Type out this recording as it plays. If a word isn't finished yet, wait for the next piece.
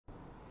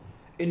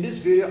In this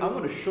video, I'm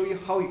going to show you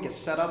how you can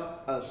set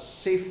up a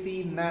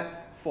safety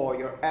net for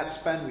your ad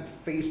spend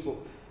with Facebook.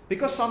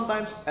 Because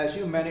sometimes as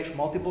you manage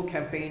multiple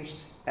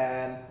campaigns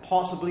and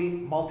possibly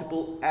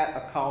multiple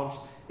ad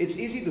accounts, it's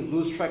easy to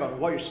lose track on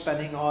what you're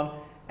spending on,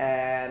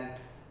 and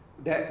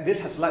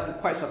this has led to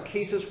quite some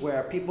cases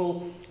where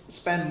people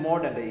spend more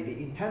than they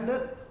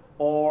intended,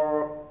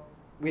 or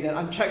with an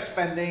unchecked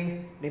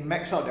spending, they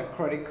max out their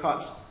credit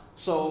cards.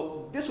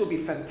 So this would be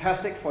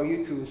fantastic for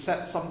you to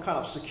set some kind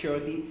of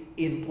security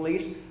in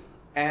place.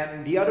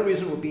 And the other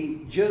reason would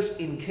be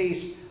just in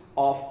case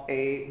of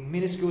a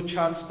minuscule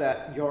chance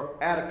that your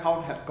ad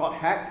account had got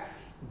hacked,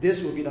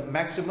 this will be the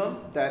maximum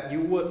that you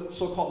would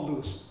so-called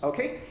lose.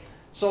 Okay,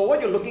 so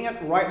what you're looking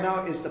at right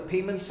now is the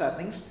payment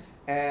settings,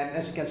 and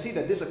as you can see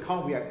that this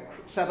account, we have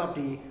set up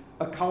the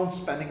account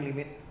spending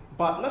limit.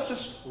 But let's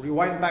just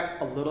rewind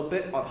back a little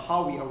bit on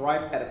how we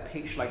arrive at a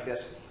page like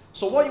this.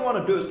 So what you want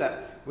to do is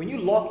that when you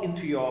log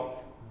into your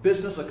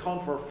business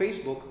account for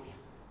Facebook,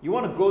 you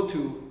want to go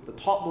to the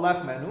top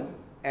left menu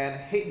and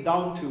head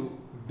down to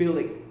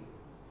billing.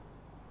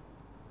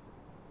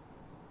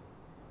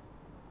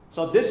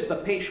 So this is the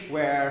page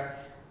where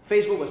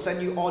Facebook will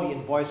send you all the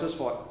invoices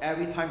for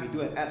every time you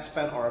do an ad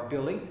spend or a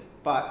billing,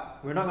 but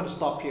we're not going to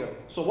stop here.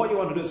 So what you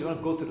want to do is you want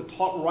to go to the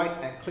top right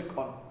and click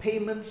on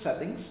payment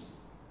settings.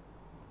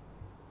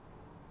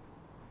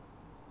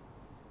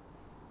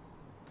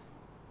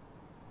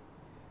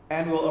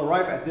 And we'll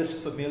arrive at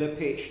this familiar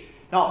page.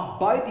 Now,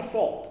 by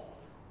default,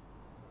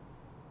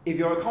 if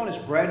your account is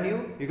brand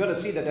new, you're going to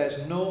see that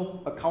there's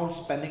no account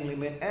spending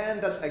limit,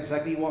 and that's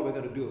exactly what we're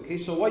going to do. Okay,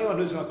 so what you want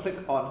to do is you're going to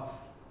click on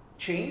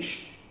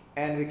change,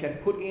 and we can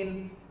put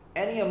in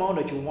any amount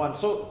that you want.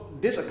 So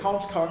this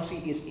account's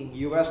currency is in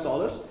US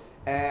dollars,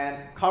 and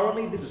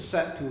currently this is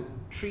set to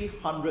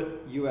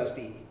 300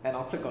 USD, and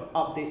I'll click on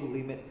update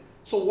limit.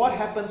 So what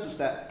happens is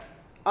that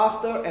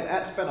after an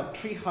ad spend of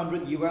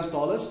 300 US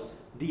dollars,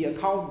 the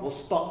account will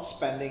stop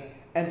spending.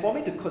 And for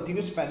me to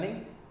continue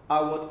spending,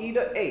 I would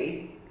either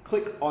A,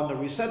 click on the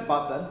reset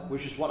button,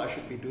 which is what I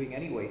should be doing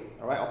anyway.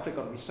 All right, I'll click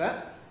on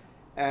reset,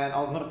 and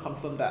I'm going to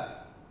confirm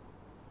that.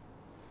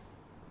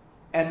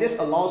 And this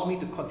allows me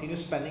to continue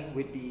spending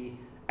with the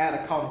ad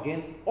account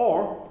again,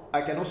 or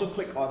I can also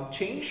click on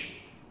change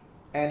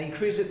and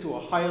increase it to a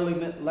higher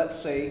limit, let's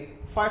say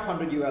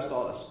 500 US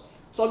dollars.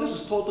 So this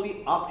is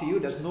totally up to you.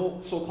 There's no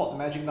so-called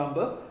magic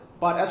number.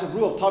 But as a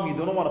rule of thumb, you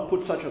don't want to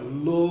put such a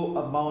low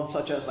amount,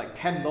 such as like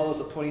 $10 or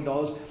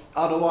 $20.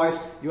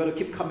 Otherwise, you want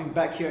to keep coming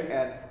back here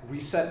and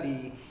reset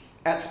the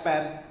ad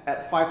spend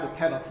at $5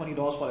 to $10 or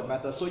 $20 for that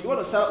matter. So you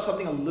want to set up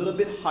something a little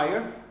bit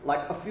higher,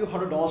 like a few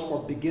 $100s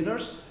for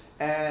beginners.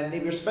 And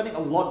if you're spending a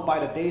lot by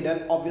the day,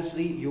 then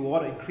obviously you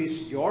want to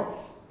increase your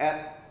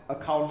ad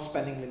account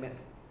spending limit.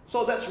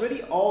 So that's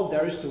really all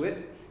there is to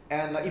it.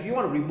 And if you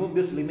want to remove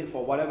this limit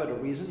for whatever the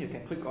reason, you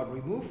can click on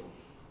remove.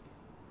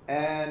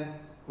 And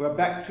we're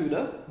back to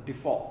the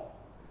default.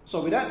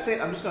 So with that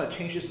said, I'm just going to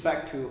change this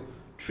back to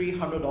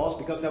 $300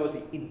 because that was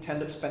the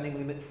intended spending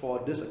limit for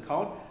this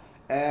account.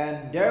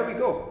 And there we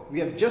go. We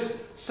have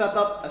just set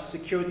up a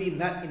security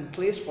net in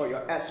place for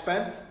your ad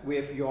spend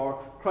with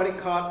your credit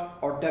card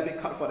or debit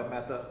card for the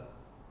matter.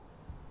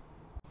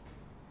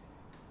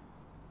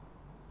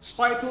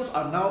 Spy tools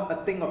are now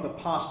a thing of the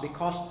past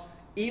because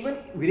even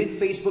within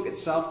Facebook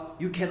itself,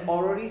 you can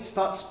already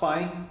start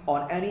spying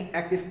on any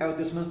active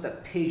advertisements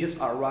that pages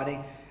are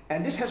running.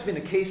 And this has been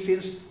the case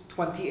since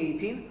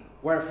 2018,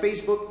 where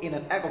Facebook, in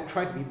an act of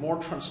trying to be more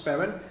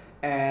transparent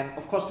and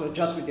of course to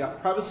adjust with their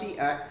Privacy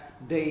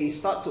Act, they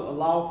start to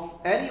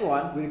allow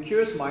anyone with a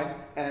curious mind,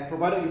 and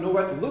provided you know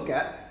where to look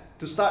at,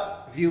 to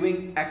start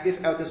viewing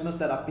active advertisements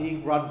that are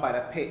being run by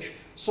that page.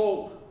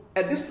 So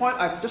at this point,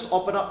 I've just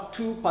opened up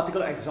two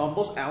particular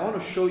examples, and I want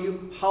to show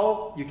you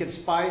how you can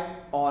spy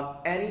on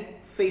any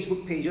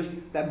Facebook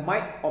pages that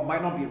might or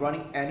might not be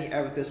running any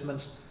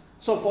advertisements.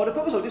 So for the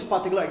purpose of this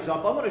particular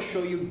example, I'm going to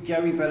show you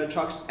Gary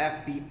Vaynerchuk's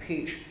FB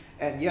page.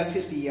 And yes,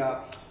 he's the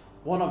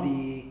one of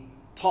the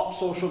top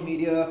social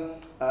media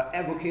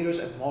advocates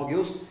and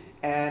moguls.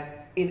 And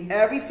in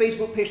every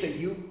Facebook page that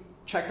you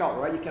check out,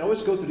 right, you can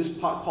always go to this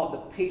part called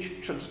the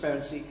page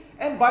transparency.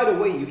 And by the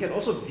way, you can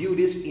also view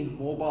this in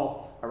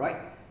mobile. All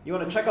right, you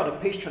want to check out the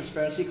page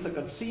transparency, click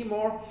on see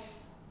more.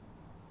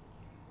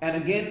 And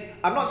again,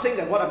 I'm not saying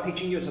that what I'm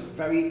teaching you is a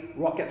very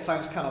rocket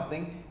science kind of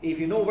thing. If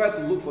you know where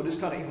to look for this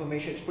kind of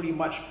information, it's pretty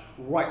much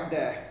right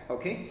there,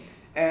 okay?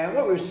 And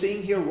what we're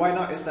seeing here right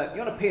now is that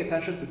you want to pay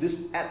attention to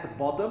this at the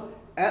bottom,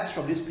 ads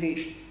from this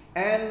page.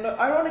 And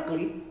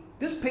ironically,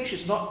 this page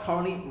is not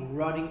currently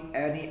running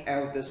any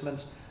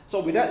advertisements.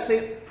 So with that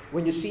said,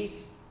 when you see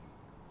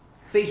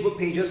Facebook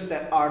pages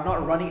that are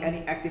not running any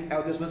active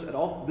advertisements at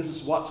all, this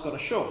is what's going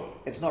to show.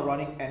 It's not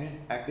running any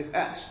active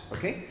ads,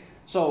 okay?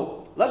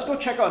 So let's go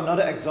check out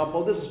another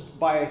example. This is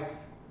by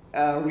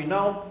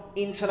renowned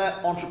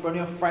internet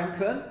entrepreneur Frank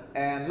Kern,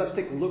 and let's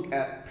take a look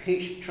at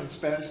page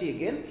transparency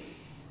again.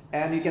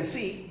 And you can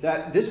see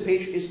that this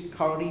page is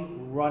currently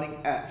running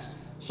ads.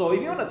 So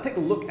if you want to take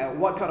a look at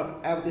what kind of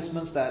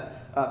advertisements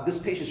that this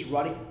page is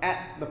running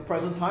at the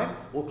present time,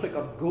 we'll click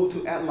on Go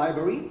to Ad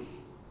Library,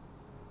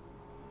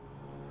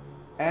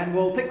 and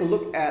we'll take a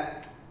look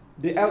at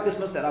the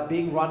advertisements that are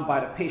being run by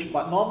the page,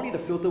 but normally the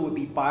filter would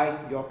be by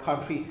your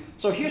country.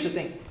 So here's the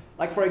thing,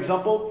 like for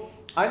example,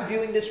 I'm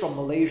viewing this from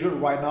Malaysia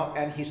right now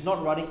and he's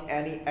not running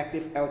any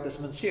active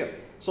advertisements here.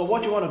 So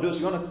what you want to do is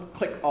you want to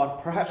click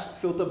on perhaps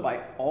filter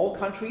by all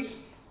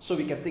countries, so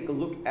we can take a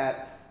look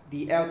at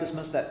the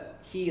advertisements that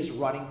he is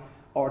running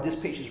or this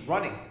page is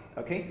running,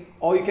 okay?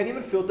 Or you can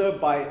even filter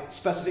by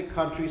specific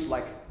countries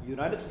like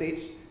United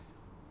States,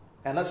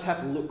 and let's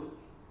have a look.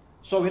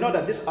 So we know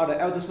that these are the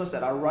advertisements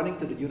that are running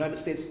to the United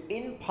States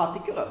in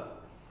particular,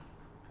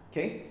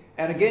 okay?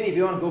 And again, if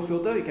you want to go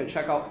filter, you can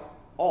check out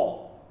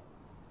all.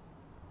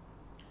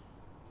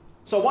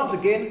 So once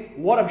again,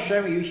 what I'm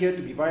sharing with you here,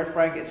 to be very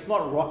frank, it's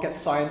not rocket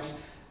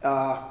science.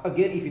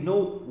 Again, if you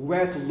know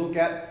where to look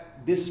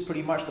at, this is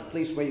pretty much the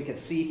place where you can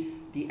see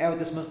the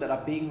advertisements that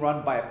are being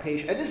run by a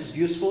page. And this is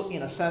useful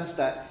in a sense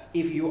that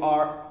if you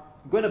are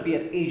going to be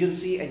an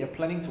agency and you're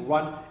planning to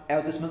run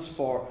advertisements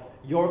for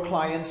your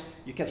clients,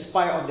 you can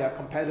spy on their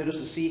competitors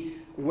to see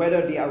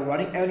whether they are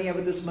running any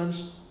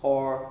advertisements,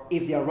 or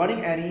if they are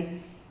running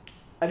any,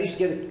 at least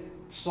get to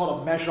sort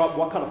of measure up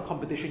what kind of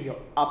competition you're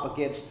up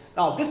against.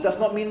 Now, this does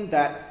not mean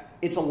that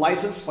it's a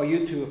license for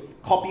you to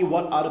copy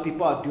what other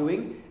people are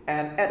doing,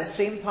 and at the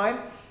same time,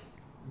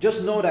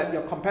 just know that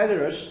your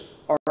competitors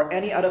or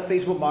any other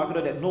Facebook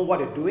marketer that know what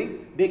they're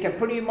doing, they can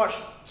pretty much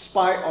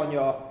spy on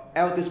your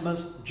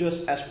advertisements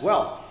just as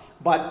well.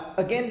 But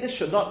again, this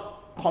should not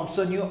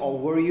concern you or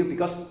worry you,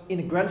 because in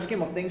the grand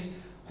scheme of things,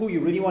 who you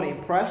really want to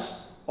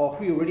impress or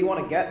who you really want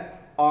to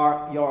get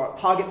are your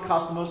target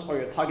customers or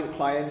your target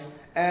clients.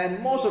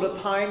 And most of the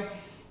time,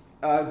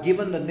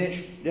 given the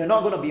niche, they're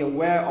not going to be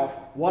aware of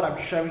what I'm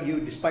sharing you,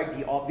 despite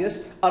the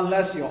obvious,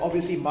 unless you're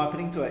obviously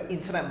marketing to an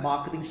internet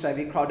marketing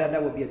savvy crowd. Then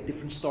that would be a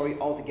different story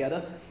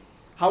altogether.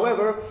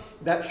 However,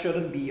 that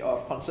shouldn't be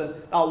of concern.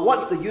 Now,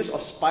 what's the use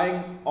of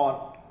spying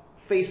on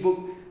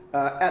Facebook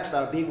ads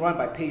that are being run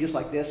by pages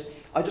like this?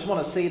 I just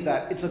want to say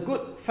that it's a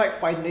good fact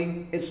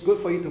finding. It's good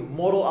for you to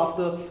model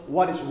after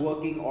what is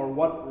working, or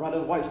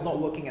what is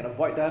not working, and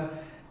avoid them.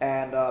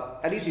 And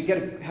at least you get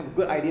to have a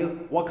good idea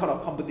what kind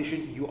of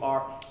competition you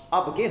are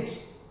up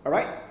against. All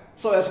right.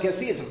 So as you can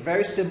see, it's a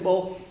very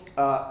simple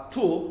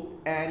tool,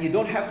 and you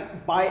don't have to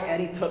buy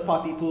any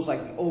third-party tools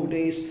like the old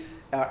days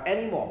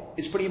anymore.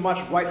 It's pretty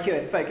much right here.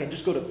 In fact, you can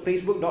just go to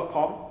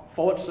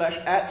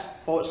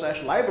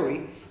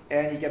facebook.com/ads/library,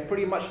 and you can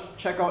pretty much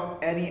check out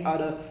any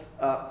other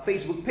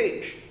Facebook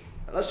page.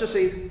 Let's just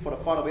say, for the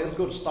fun of it, let's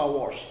go to Star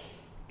Wars.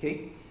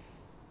 Okay,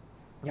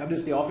 yeah, this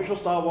is the official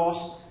Star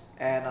Wars,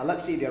 and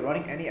let's see if they're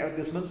running any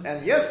advertisements.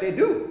 And yes, they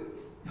do.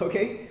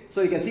 Okay,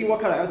 so you can see what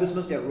kind of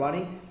advertisements they're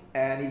running,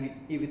 and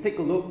if you take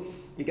a look,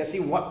 you can see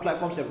what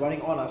platforms they're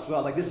running on as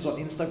well. Like this is on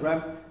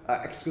Instagram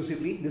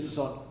exclusively, this is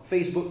on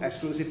Facebook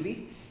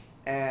exclusively,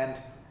 and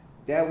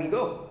there we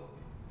go.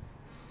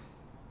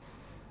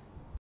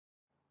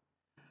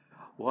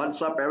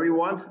 What's up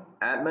everyone,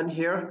 Admin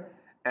here,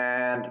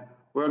 and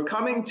we're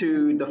coming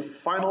to the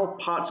final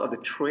parts of the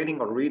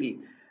training already.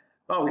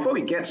 Now, before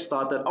we get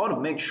started, I want to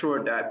make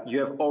sure that you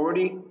have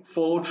already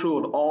followed through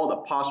on all the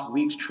past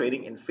week's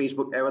training in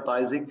Facebook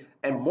advertising,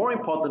 and more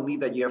importantly,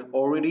 that you have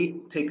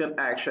already taken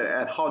action.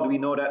 And how do we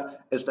know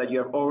that? Is that you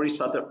have already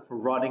started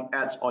running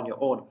ads on your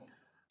own.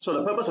 So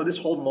the purpose of this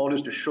whole module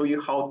is to show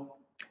you how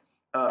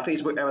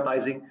Facebook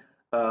advertising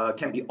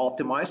can be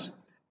optimized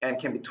and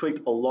can be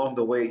tweaked along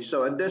the way.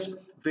 So in this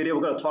video,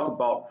 we're going to talk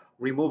about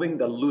removing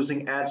the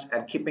losing ads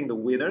and keeping the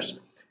winners,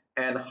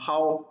 and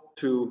how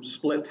to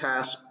split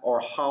tasks,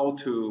 or how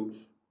to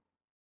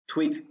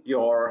tweak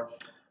your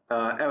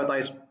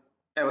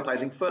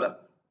advertising further.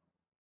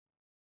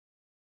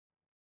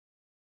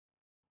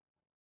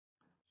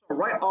 So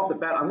right off the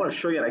bat, I'm going to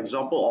show you an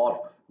example of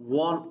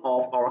one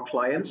of our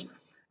clients,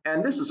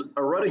 and this is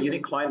a rather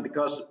unique client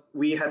because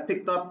we had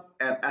picked up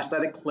an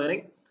aesthetic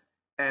clinic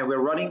and we're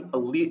running a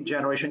lead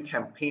generation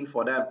campaign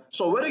for them.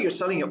 So whether you're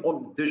selling your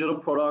own digital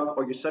product,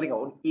 or you're selling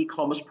your own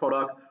e-commerce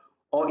product,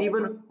 or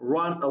even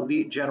run a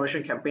lead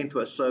generation campaign to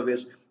a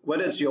service,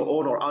 whether it's your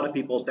own or other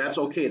people's, that's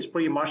okay. It's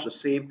pretty much the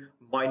same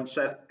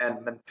mindset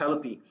and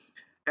mentality.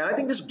 And I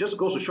think this just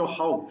goes to show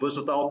how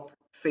versatile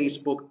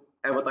Facebook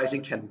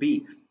advertising can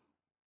be.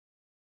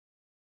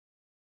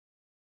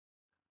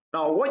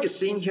 Now, what you're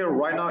seeing here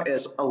right now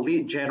is a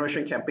lead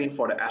generation campaign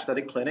for the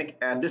aesthetic clinic,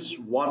 and this is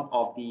one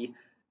of the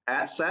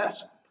ad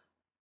sets.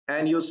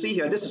 And you'll see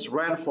here, this is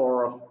ran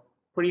for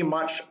pretty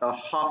much a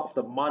half of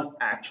the month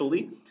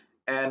actually.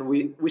 And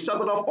we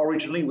started off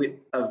originally with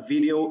a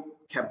video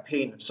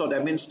campaign. So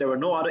that means there were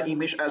no other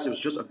image ads, it was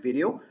just a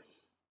video.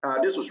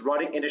 This was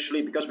running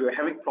initially because we were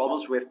having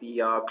problems with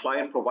the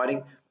client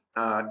providing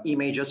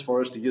images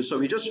for us to use. So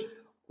we just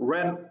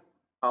ran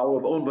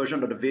our own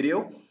version of the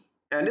video.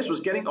 And this was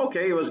getting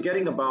okay. It was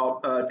getting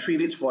about 3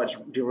 leads for its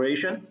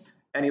duration.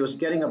 And it was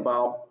getting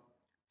about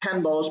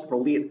 $10 per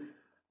lead.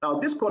 Now,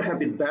 this could have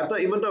been better,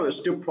 even though it's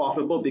still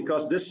profitable,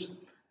 because this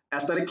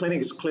aesthetic clinic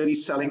is clearly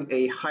selling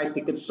a high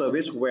ticket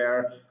service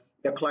where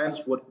their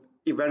clients would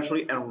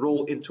eventually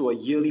enroll into a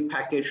yearly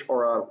package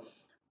or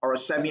or a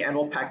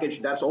semi-annual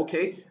package, that's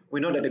okay. We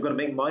know that they're going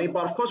to make money,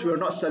 but of course we were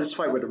not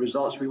satisfied with the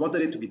results. We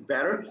wanted it to be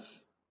better,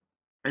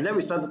 and then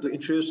we started to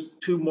introduce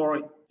 2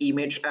 more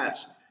image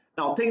ads.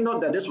 Now take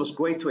note that this was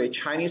going to a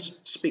Chinese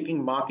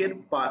speaking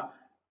market, but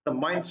the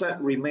mindset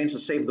remains the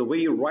same. The way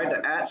you write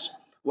the ads,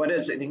 whether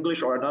it's in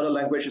English or another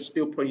language, is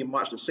still pretty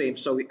much the same.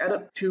 So we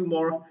added 2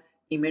 more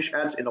image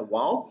ads in a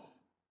while,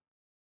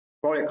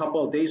 probably a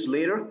couple of days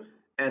later,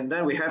 and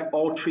then we have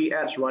all 3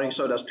 ads running.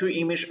 So there's 2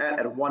 image ad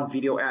and 1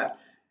 video ad.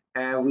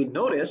 And we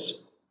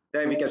notice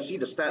that we can see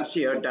the stats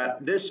here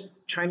that this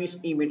Chinese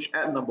image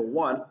ad number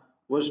 1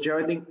 was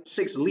generating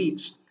 6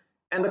 leads,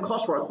 and the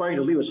cost for acquiring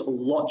the lead was a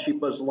lot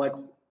cheaper. It's like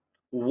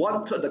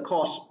 1/3 the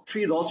cost,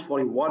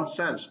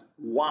 $3.41.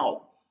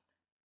 Wow.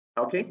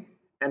 Okay,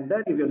 and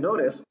then if you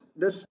notice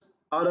this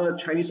other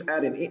Chinese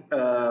ad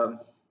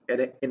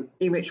in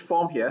image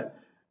form here,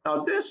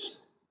 now this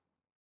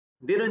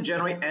didn't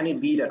generate any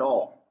lead at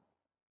all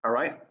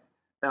right.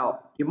 Now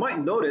you might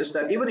notice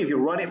that even if you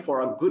run it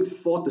for a good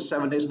 4 to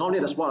 7 days, normally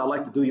that's what I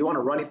like to do, you want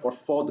to run it for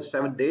 4 to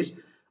 7 days.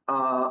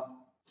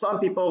 Some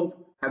people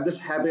have this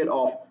habit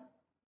of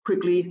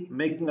quickly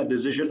making a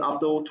decision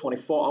after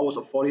 24 hours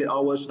or 48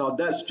 hours. Now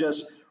that's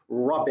just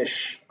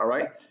rubbish. All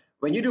right,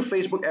 when you do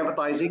Facebook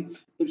advertising,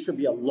 it should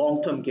be a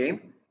long-term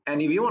game,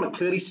 and if you want to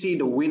clearly see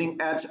the winning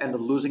ads and the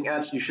losing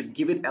ads, you should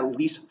give it at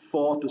least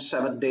 4 to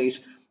 7 days.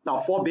 Now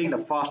 4 being the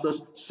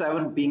fastest,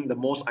 7 being the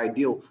most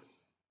ideal.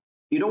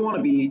 You don't want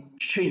to be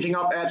changing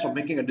up ads or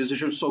making a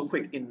decision so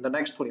quick in the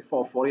next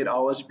 24 48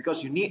 hours,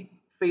 because you need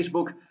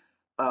Facebook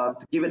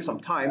to give it some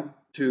time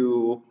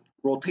to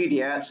rotate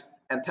the ads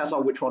and test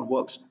out which one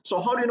works. So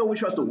how do you know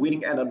which one's the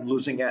winning ad and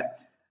losing ad?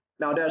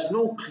 Now there's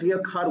no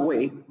clear-cut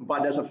way,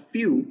 but there's a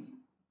few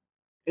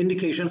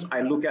indications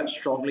I look at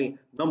strongly.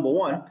 Number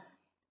one,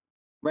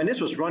 when this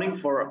was running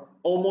for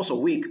almost a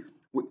week,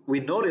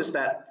 we noticed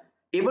that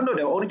even though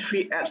there were only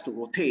 3 ads to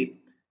rotate,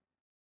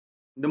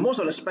 the most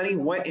of the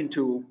spending went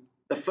into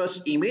the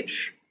first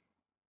image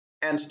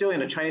and still in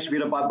the Chinese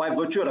video, but by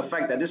virtue of the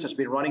fact that this has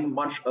been running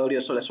much earlier,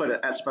 so that's why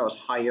the ad spend was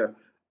higher.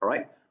 All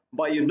right,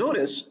 but you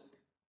notice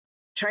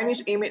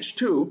Chinese image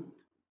 2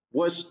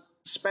 was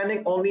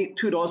spending only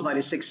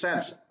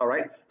 $2.96. All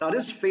right, now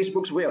this is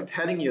Facebook's way of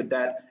telling you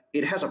that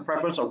it has a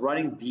preference of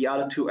running the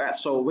other 2 ads.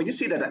 So when you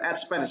see that the ad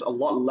spend is a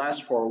lot less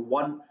for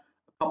one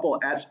couple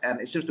of ads and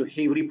it seems to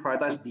heavily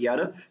prioritize the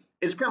other,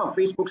 it's kind of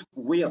Facebook's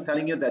way of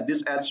telling you that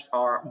these ads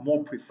are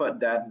more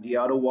preferred than the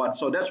other one.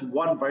 So that's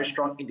one very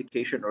strong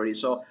indication already.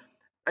 So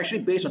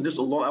actually based on this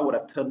alone, I would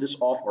have turned this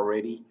off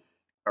already.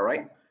 All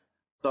right,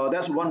 so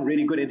that's one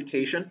really good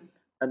indication.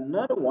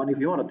 Another one, if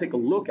you want to take a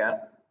look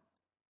at,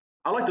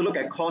 I like to look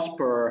at cost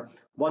per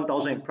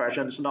 1,000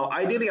 impressions. Now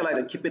ideally I like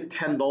to keep it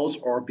 $10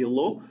 or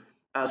below.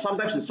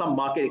 Sometimes in some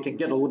market it can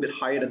get a little bit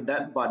higher than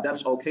that, but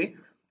that's okay.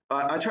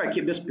 I try to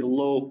keep this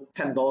below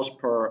 $10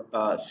 per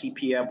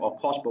CPM, or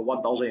cost per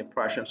 1,000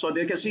 impressions. So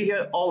you can see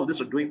here, all of this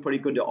are doing pretty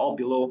good. They're all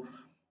below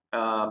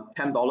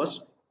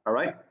 $10. All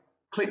right.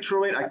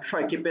 Click-through rate, I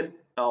try to keep it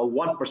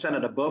 1%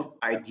 and above,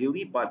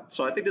 ideally. But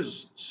so I think this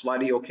is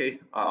slightly okay.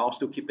 I'll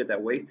still keep it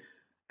that way.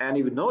 And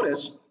if you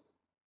notice,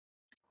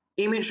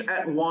 image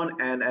ad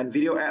 1 and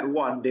video ad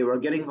 1, they were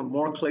getting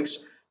more clicks.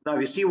 Now,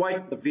 if you see why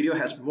the video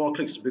has more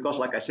clicks, because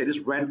like I said, this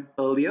ran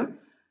earlier.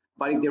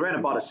 But if they ran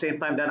about the same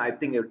time, then I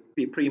think it would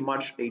be pretty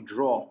much a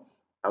draw.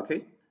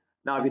 Okay.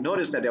 Now, if you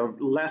notice that there are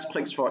less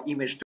clicks for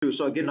image 2,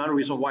 so again, another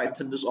reason why I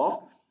turned this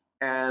off.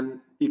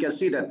 And you can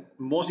see that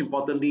most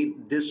importantly,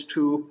 these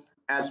 2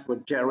 ads were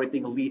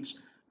generating leads.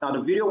 Now,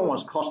 the video one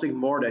was costing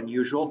more than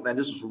usual, and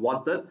this was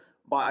wanted,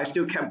 but I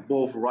still kept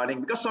both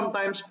running, because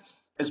sometimes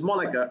it's more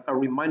like a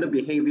reminder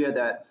behavior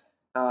that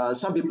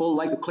some people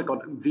like to click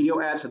on video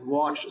ads and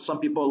watch. Some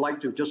people like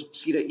to just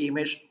see the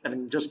image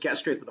and just get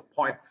straight to the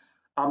point.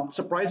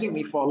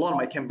 Surprisingly, for a lot of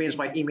my campaigns,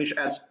 my image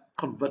ads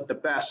convert the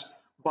best,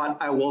 but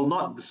I will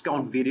not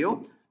discount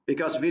video,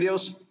 because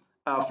videos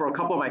for a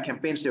couple of my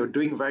campaigns, they were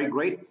doing very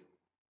great.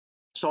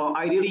 So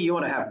ideally you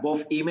want to have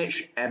both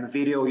image and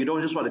video. You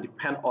don't just want to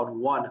depend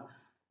on one.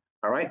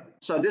 All right,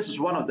 so this is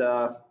one of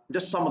the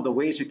just some of the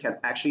ways you can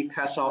actually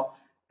test out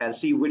and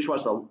see which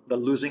was the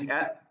losing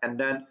ad, and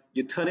then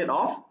you turn it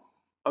off.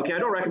 Okay, I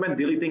don't recommend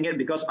deleting it,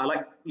 because I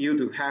like you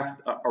to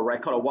have a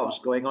record of what was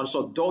going on.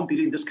 So don't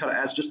delete this kind of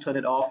ads, just turn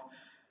it off.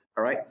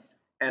 All right,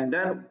 and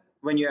then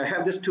when you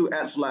have these 2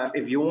 ads left,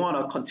 if you want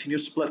to continue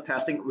split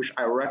testing, which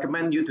I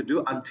recommend you to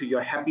do until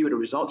you're happy with the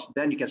results,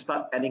 then you can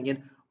start adding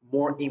in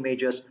more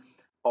images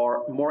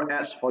or more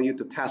ads for you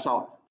to test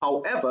out.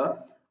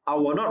 However, I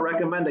will not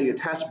recommend that you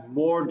test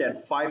more than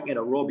 5 in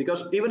a row,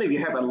 because even if you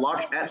have a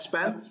large ad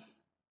spend,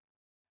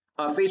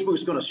 Facebook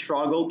is going to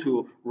struggle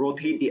to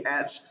rotate the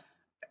ads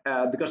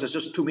because there's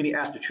just too many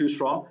ads to choose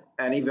from.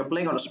 And if you're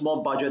playing on a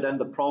small budget, then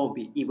the problem will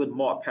be even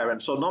more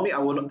apparent. So normally I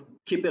will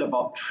keep it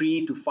about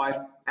 3 to 5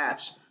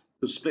 ads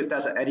to split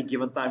test at any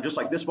given time. Just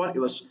like this one, it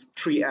was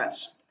 3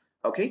 ads.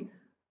 Okay,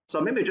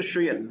 so maybe just show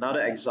you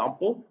another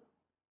example.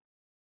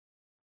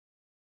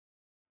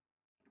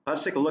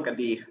 Let's take a look at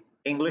the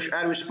English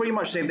ad, which is pretty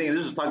much the same thing.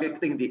 This is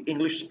targeting the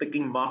English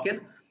speaking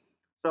market.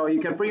 So you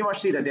can pretty much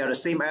see that they are the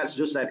same ads,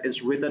 just that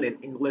it's written in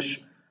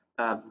English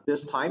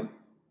this time.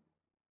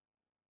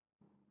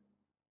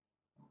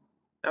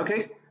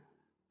 Okay,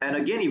 and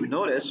again, if you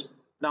notice,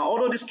 now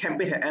although this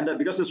campaign had ended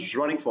because this was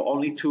running for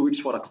only 2 weeks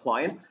for the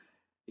client,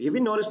 if you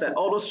notice that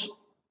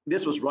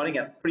this was running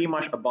at pretty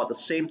much about the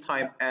same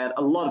time, and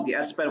a lot of the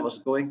ad spend was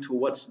going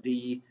towards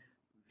the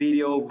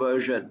video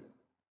version.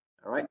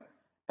 All right,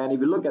 and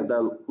if you look at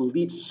the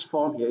leads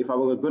form here, if I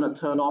were going to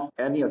turn off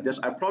any of this,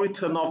 I'd probably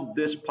turn off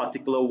this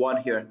particular one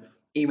here,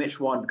 image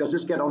one, because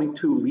this get only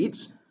 2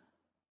 leads,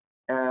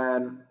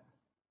 and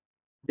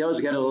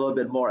those get a little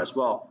bit more as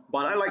well.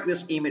 But I like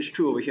this image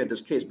 2 over here in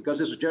this case, because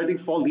it's generating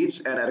 4 leads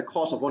and at a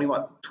cost of only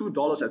what,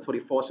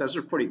 $2.24. This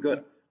is pretty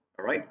good.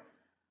 All right,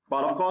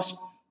 but of course,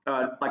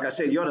 like I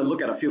said, you want to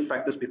look at a few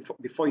factors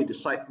before you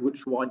decide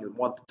which one you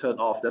want to turn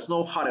off. There's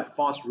no hard and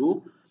fast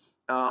rule.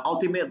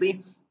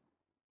 Ultimately,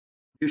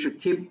 you should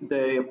keep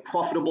the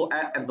profitable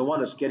ad and the one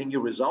that's getting you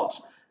results.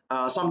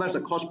 Sometimes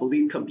the cost per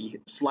lead can be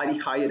slightly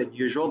higher than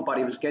usual, but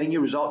if it's getting you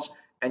results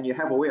and you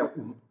have a way of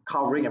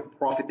covering and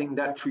profiting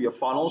that through your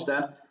funnels,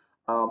 then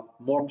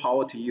more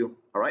power to you.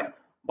 All right,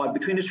 but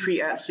between these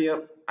 3 ads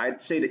here,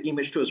 I'd say the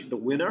image 2 is the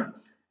winner.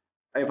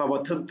 If I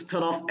were to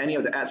turn off any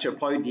of the ads here,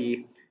 probably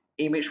the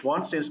image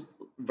 1, since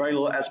very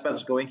little ad spend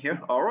is going here,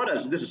 or rather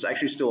this is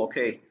actually still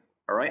okay.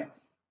 All right,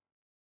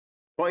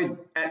 probably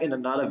add in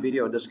another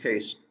video in this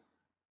case.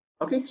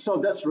 Okay, so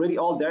that's really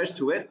all there is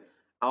to it.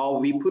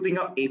 I'll be putting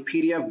up a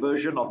PDF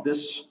version of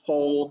this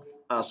whole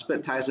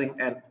split tasking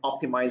and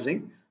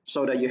optimizing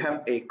so that you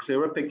have a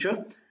clearer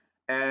picture,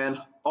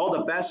 and all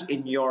the best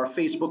in your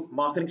Facebook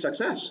marketing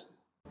success.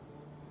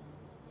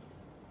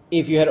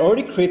 If you had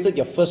already created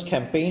your first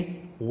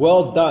campaign,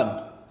 well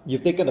done.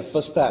 You've taken the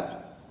first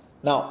step.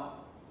 Now,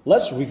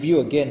 let's review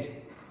again.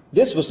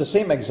 This was the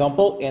same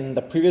example in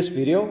the previous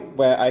video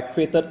where I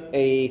created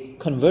a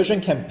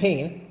conversion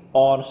campaign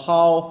on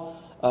how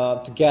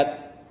to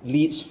get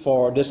leads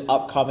for this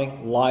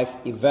upcoming live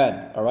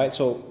event. All right,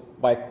 so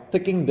by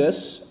clicking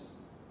this,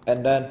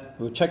 and then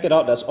we'll check it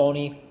out, there's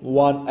only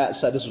one ad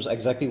set. This was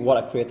exactly what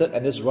I created,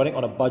 and this is running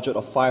on a budget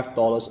of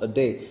 $5 a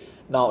day.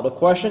 Now, the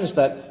question is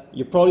that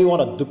you probably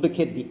want to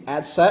duplicate the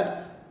ad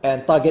set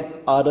and target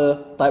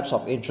other types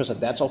of interest, and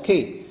that's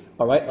okay.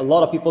 All right, a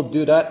lot of people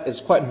do that.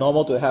 It's quite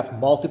normal to have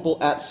multiple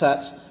ad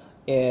sets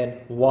in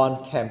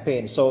one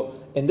campaign. So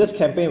in this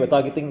campaign, we're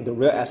targeting the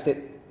real estate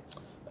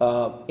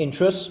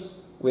interest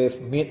with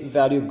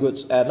mid-value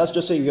goods, and let's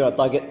just say you're going to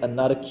target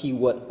another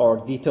keyword or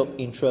detailed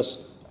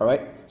interest. All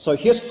right, so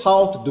here's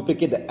how to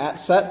duplicate the ad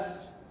set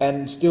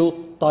and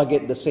still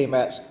target the same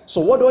ads.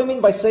 So what do I mean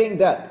by saying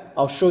that?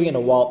 I'll show you in a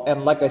while.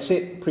 And like I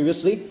said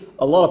previously,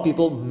 a lot of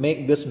people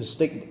make this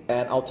mistake,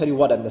 and I'll tell you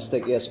what that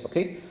mistake is.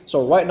 Okay,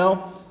 so right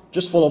now,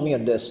 just follow me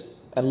on this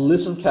and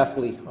listen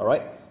carefully. All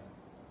right,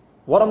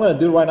 what I'm going to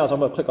do right now is I'm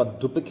going to click on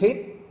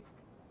duplicate.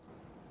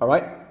 All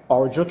right,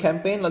 original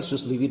campaign, let's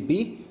just leave it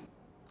be.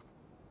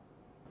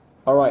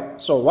 All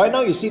right, so right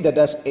now you see that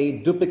there's a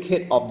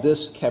duplicate of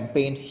this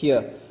campaign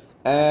here,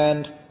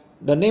 and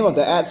the name of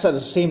the ad set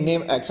is the same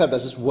name except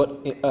there's this word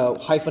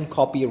hyphen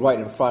copy right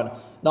in front.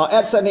 Now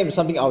ad set name is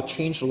something I'll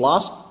change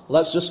last.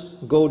 Let's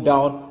just go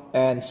down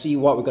and see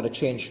what we're going to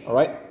change. All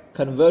right,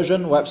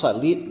 conversion, website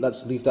lead,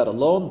 let's leave that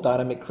alone.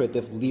 Dynamic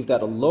creative, leave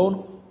that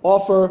alone.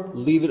 Offer,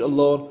 leave it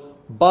alone.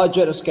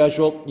 Budget and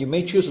schedule, you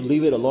may choose to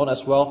leave it alone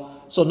as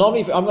well. So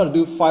normally if I'm going to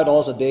do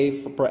 $5 a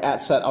day per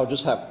ad set, I'll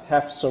just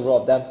have several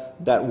of them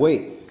that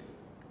way.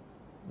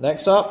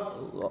 Next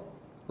up,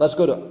 let's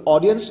go to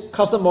audience,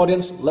 custom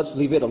audience, let's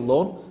leave it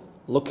alone.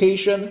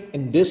 Location,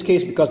 in this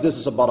case, because this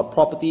is about a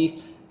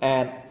property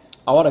and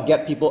I want to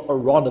get people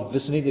around the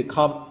vicinity to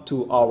come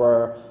to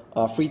our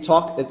free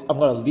talk, I'm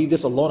going to leave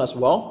this alone as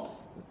well.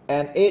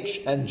 And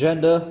age and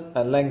gender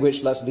and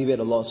language, let's leave it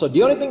alone. So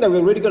the only thing that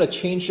we're really going to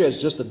change here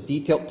is just the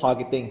detailed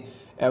targeting,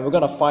 and we're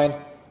going to find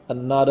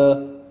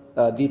another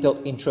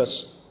detailed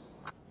interest.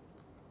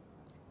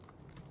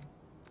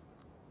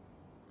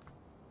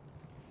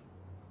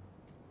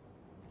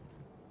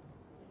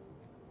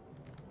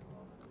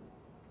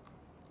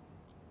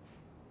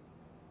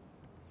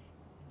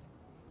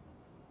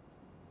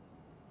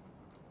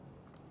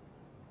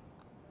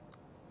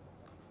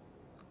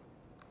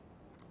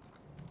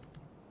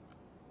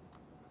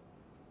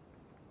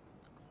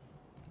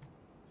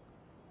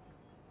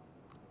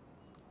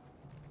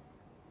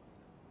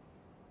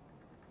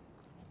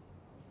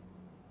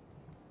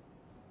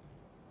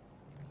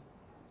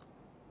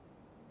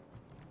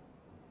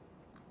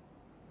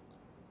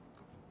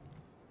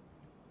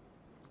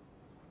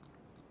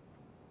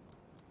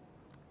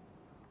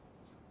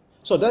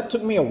 So that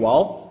took me a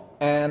while,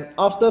 and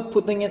after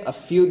putting in a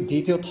few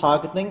detailed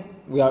targeting,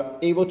 we are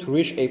able to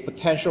reach a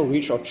potential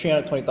reach of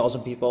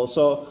 320,000 people.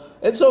 So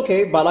it's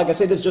okay, but like I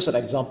said, this is just an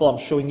example I'm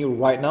showing you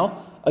right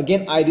now.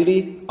 Again,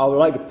 ideally, I would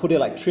like to put it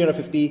like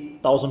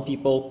 350,000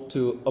 people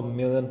to 1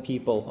 million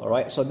people, all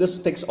right? So this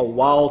takes a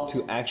while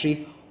to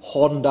actually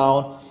hone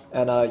down,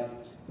 and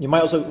you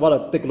might also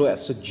want to take a look at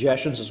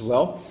suggestions as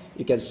well.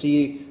 You can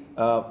see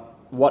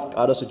what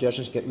other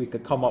suggestions we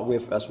could come up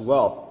with as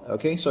well.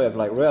 Okay, so I have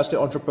like real estate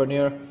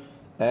entrepreneur,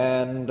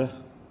 and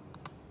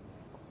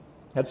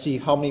let's see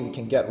how many we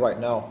can get right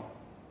now.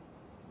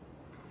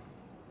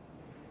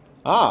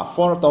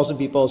 400,000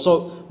 people.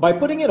 So by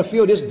putting in a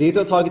few of this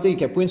data targeting, you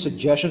can put in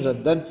suggestions,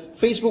 and then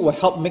Facebook will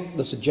help make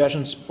the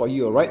suggestions for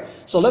you, right?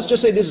 So let's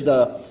just say this is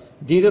the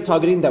data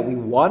targeting that we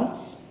want,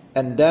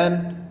 and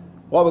then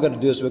what we're going to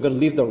do is we're going to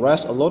leave the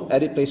rest alone.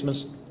 Edit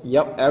placements,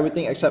 yep,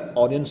 everything except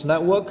audience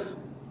network.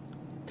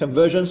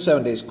 Conversion,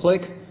 7 days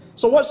click.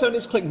 So what 7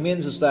 days click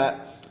means is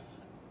that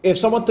if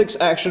someone takes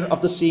action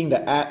after seeing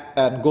the ad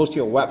and goes to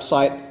your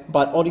website,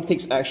 but only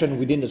takes action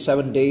within the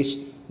 7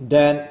 days,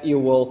 then you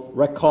will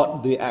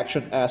record the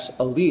action as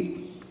a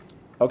lead.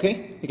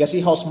 Okay, you can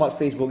see how smart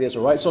Facebook is,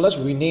 right? So let's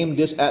rename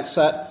this ad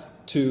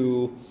set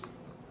to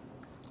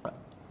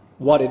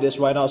what it is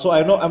right now. So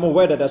I'm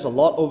aware that there's a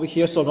lot over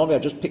here, so normally I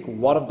just pick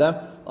one of them.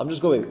 I'm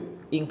just going with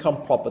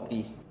income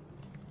property.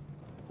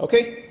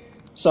 Okay,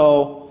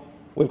 so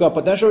we've got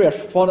potentially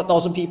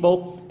 400,000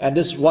 people, and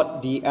this is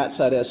what the ad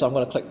set is. So I'm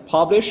going to click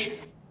publish.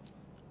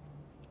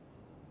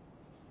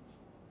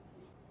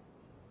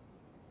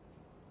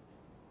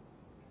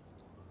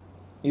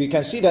 You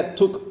can see that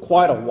took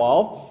quite a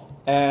while,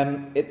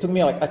 and it took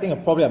me like, I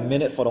think probably a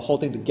minute for the whole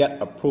thing to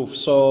get approved.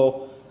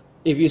 So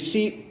if you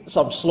see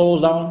some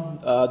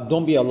slowdown,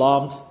 don't be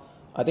alarmed.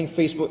 I think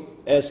Facebook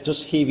is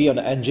just heavy on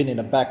the engine in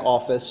the back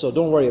office, so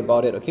don't worry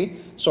about it, okay?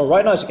 So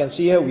right now, as you can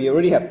see here, we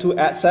already have 2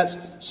 ad sets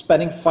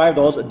spending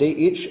 $5 a day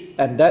each,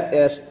 and that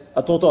is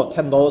a total of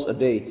 $10 a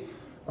day.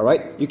 All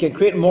right, you can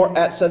create more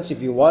ad sets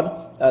if you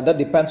want. That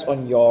depends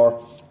on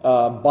your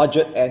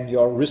budget and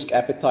your risk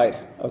appetite,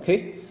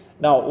 okay?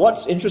 Now,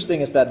 what's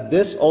interesting is that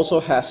this also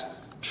has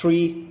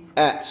 3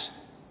 ads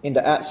in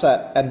the ad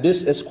set, and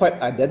this is quite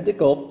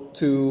identical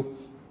to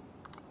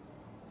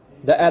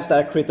the ads that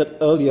I created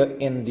earlier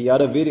in the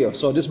other video.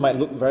 So this might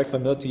look very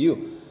familiar to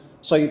you.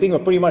 So you think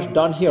we're pretty much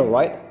done here,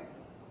 right?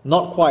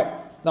 Not quite.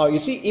 Now you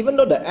see, even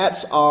though the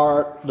ads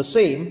are the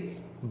same,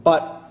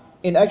 but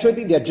in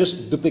actuality they're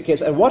just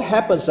duplicates. And what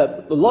happens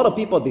that a lot of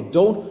people, they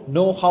don't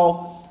know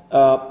how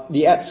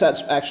the ad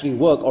sets actually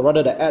work, or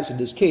rather the ads in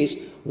this case.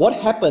 What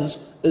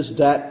happens is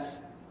that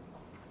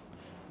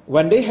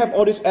when they have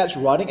all these ads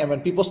running, and when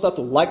people start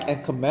to like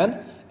and comment,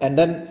 and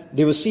then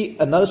they will see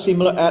another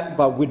similar ad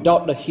but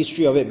without the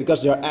history of it,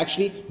 because they are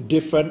actually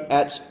different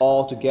ads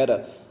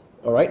altogether.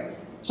 All right,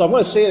 so I'm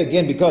going to say it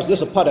again because this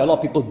is a part that a lot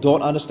of people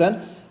don't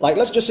understand. Like,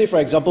 let's just say, for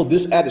example,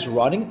 this ad is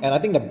running, and I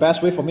think the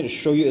best way for me to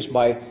show you is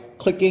by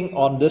clicking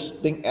on this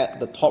thing at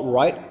the top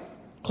right.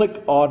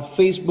 Click on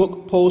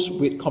Facebook post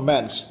with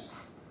comments.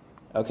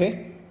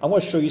 Okay, I'm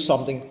going to show you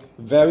something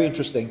very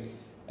interesting,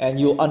 and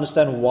you'll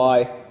understand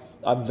why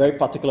I'm very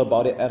particular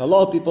about it. And a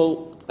lot of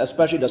people,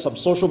 especially there's some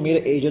social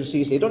media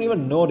agencies, they don't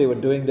even know they were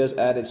doing this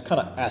ad. It's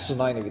kind of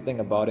asinine if you think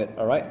about it.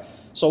 All right,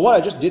 so what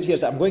I just did here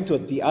is that I'm going to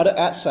the other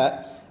ad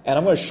set, and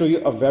I'm going to show you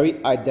a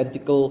very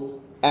identical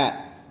ad,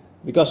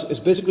 because it's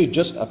basically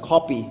just a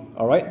copy.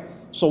 All right,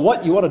 so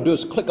what you want to do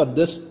is click on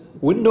this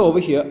window over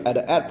here at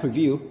the ad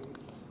preview,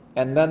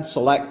 and then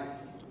select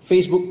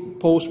Facebook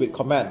post with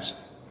comments.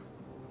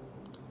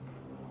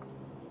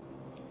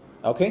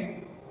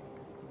 Okay,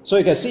 so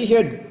you can see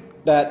here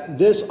that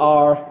these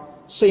are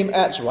same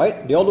ads,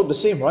 right? They all look the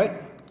same, right?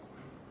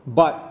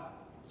 But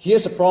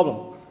here's the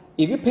problem.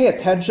 If you pay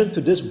attention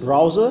to this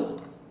browser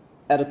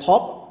at the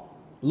top,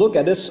 look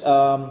at this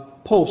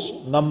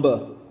post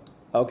number,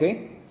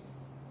 okay?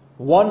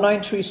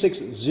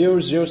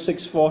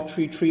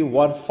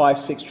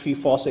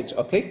 1936006433156346,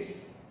 okay?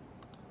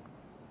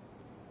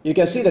 You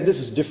can see that this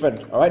is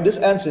different, all right? This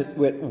ends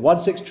with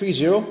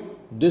 1630.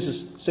 This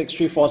is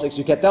 6346.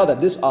 You can tell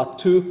that these are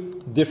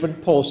 2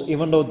 different posts,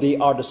 even though they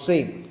are the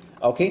same.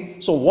 Okay,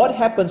 so what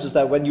happens is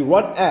that when you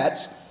run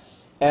ads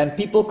and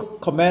people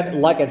comment,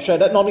 like, and share,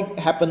 that normally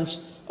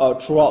happens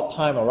throughout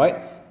time. All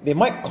right, they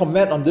might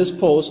comment on this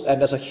post and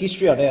there's a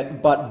history on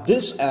it, but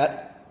this ad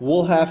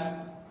will have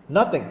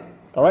nothing.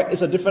 All right,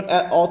 it's a different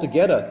ad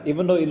altogether,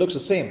 even though it looks the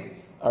same.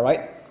 All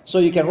right, so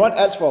you can run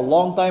ads for a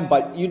long time,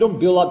 but you don't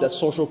build up that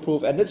social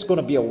proof, and it's going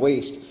to be a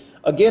waste.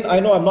 Again, I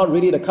know I'm not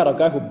really the kind of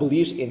guy who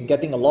believes in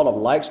getting a lot of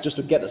likes just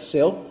to get a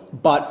sale,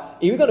 but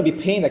if you're going to be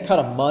paying that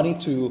kind of money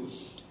to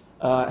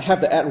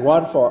have the ad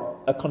run for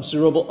a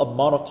considerable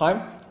amount of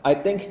time, I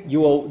think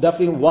you will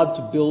definitely want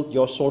to build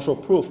your social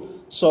proof.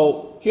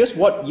 So here's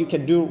what you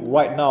can do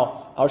right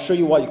now. I'll show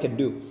you what you can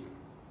do.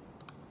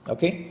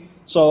 Okay,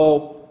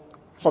 so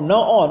from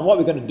now on, what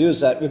we're going to do is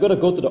that we're going to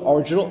go to the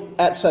original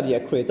ad set you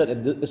have created,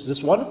 and it's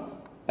this one,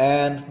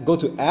 and go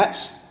to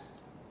ads.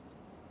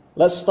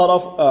 Let's start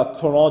off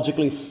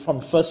chronologically from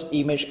first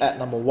image ad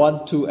number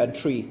 1, 2, and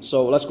 3.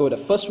 So let's go with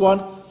the first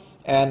one,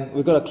 and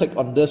we're going to click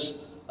on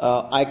this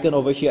icon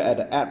over here at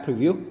the ad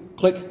preview.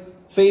 Click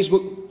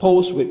Facebook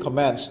post with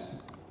comments.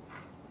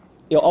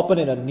 It'll open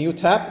in a new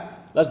tab.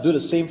 Let's do the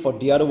same for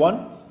the other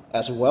one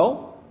as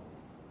well,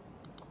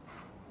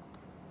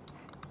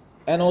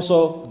 and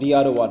also the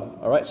other one.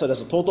 All right, so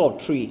there's a total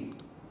of 3.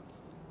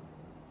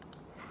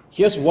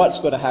 Here's what's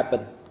going to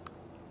happen.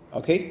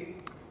 Okay,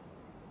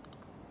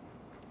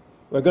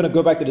 we're going to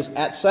go back to this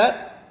ad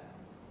set.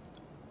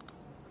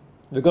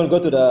 We're going to go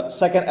to the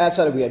second ad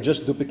set that we had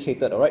just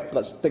duplicated. All right,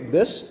 let's take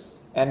this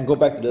and go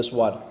back to this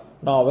one.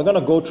 Now we're going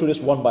to go through this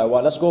one by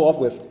one. Let's go off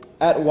with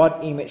ad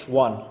 1, image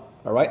 1.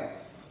 All right.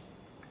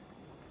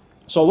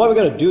 So what we're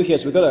going to do here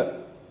is we're going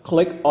to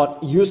click on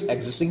use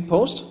existing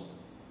post,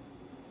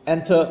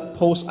 enter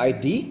post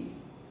ID.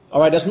 All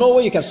right, there's no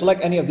way you can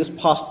select any of this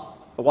past,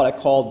 what I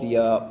call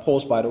the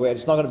post, by the way.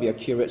 It's not going to be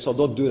accurate, so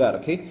don't do that,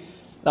 okay?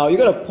 Now you're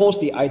going to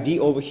post the ID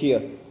over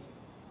here.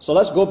 So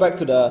let's go back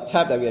to the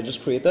tab that we had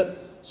just created.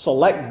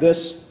 Select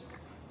this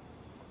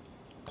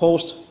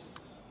post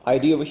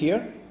ID over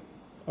here.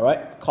 All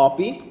right,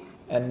 copy,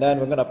 and then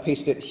we're going to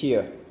paste it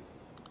here.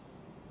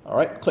 All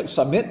right, click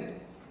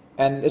submit,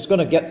 and it's going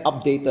to get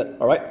updated.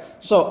 All right,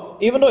 so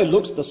even though it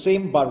looks the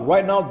same, but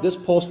right now this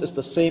post is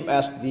the same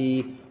as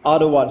the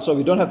other one, so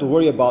we don't have to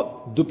worry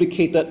about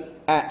duplicated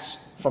ads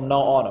from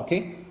now on.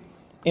 Okay,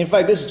 in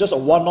fact, this is just a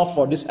one-off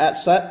for this ad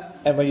set,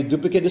 and when you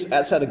duplicate this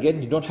ad set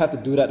again, you don't have to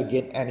do that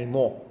again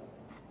anymore.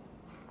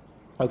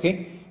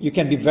 Okay, you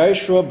can be very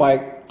sure by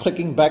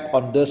clicking back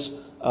on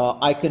this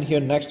icon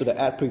here next to the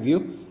ad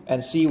preview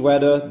and see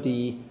whether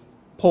the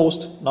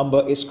post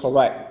number is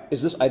correct.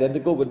 Is this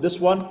identical with this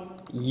one?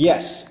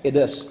 Yes, it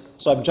is.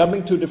 So I'm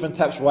jumping two different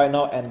tabs right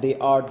now, and they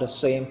are the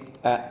same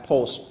ad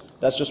post.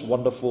 That's just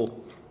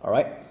wonderful. All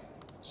right,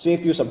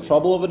 saved you some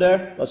trouble over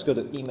there. Let's go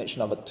to image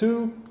number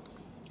 2.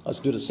 Let's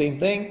do the same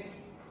thing.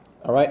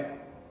 All right,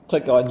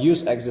 click on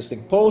use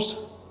existing post,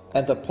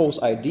 enter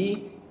post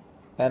ID,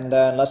 and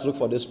then let's look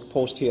for this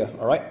post here.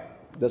 All right,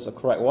 that's the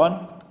correct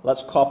one.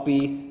 Let's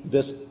copy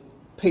this,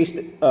 paste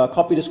it,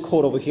 copy this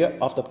code over here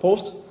after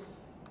post,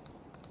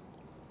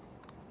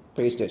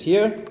 paste it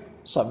here,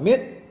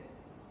 submit,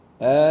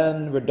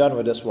 and we're done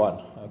with this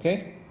one.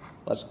 Okay,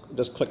 let's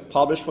just click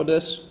publish for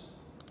this,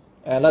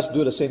 and let's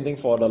do the same thing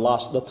for the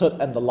third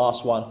and the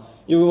last one.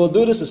 You will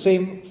do this the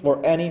same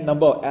for any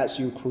number of ads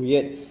you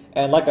create,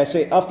 and like I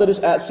say, after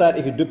this ad set,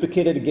 if you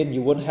duplicate it again,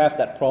 you won't have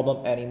that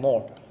problem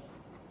anymore.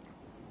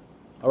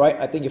 All right,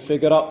 I think you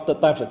figured out third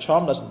time's a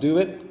charm. Let's do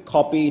it.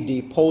 Copy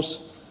the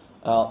post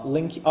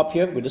link up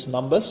here with these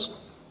numbers.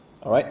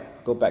 All right,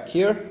 go back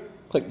here,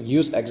 click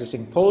use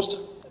existing post,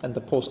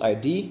 enter post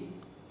ID,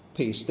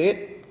 paste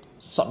it,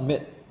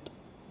 submit.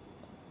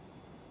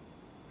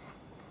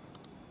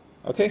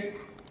 Okay,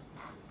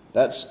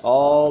 that's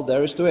all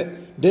there is to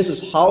it. This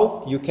is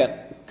how you can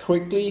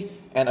quickly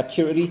and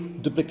accurately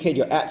duplicate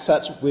your ad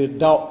sets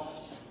without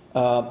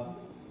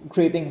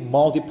creating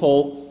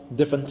multiple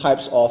different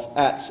types of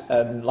ads.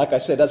 And like I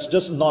said, that's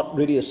just not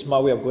really a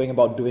smart way of going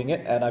about doing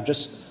it, and I've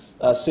just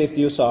saved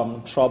you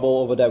some trouble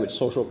over there with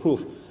social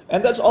proof.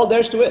 And that's all there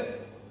is to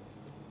it.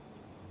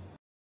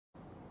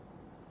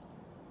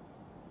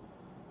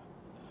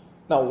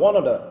 Now, one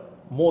of the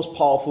most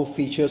powerful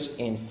features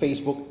in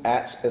Facebook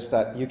ads is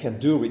that you can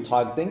do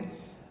retargeting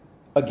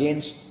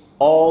against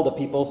all the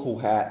people who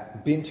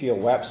had been to your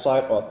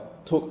website or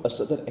took a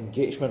certain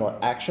engagement or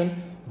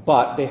action,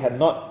 but they had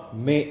not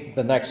made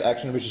the next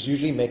action, which is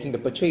usually making the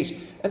purchase.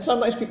 And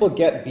sometimes people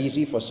get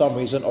busy for some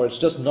reason, or it's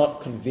just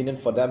not convenient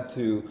for them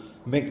to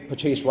make the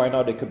purchase right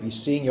now. They could be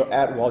seeing your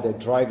ad while they're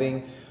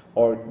driving,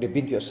 or they've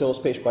been to your sales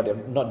page but they're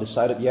not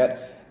decided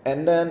yet.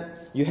 And then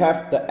you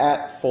have the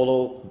ad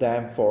follow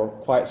them for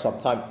quite some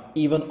time,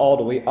 even all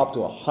the way up to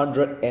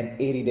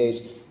 180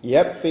 days.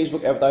 Yep,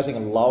 Facebook advertising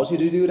allows you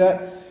to do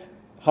that.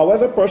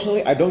 However,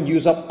 personally, I don't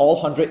use up all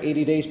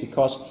 180 days,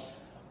 because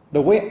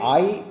the way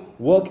I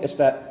work is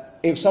that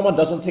if someone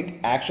doesn't take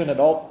action at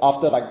all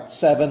after like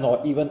 7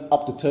 or even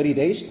up to 30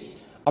 days,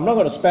 I'm not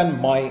going to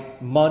spend my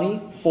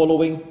money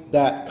following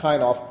that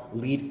kind of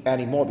lead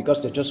anymore,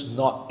 because they're just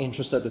not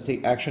interested to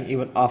take action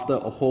even after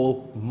a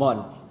whole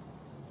month.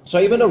 So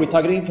even though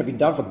retargeting can be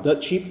done for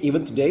dirt cheap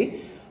even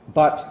today,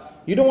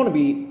 but you don't want to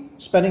be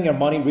spending your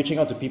money reaching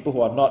out to people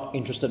who are not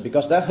interested,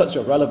 because that hurts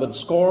your relevance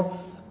score,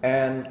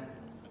 and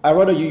I'd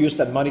rather you use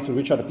that money to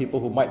reach out to people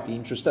who might be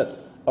interested.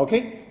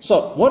 Okay,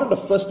 so one of the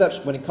first steps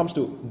when it comes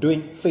to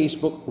doing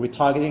Facebook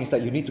retargeting is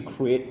that you need to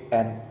create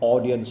an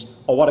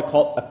audience, or what I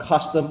call a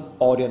custom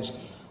audience.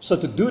 So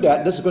to do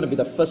that, this is going to be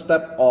the first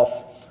step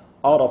out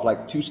of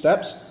like 2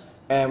 steps,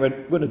 and we're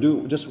going to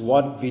do just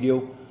one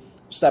video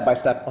step by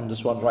step on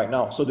this one right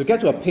now. So to get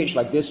to a page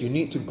like this, you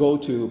need to go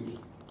to,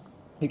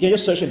 you can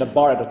just search in the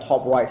bar at the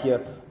top right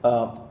here,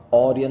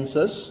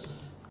 audiences,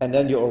 and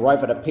then you'll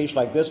arrive at a page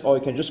like this, or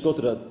you can just go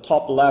to the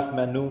top left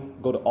menu,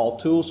 go to all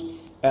tools,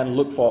 and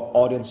look for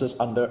audiences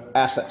under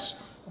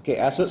assets. Okay,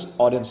 assets,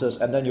 audiences,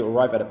 and then you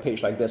arrive at a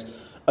page like this.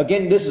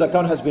 Again, this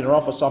account has been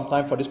around for some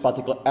time for this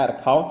particular ad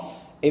account.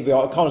 If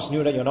your account is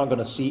new, then you're not going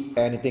to see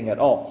anything at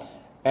all.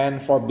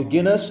 And for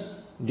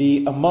beginners,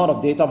 the amount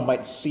of data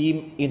might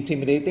seem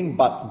intimidating,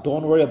 but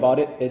don't worry about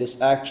it. It is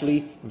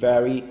actually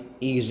very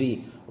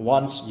easy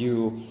once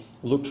you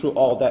look through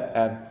all that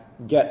and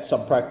get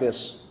some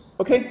practice.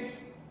 Okay.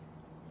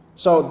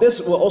 So this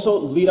will also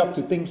lead up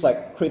to things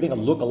like creating a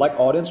lookalike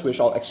audience,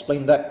 which I'll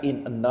explain that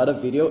in another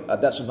video.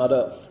 That's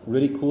another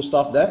really cool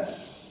stuff there.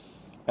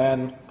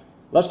 And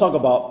let's talk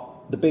about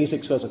the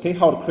basics first, okay?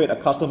 How to create a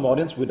custom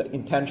audience with the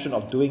intention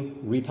of doing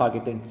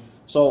retargeting.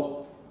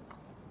 So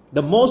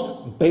the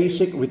most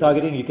basic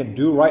retargeting you can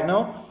do right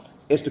now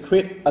is to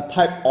create a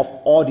type of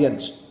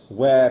audience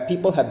where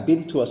people have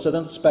been to a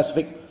certain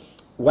specific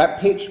web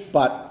page,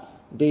 but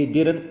they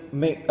didn't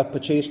make a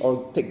purchase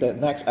or take the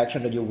next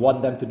action that you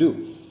want them to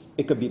do.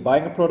 It could be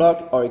buying a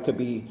product, or it could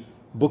be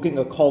booking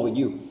a call with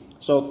you.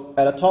 So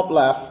at the top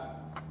left,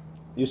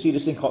 you see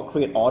this thing called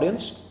create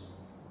audience,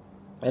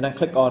 and then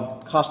click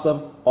on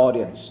custom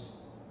audience.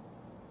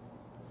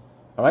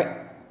 All right,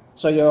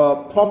 so you're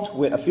prompted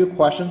with a few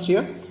questions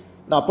here.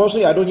 Now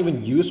personally, I don't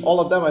even use all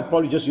of them. I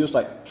probably just use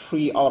like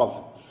 3 out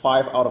of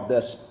 5 out of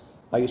this.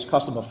 I use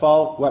customer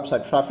file,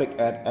 website traffic,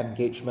 and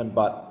engagement,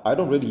 but I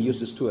don't really use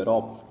this tool at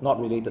all, not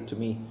related to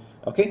me.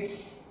 Okay,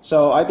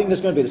 so I think this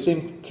is going to be the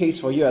same case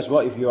for you as well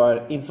if you are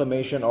an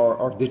information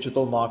or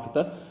digital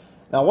marketer.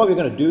 Now what we're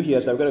going to do here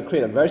is that we're going to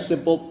create a very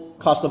simple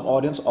custom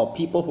audience of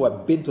people who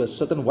have been to a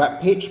certain web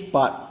page,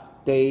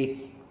 but they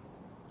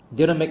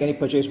didn't make any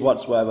purchase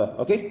whatsoever.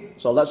 Okay,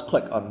 so let's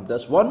click on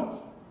this one.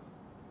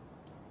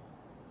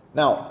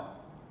 Now,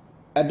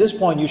 at this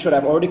point, you should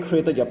have already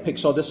created your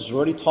pixel. This is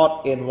already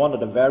taught in one of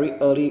the very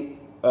early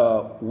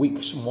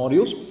weeks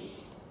modules,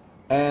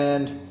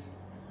 and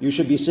you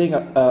should be seeing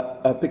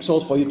a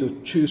pixel for you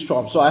to choose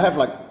from. So I have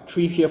like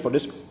 3 here for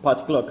this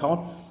particular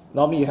account.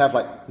 Normally you have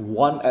like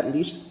 1 at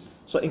least.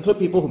 So include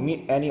people who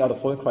meet any of the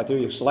following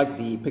criteria. You select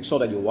the pixel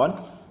that you want.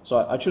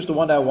 So I choose the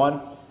one that I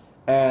want,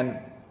 and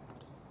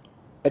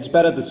it's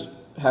better to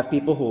have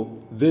people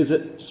who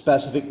visit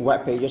specific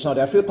web pages. Now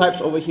there are a few types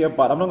over here,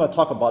 but I'm not going to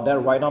talk about that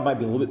right now. It might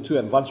be a little bit too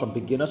advanced for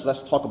beginners.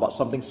 Let's talk about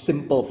something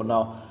simple for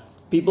now.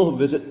 People who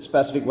visit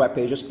specific web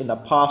pages in the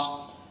past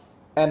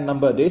n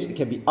number of days. It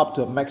can be up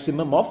to a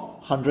maximum of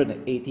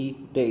 180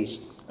 days.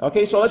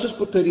 Okay, so let's just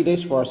put 30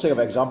 days for sake of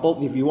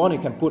example. If you want, you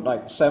can put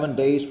like 7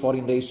 days,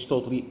 14 days,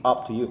 totally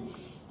up to you.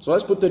 So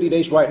let's put 30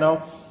 days right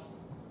now.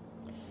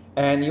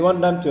 And you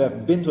want them to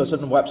have been to a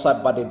certain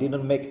website, but they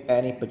didn't make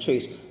any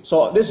purchase.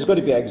 So this is going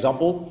to be an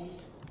example.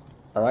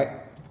 All right,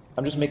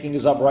 I'm just making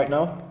this up right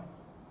now.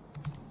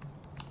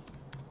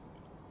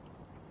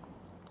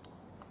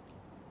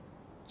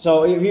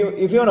 So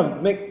if you want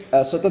to make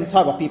a certain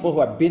type of people who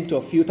have been to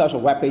a few types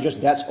of web pages,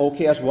 that's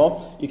okay as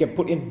well. You can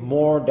put in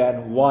more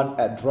than one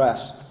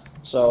address.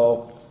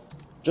 So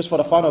just for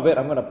the fun of it,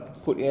 I'm going to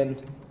put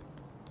in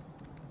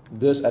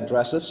these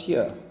addresses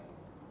here.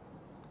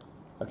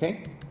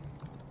 Okay.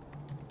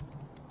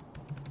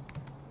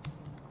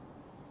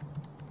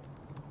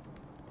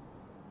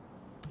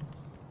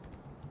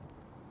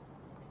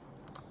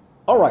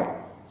 Alright,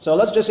 so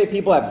let's just say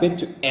people have been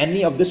to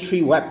any of these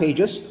 3 web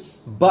pages,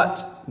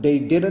 but they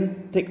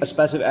didn't take a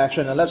specific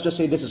action. And let's just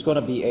say this is going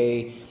to be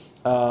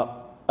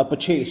a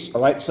purchase,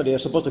 alright? So they're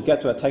supposed to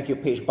get to a thank you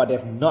page, but they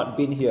have not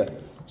been here.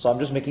 So I'm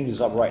just making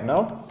this up right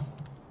now.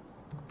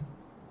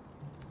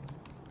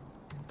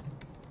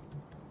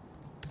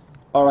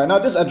 Alright, now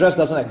this address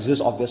doesn't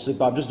exist obviously,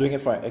 but I'm just doing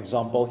it for an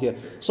example here.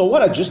 So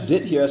what I just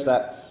did here is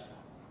that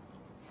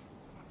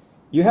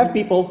you have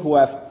people who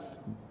have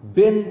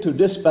been to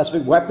this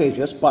specific web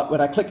pages, but when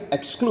I click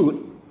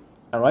exclude,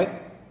 all right,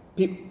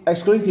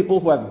 excluding people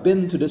who have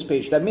been to this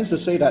page, that means to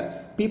say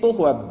that people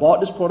who have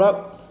bought this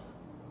product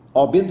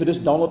or been to this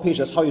download page,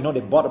 that's how you know they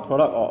bought the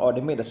product or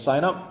they made a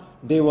sign up,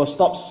 they will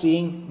stop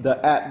seeing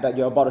the ad that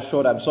you're about to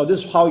show them. So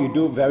this is how you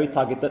do very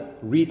targeted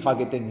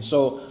retargeting.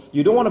 So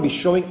you don't want to be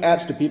showing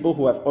ads to people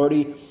who have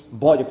already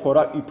bought your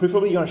product. You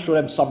preferably want to show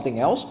them something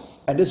else,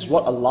 and this is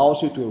what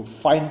allows you to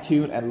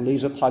fine-tune and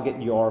laser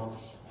target your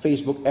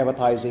Facebook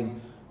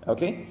advertising.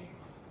 Okay,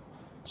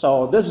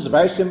 so this is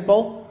very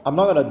simple. I'm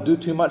not going to do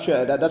too much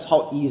here. That's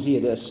how easy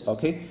it is.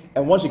 Okay,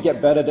 and once you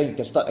get better, then you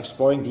can start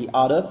exploring the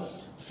other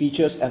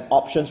features and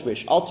options,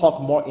 which I'll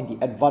talk more in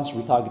the advanced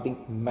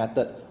retargeting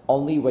method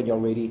only when you're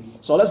ready.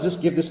 So let's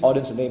just give this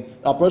audience a name.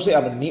 Now personally,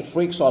 I'm a neat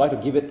freak, so I like to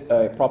give it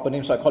a proper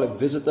name, so I call it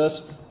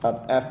visitors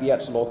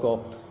FBX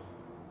local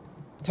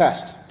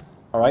test.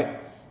 All right,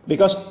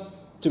 because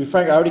to be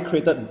frank, I already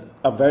created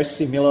a very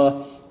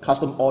similar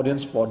custom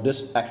audience for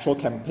this actual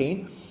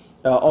campaign.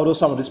 Although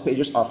some of these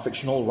pages are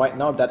fictional right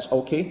now, that's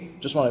okay.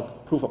 Just want to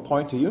prove a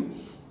point to you.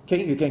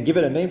 Okay, you can give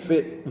it a name,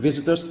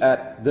 visitors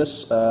at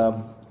this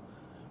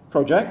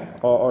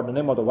project, or the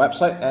name of the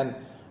website, and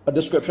a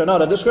description. Now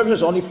the description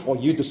is only for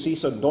you to see,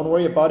 so don't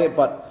worry about it,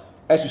 but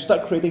as you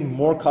start creating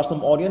more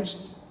custom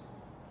audience,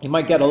 it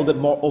might get a little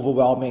bit more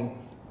overwhelming.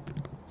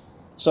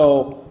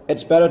 So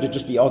it's better to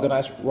just be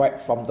organized right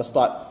from the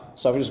start.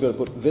 So I'm just going to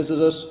put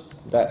visitors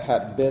that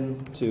had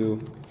been to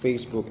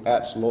Facebook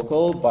ads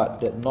local but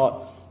did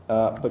not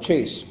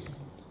purchase.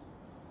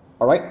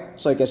 Alright,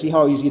 so you can see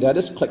how easy that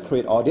is. Click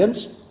create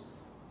audience,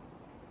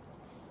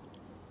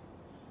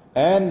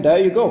 and there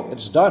you go,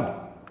 it's done.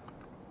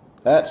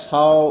 That's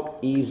how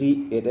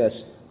easy it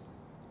is.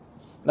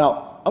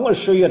 Now I'm going to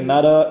show you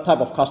another type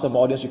of custom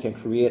audience you can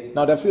create.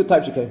 Now there are a few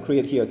types you can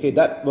create here. Okay,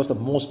 that was the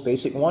most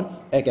basic one,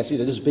 and you can see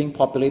that this is being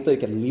populated. You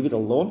can leave it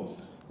alone.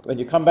 When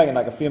you come back in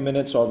like a few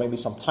minutes or maybe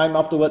some time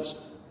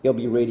afterwards, it'll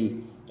be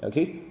ready.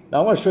 Okay. Now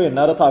I want to show you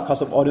another type of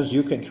custom audience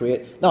you can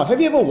create. Now, have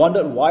you ever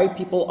wondered why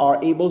people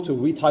are able to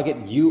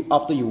retarget you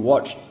after you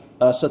watch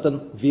a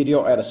certain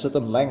video at a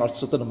certain length or a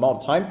certain amount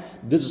of time?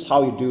 This is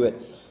how you do it.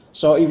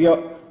 So if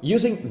you're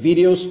using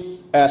videos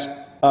as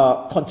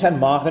content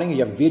marketing,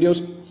 you have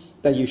videos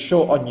that you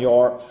show on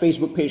your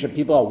Facebook page and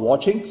people are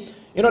watching,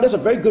 you know, there's a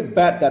very good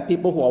bet that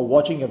people who are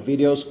watching your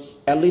videos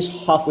at least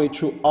halfway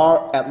through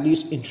are at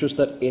least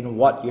interested in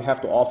what you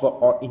have to offer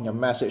or in your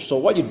message. So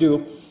what you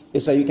do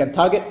is that you can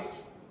target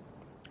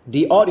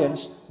the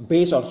audience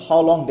based on how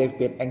long they've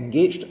been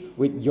engaged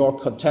with your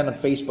content on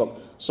Facebook.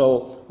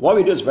 So what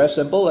we do is very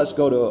simple. Let's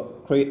go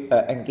to create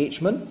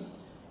engagement.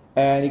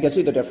 And you can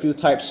see that there are a few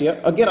types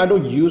here. Again, I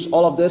don't use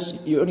all of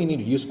this. You only need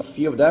to use a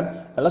few of them.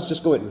 And let's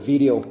just go with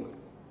video.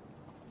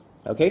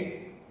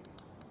 Okay.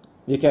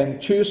 You can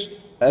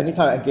choose any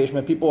type of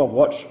engagement. People have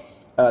watched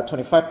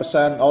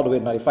 25% all the way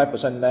to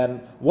 95%.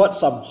 Then what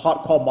some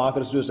hardcore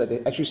marketers do is that they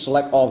actually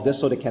select all of this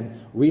so they can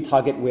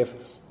retarget with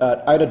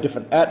either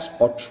different ads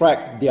or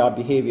track their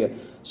behavior.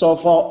 So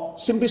for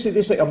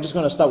simplicity's sake, I'm just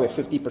going to start with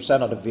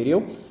 50% of the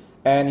video.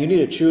 And you need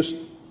to choose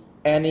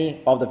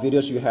any of the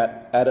videos you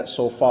had added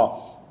so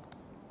far.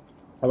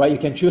 Alright, you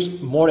can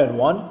choose more than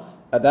one.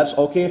 That's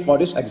okay. For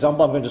this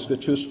example, I'm going to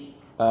just choose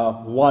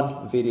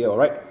one video,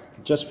 right?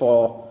 Just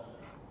for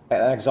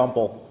an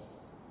example.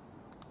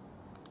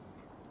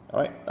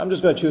 Alright, I'm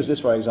just going to choose this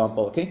for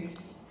example, okay?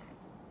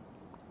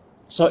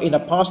 So in the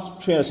past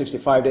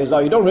 365 days, now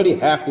you don't really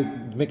have to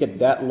make it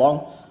that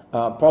long.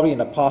 Probably in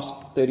the past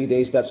 30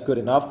 days, that's good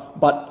enough.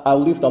 But I'll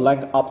leave the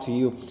length up to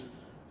you.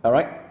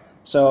 Alright,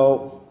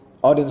 so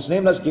audience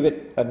name, let's give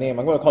it a name.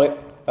 I'm going to call it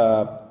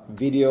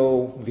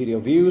video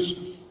views,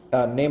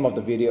 name of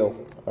the video.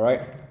 All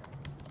right,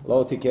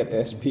 low ticket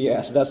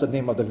SBS, that's the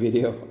name of the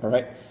video. All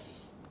right,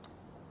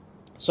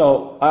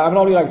 so I'm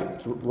not really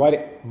like to write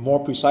it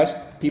more precise.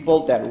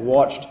 People that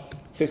watched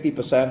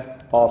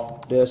 50%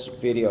 of this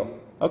video.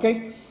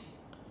 Okay,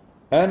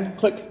 and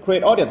click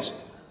create audience.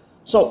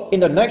 So in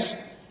the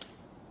next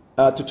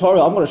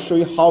tutorial, I'm going to show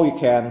you how you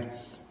can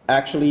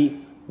actually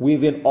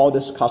weave in all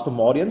this custom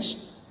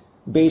audience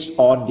based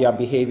on their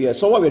behavior.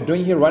 So what we're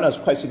doing here right now is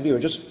quite simply, we're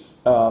just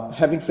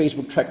having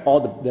Facebook track all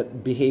the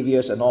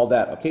behaviors and all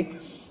that, okay?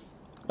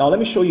 Now let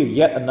me show you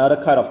yet another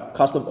kind of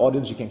custom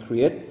audience you can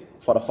create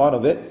for the fun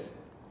of it.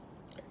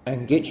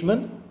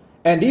 Engagement.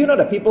 And do you know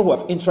that people who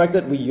have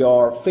interacted with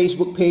your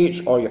Facebook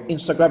page or your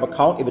Instagram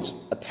account, if it's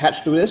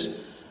attached to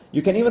this,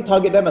 you can even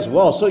target them as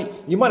well. So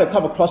you might have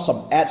come across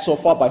some ads so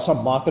far by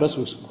some marketers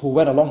who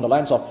went along the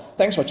lines of,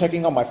 thanks for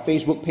checking out my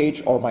Facebook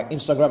page or my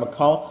Instagram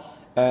account.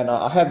 And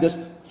I have this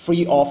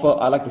free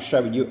offer I'd like to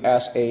share with you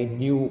as a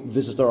new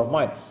visitor of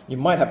mine. You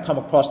might have come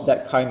across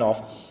that kind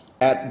of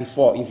ad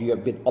before if you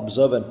have been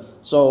observant.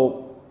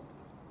 So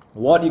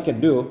what you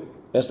can do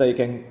is that you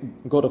can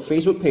go to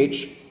Facebook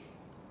page,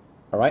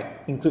 all right,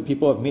 include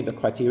people who have met the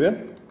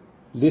criteria,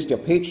 list your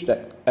page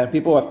and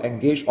people who have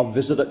engaged or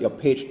visited your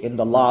page in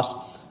the last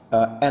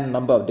n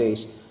number of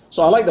days.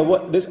 So I like the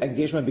word this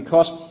engagement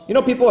because, you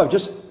know, people have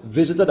just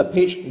visited a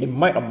page, they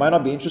might or might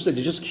not be interested,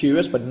 they're just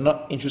curious but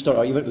not interested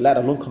or even let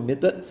alone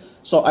committed.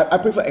 So I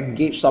prefer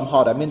engage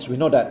somehow. That means we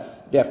know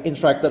that they have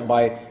interacted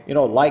by, you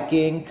know,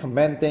 liking,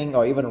 commenting,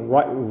 or even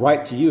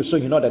write to you. So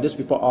you know that these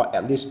people are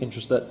at least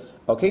interested,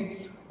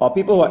 okay? Or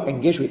people who are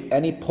engaged with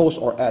any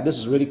post or ad. This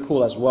is really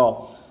cool as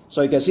well.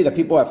 So you can see that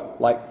people have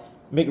like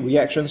make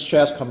reactions,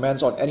 shares,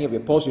 comments on any of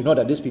your posts. You know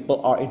that these people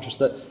are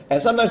interested.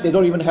 And sometimes they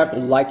don't even have to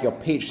like your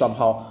page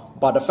somehow.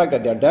 But the fact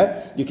that they're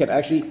there, you can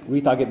actually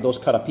retarget those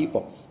kind of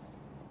people.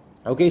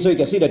 Okay, so you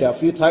can see that there are a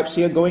few types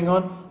here going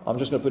on. I'm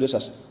just going to put this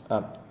as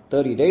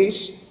 30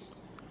 days.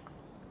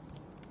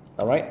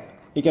 All right.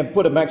 You can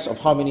put a max of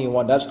how many you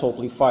want. That's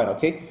totally fine.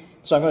 Okay.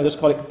 So I'm going to just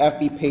call it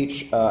FB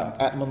page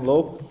admin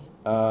low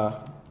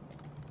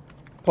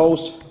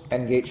post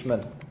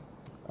engagement.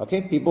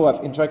 Okay. People who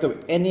have interacted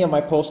with any of my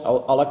posts, I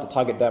like to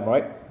target them,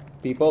 right?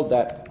 People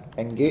that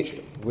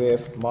engaged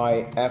with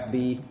my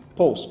FB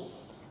post.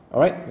 All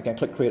right, we can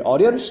click create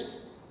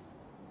audience.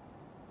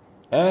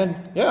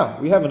 And yeah,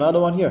 we have another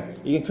one here.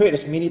 You can create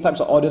as many types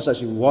of audience as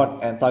you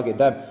want and target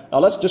them. Now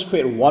let's just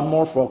create one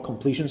more for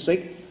completion's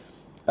sake.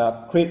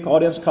 Create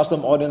audience,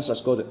 custom audience.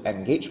 Let's go to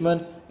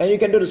engagement. And you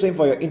can do the same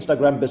for your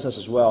Instagram business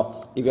as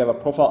well if you have a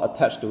profile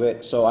attached to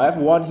it. So I have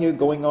one here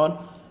going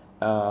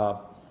on.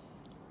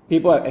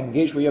 People have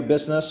engaged with your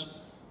business.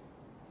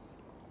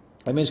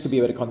 That means it could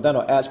be with the content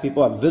or ads.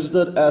 People have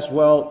visited as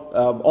well.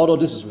 Although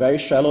this is very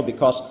shallow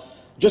because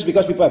just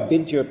because people have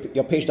been to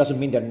your page doesn't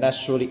mean they're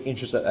necessarily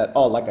interested at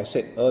all, like I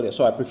said earlier.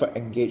 So I prefer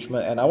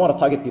engagement, and I want to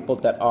target people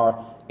that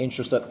are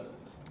interested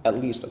at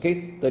least,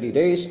 okay? 30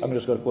 days, I'm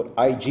just going to put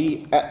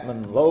IG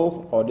admin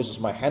low, or this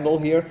is my handle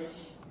here.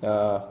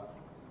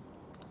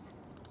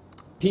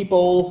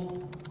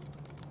 People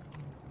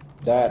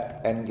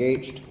that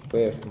engaged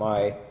with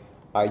my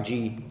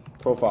IG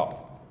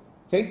profile.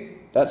 Okay,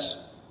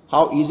 that's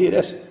how easy it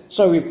is.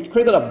 So we've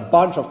created a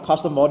bunch of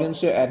custom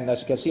audience here, and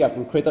as you can see, I've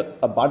created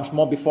a bunch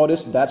more before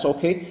this. That's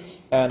okay.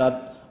 And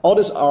all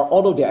these are,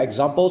 although they are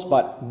examples,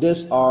 but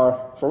these are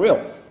for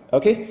real.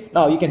 Okay,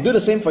 now you can do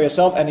the same for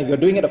yourself, and if you're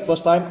doing it the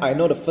first time, I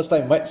know the first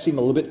time might seem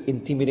a little bit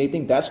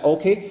intimidating, that's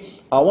okay.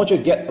 I want you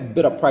to get a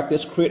bit of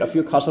practice, create a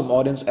few custom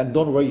audience, and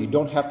don't worry, you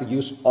don't have to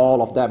use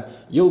all of them.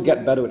 You'll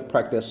get better with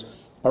practice.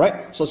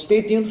 Alright, so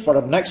stay tuned for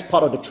the next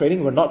part of the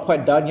training. We're not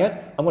quite done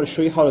yet. I'm going to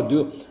show you how to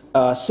do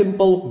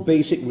simple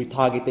basic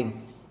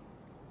retargeting.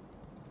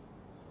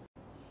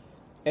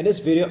 In this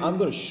video, I'm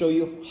going to show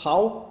you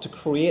how to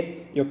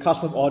create your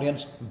custom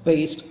audience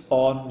based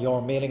on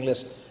your mailing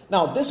list.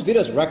 Now, this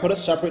video is recorded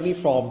separately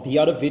from the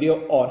other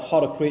video on how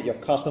to create your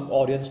custom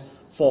audience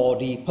for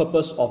the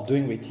purpose of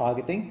doing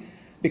retargeting,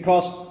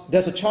 because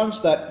there's a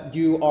chance that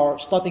you are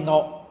starting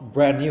out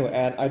brand new,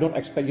 and I don't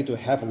expect you to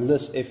have a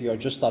list if you're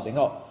just starting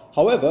out.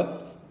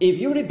 However, if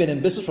you've already been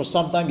in business for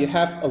some time, you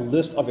have a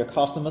list of your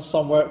customers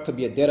somewhere, it could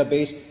be a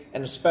database,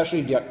 and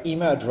especially their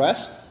email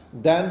address,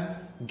 then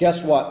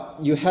guess what?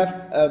 You have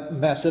a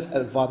massive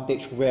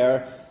advantage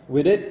where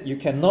with it, you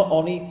can not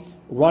only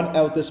run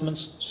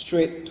advertisements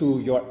straight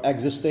to your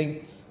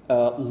existing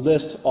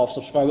list of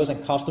subscribers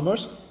and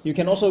customers, you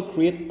can also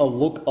create a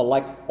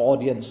look-alike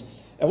audience.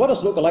 And what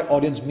does look-alike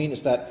audience mean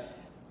is that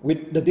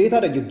with the data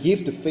that you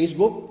give to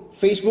Facebook,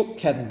 Facebook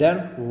can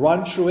then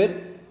run through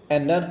it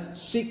and then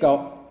seek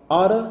out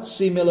other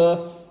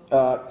similar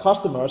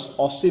customers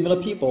or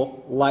similar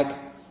people like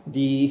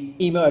the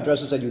email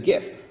addresses that you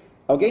give.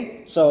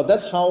 Okay, so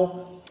that's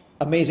how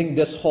amazing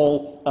this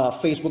whole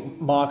Facebook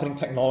marketing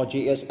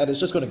technology is, and it's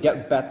just going to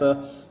get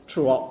better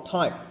throughout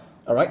time.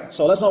 All right,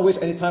 so let's not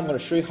waste any time. I'm going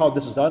to show you how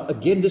this is done.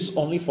 Again, this is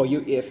only for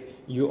you if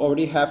you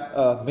already have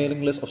a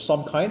mailing list of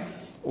some kind,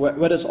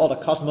 where there's all the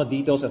customer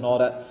details and all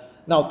that.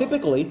 Now,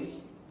 typically,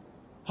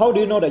 how do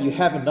you know that you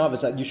have enough?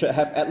 Is that you should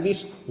have at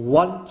least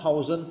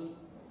 1,000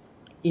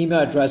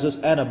 email addresses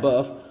and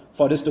above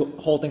for this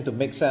whole thing to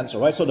make sense.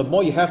 All right, so the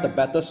more you have, the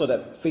better, so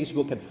that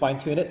Facebook can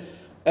fine-tune it.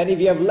 And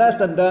if you have less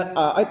than that,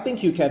 I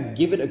think you can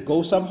give it a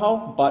go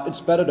somehow, but it's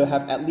better to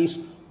have at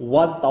least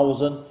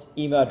 1,000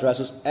 email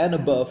addresses and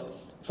above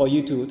for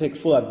you to take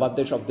full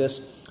advantage of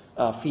this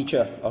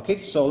feature.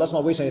 Okay, so let's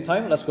not waste any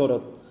time. Let's go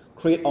to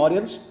create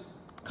audience,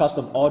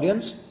 custom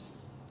audience,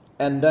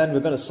 and then we're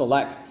going to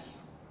select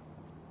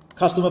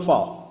customer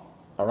file.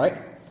 All right,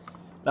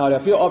 now there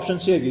are a few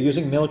options here. If you're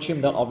using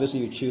MailChimp, then obviously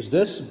you choose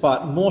this,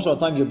 but most of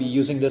the time you'll be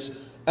using this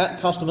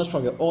add customers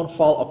from your own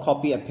file or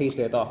copy and paste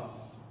data.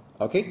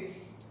 Okay.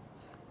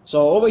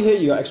 So over here,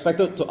 you are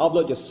expected to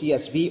upload your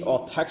CSV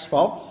or text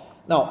file.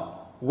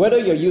 Now, whether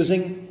you're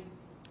using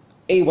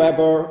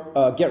Aweber,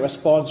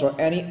 GetResponse, or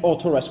any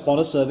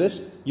autoresponder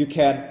service, you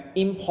can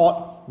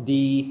import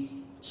the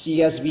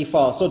CSV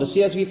file. So the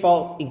CSV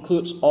file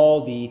includes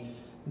all the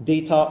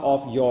data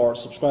of your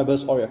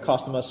subscribers or your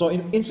customers. So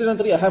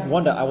incidentally, I have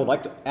one that I would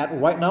like to add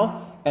right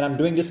now, and I'm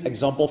doing this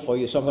example for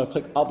you. So I'm going to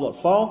click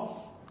Upload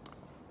File,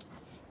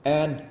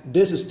 and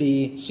this is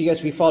the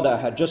CSV file that I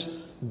had just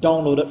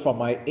downloaded from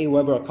my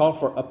Aweber account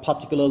for a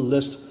particular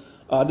list.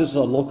 This is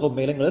a local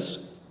mailing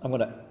list. I'm going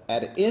to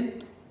add it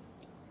in,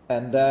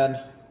 and then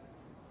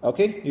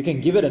okay, you can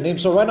give it a name.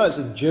 So right now it's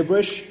in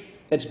gibberish.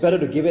 It's better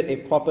to give it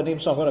a proper name,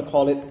 so I'm going to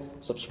call it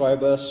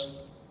subscribers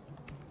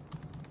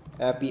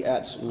Happy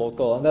Ads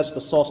Local, and that's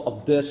the source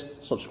of this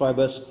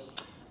subscribers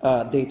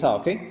data.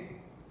 Okay,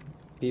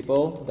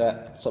 people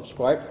that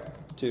subscribe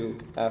to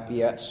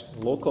Happy Ads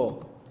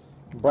Local,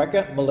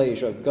 bracket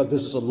Malaysia, because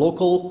this is a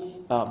local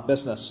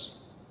business.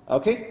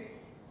 Okay,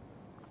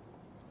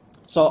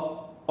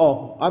 so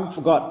I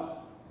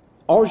forgot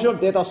original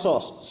data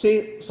source.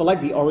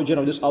 Select the origin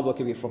of this upload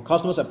can be from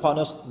customers and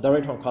partners,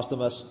 direct from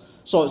customers.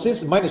 So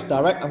since mine is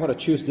direct, I'm going to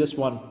choose this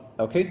one.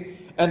 Okay,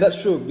 and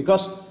that's true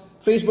because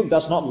Facebook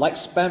does not like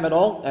spam at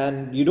all,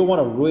 and you don't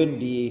want to ruin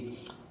the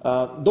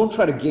don't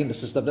try to game the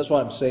system. That's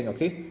what I'm saying.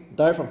 Okay,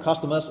 direct from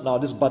customers. Now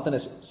this button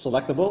is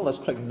selectable. Let's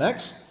click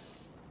next,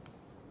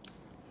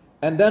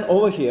 and then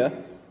over here,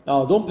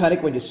 now don't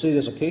panic when you see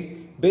this. Okay,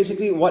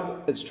 basically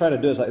what it's trying to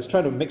do is it's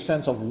trying to make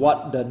sense of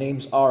what the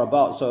names are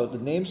about. So the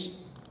names,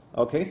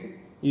 okay,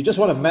 you just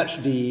want to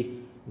match the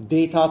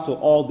data to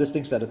all these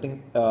things that I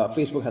think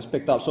Facebook has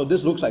picked up. So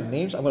this looks like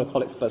names. I'm going to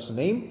call it first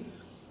name.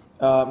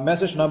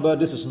 Message number,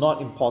 this is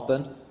not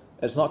important.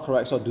 It's not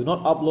correct. So do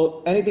not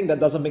upload anything that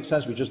doesn't make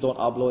sense. We just don't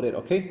upload it.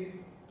 Okay.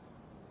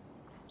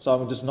 So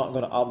I'm just not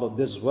going to upload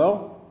this as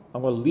well.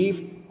 I'm going to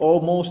leave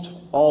almost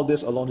all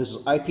this alone. This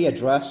is IP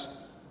address.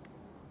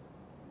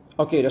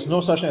 Okay, there's no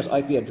such thing as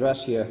IP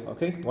address here.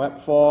 Okay, web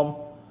form,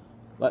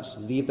 let's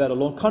leave that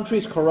alone. Country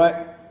is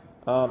correct.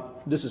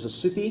 This is a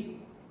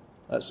city.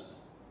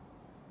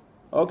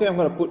 Okay, I'm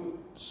going to put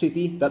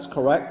city, that's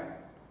correct.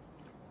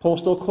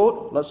 Postal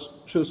code, let's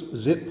choose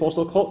zip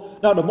postal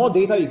code. Now, the more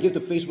data you give to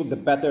Facebook, the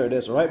better it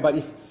is, right? But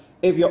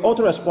if your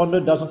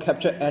autoresponder doesn't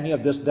capture any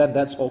of this, then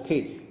that's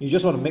okay. You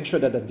just want to make sure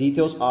that the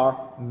details are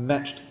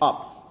matched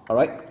up, all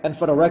right? And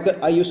for the record,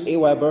 I use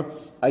Aweber.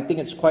 I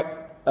think it's quite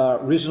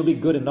reasonably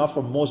good enough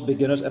for most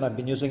beginners, and I've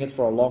been using it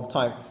for a long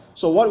time.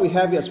 So what we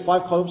have here is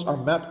 5 columns are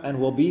mapped and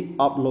will be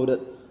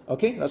uploaded.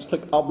 Okay, let's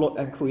click upload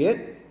and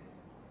create.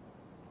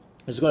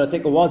 It's going to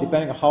take a while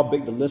depending on how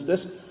big the list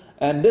is.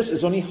 And this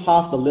is only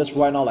half the list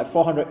right now, like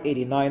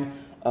 489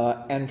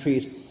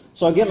 entries.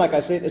 So again, like I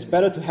said, it's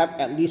better to have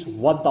at least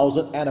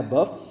 1,000 and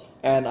above.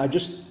 And I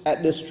just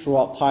add this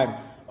throughout time.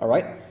 All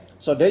right.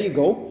 So there you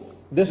go.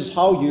 This is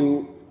how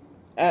you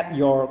add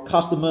your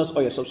customers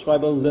or your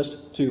subscriber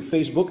list to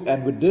Facebook.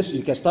 And with this,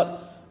 you can start.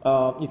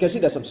 You can see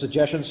there's some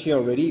suggestions here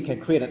already. You can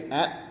create an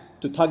ad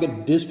to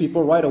target these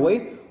people right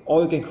away,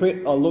 or you can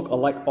create a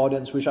look-alike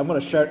audience, which I'm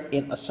going to share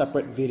in a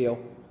separate video.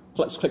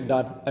 Let's click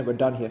done, and we're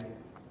done here.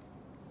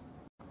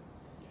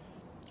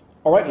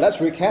 All right, let's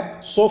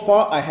recap. So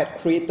far, I had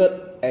created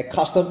a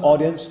custom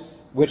audience,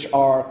 which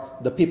are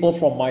the people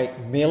from my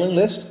mailing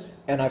list,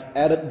 and I've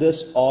added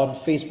this on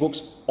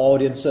Facebook's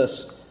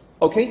audiences.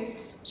 Okay,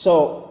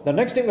 so the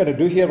next thing we're going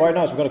to do here right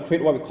now is we're going to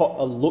create what we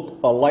call a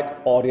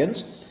look-alike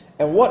audience.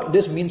 And what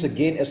this means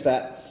again is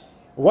that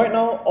right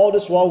now, all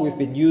this while, we've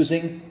been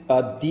using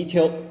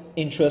detailed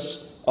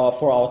interests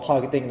for our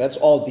targeting. That's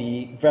all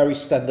the very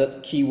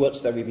standard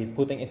keywords that we've been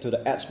putting into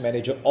the ads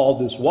manager all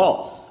this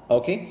while.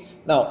 Okay,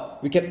 now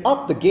we can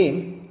up the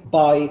game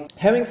by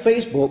having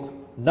Facebook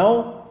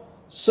now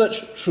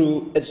search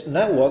through its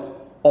network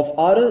of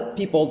other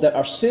people that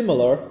are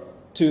similar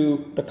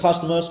to the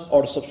customers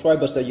or the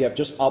subscribers that you have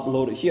just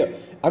uploaded here.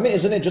 I mean,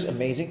 isn't it just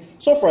amazing?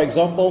 So for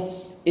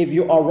example, if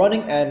you are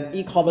running an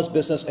e-commerce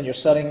business and you're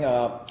selling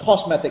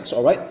cosmetics,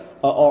 all right,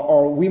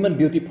 or women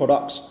beauty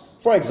products,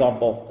 for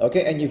example,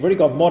 okay, and you've already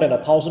got more than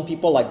 1,000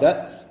 people like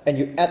that, and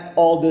you add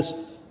all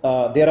this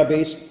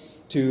database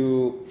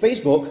to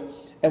Facebook,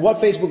 and what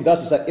Facebook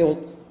does is that it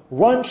will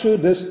run through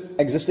this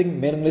existing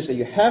mailing list that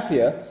you have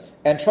here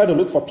and try to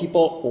look for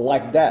people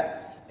like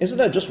that. Isn't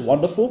that just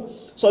wonderful?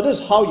 So this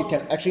is how you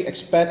can actually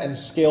expand and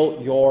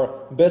scale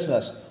your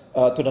business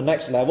to the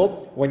next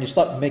level when you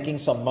start making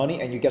some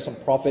money and you get some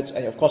profits,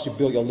 and of course you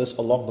build your list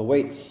along the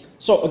way.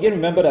 So again,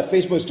 remember that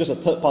Facebook is just a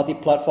third-party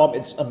platform.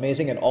 It's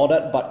amazing and all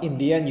that, but in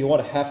the end you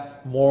want to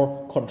have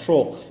more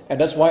control, and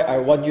that's why I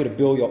want you to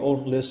build your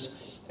own list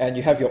and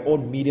you have your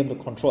own medium to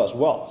control as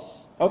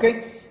well.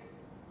 Okay,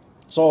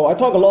 so I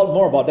talk a lot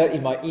more about that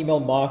in my email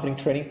marketing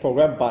training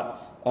program,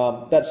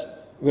 but that's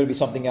going to be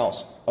something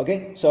else.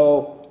 Okay,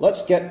 so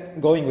let's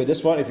get going with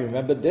this one. If you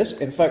remember this,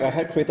 in fact, I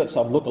had created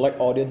some lookalike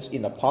audience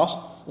in the past.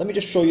 Let me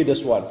just show you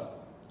this one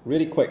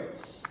really quick.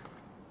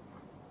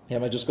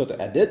 Here, I'm just go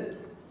to edit.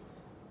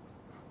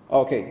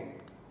 Okay,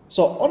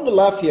 so on the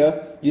left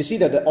here, you see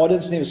that the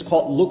audience name is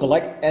called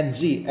lookalike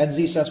NZ.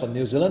 NZ stands for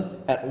New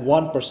Zealand at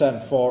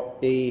 1% for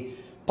a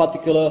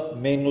particular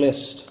main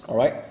list. All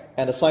right,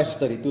 and the size is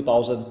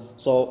 32,000.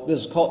 So this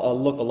is called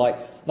a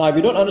lookalike. Now, if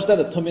you don't understand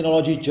the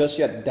terminology just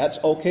yet,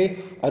 that's okay.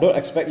 I don't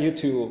expect you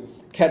to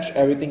catch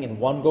everything in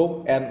one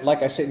go. And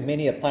like I said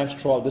many a times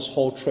throughout this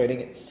whole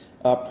training,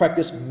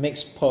 practice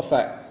makes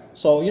perfect.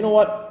 So you know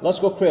what? Let's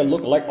go create a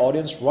lookalike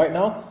audience right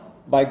now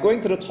by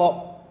going to the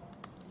top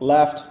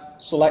left,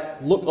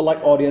 select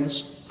lookalike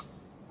audience,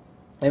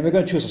 and we're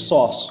going to choose a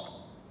source.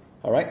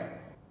 All right.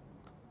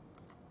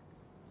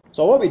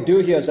 So what we do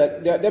here is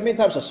that there are many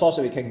types of sources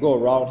that we can go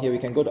around here. We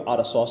can go to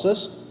other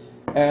sources.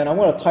 And I'm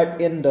going to type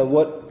in the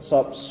word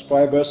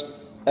subscribers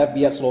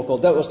FB Ads local.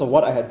 That was the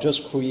one I had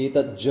just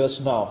created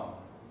just now.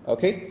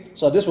 Okay,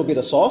 so this will be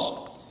the source.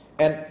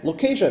 And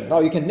location.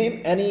 Now you can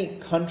name any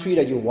country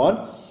that you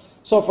want.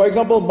 So for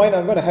example, mine,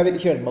 I'm going to have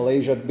it here in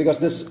Malaysia because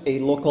this is a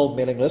local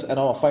mailing list and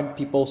I want to find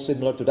people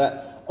similar to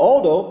that.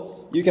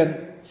 Although you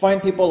can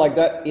find people like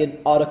that in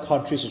other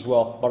countries as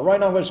well. But right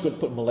now I'm just going to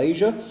put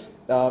Malaysia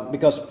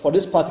because for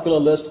this particular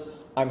list,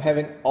 I'm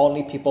having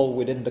only people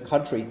within the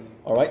country.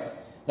 All right.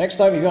 Next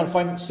time, if you want to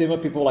find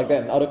similar people like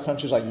that in other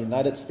countries like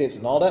United States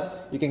and all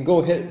that, you can go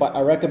ahead, but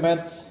I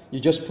recommend you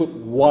just put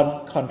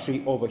one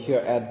country over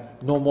here and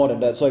no more than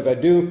that. So if I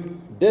do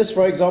this,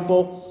 for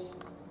example,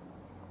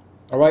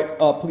 all right,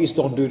 please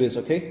don't do this,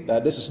 okay?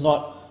 This is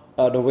not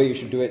the way you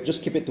should do it.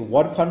 Just keep it to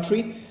one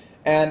country.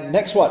 And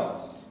next one,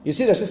 you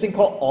see there's this thing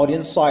called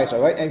audience size,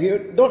 all right? And if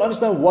you don't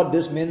understand what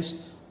this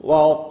means,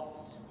 well,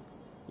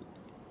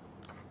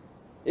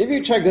 if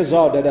you check this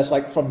out, that there's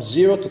like from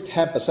 0 to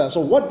 10%. So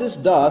what this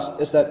does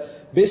is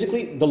that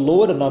basically the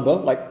lower the number,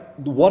 like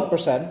the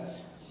 1%,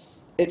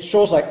 it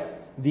shows like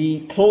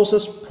the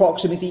closest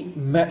proximity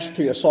match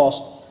to your source.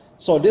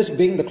 So this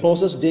being the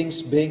closest,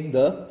 this being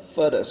the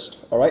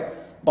furthest, all right?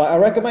 But I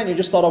recommend you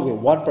just start off with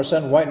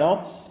 1% right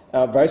now.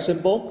 Very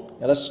simple.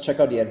 Now let's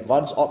check out the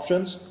advanced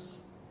options.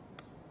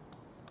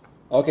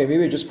 Okay,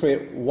 maybe just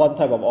create one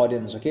type of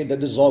audience, okay?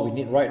 That is all we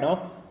need right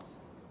now.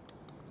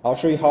 I'll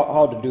show you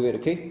how to do it,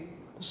 okay?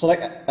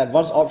 Select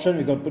advanced option,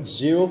 we're going to put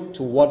 0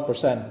 to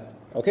 1%.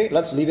 Okay,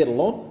 let's leave it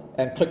alone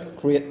and click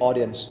create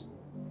audience.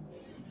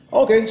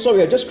 Okay, so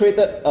we have just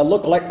created a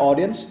lookalike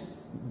audience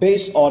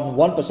based on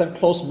 1%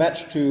 close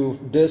match to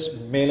this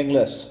mailing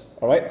list.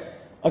 All right.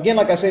 Again,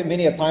 like I said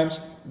many a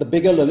times, the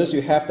bigger the list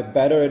you have, the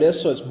better it is,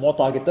 so it's more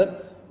targeted.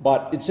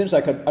 But it seems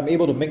like I'm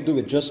able to make do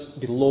with just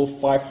below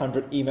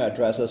 500 email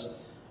addresses.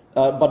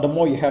 But the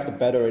more you have, the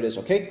better it is.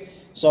 Okay.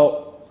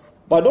 So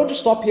But don't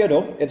just stop here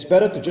though. It's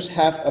better to just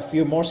have a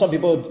few more. Some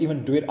people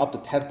even do it up to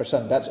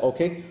 10%. That's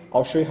okay.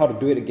 I'll show you how to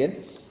do it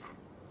again.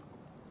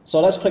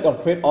 So let's click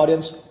on create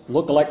audience,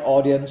 lookalike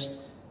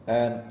audience,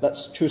 and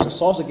let's choose the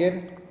source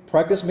again.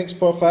 Practice makes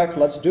perfect.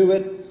 Let's do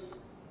it.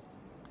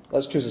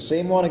 Let's choose the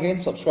same one again.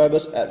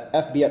 Subscribers at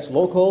FBX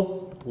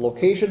local.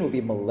 Location will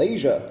be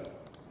Malaysia.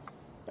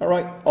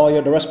 Alright, or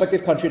the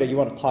respective country that you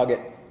want to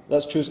target.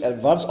 Let's choose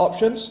advanced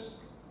options.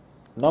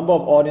 Number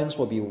of audience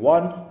will be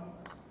 1,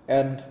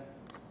 and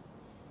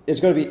it's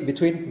going to be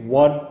between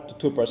 1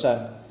 to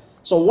 2%.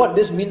 So what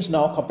this means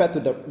now compared to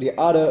the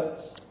other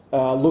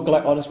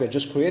lookalike audience we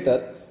just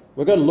created,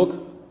 we're going to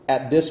look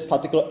at this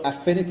particular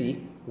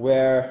affinity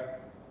where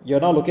you're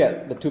now looking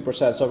at the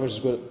 2%. So we're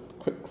just going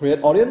to create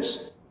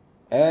audience,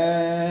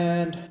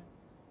 and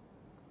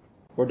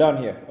we're done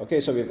here.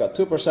 Okay, so we've got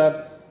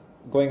 2%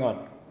 going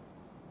on.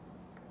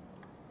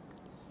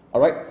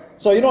 Alright,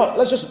 so you know what,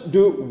 let's just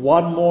do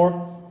one more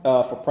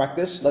for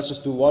practice. Let's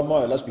just do one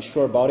more and let's be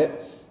sure about it.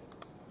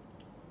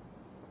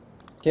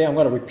 Okay, I'm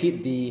going to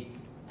repeat the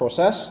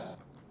process.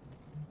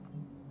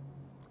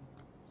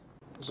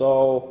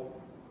 So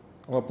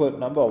I'm going to put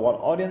number one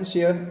audience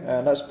here,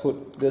 and let's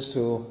put this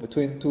to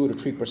between 2 to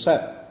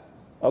 3%.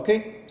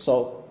 Okay,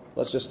 so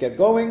let's just get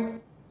going.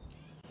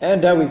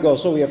 And there we go.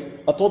 So we have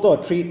a total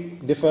of 3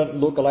 different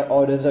lookalike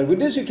audiences. And with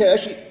this, you can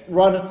actually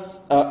run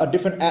a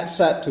different ad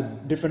set to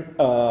different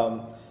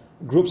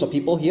groups of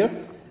people here.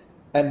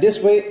 And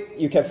this way,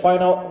 you can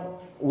find out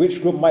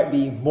which group might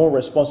be more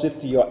responsive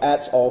to your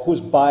ads, or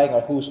who's buying or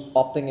who's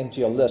opting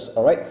into your list.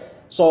 All right.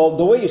 So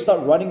the way you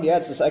start running the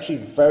ads is actually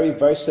very,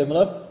 very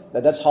similar.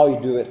 That's how you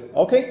do it.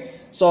 Okay.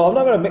 So I'm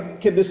not going to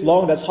keep this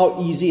long. That's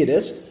how easy it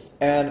is.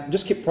 And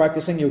just keep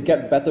practicing. You'll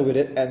get better with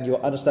it, and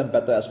you'll understand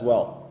better as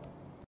well.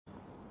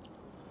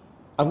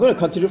 I'm going to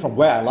continue from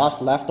where I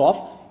last left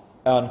off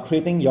on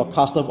creating your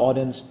custom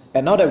audience.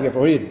 And now that we have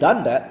already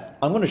done that,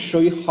 I'm going to show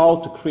you how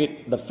to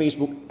create the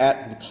Facebook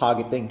ad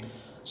retargeting.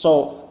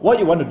 So what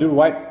you want to do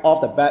right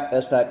off the bat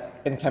is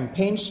that in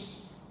campaigns,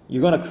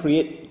 you're going to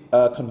create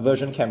a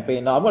conversion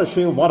campaign. Now I'm going to show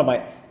you one of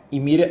my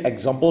immediate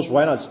examples.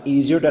 Right now it's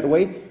easier that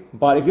way.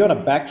 But if you want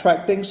to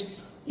backtrack things,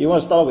 you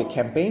want to start with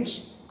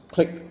campaigns,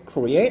 click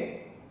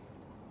create,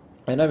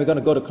 and then we're going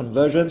to go to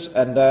conversions,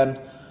 and then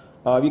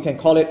you can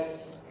call it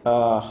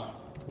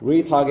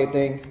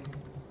retargeting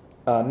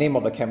name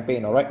of the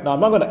campaign. All right, now I'm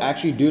not going to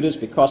actually do this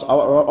because I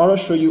want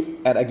to show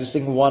you an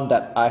existing one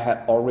that I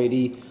had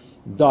already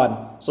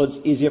done, so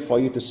it's easier for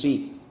you to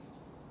see.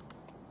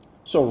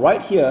 So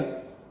right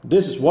here,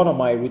 this is one of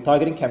my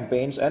retargeting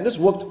campaigns, and this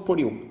worked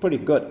pretty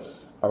good.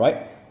 All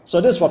right,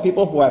 so this is for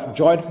people who have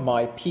joined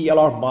my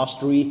PLR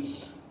mastery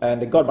and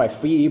they got my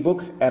free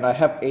ebook, and I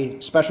have a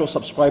special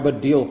subscriber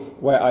deal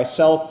where I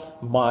sell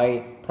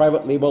my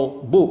private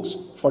label books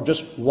for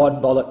just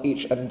 $1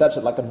 each, and that's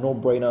like a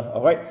no-brainer.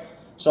 All right,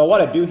 so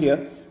what I do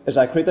here is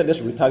I created this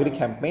retargeting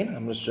campaign.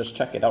 I'm just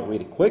check it out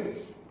really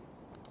quick.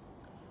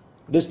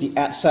 This is the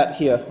ad set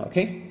here.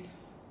 Okay,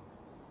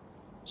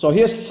 so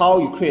here's how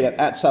you create an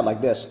ad set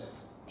like this.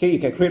 Okay, you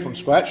can create from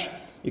scratch.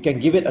 You can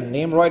give it a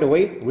name right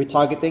away,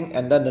 retargeting,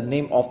 and then the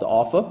name of the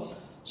offer.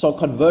 So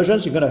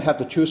conversions, you're going to have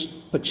to choose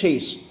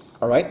purchase.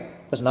 All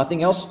right, there's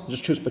nothing else.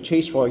 Just choose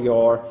purchase for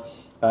your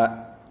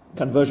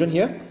conversion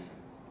here.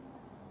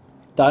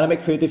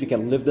 Dynamic creative, you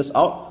can leave this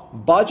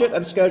out. Budget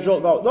and schedule.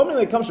 Now, normally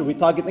when it comes to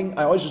retargeting,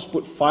 I always just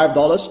put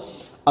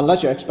 $5.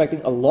 Unless you're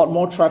expecting a lot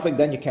more traffic,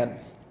 then you can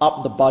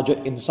up the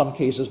budget in some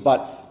cases. But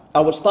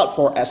I would start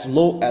for as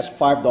low as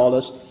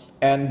 $5.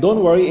 And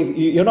don't worry, if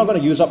you're not going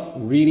to use up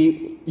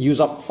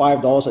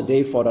 $5 a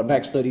day for the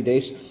next 30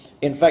 days.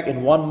 In fact,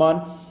 in 1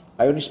 month,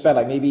 I only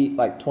spent maybe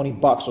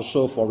 $20 or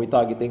so for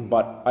retargeting,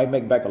 but I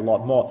make back a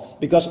lot more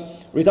because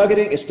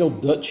retargeting is still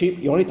dirt cheap.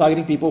 You're only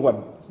targeting people who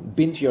have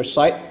been to your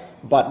site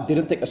but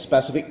didn't take a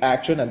specific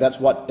action, and that's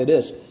what it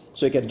is.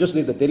 So you can just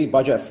leave the daily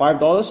budget at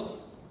 $5.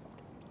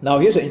 Now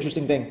here's an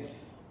interesting thing.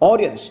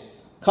 Audience.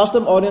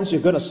 Custom audience,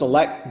 you're going to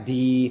select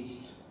the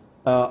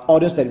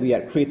audience that we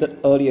had created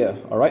earlier.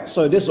 All right,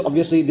 so this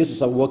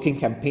is a working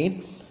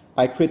campaign.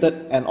 I created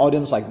an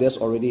audience like this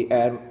already,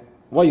 and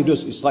what you do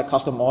is you select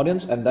custom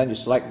audience, and then you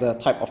select the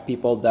type of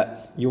people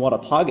that you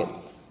want to target.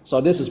 So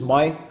this is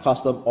my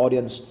custom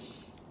audience.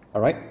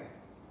 All right,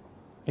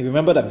 if you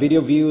remember the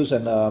video views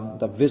and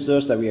the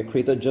visitors that we have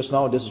created just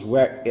now, this is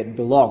where it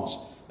belongs.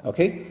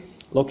 Okay,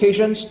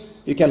 locations,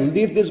 you can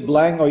leave this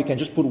blank, or you can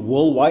just put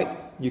worldwide.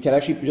 You can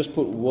actually just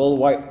put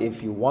worldwide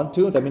if you want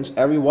to. That means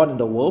everyone in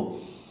the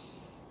world.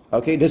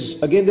 Okay, this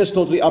is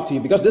totally up to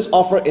you because this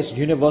offer is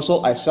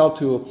universal. I sell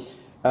to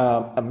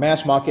a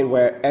mass market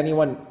where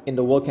anyone in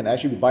the world can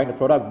actually be buying the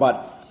product,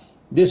 but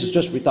this is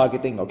just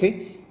retargeting.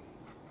 Okay,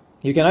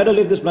 you can either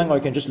leave this blank or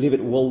you can just leave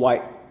it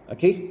worldwide.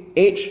 Okay,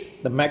 age,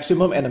 the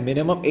maximum and the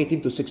minimum,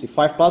 18 to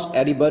 65 plus,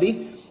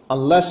 anybody,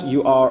 unless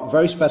you are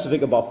very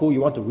specific about who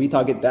you want to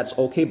retarget, that's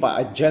okay, but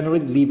I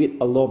generally leave it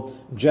alone.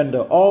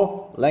 Gender,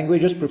 all,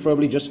 languages,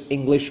 preferably just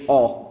English,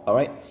 all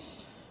right,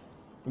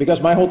 because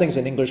my whole thing is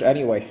in English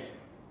anyway.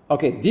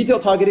 Okay,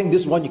 detailed targeting,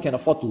 this one you can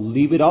afford to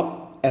leave it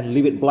up and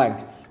leave it blank,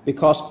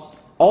 because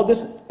all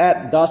this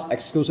ad does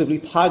exclusively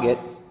target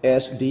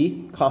is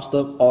the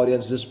custom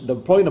audience. This is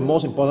probably the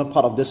most important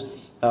part of this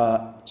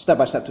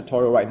step-by-step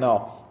tutorial right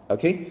now.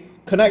 Okay,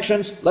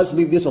 connections, let's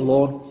leave this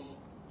alone.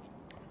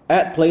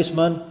 Ad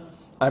placement,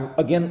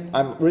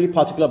 I'm really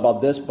particular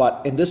about this,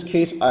 but in this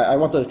case, I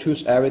wanted to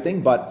choose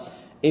everything. But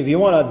if you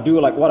want to do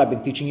like what I've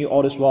been teaching you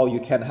all this while, you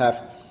can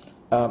have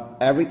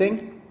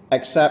everything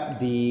except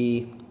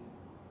the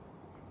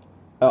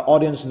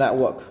audience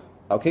network.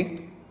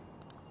 Okay,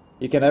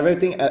 you can have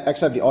everything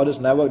except the audience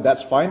network,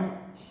 that's fine.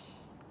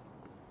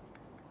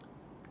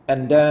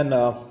 And then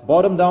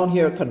bottom down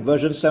here,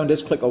 conversion, 7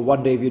 days click or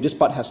 1 day view. This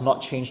part has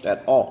not changed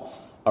at all.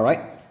 All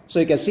right, so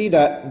you can see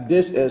that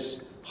this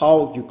is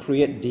how you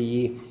create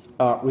the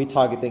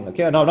retargeting.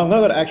 Okay, now I'm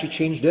not going to actually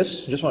change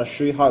this. Just want to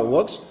show you how it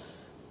works.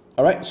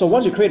 All right, so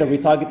once you create a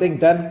retargeting,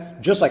 then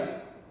just like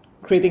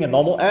creating a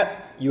normal ad,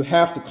 you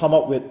have to come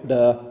up with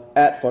the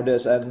ad for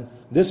this. And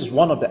this is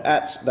one of the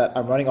ads that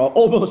I'm running, or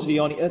almost the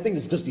only, I think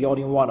it's just the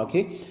only one.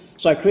 Okay,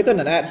 so I created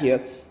an ad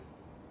here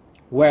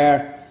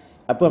where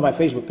I put my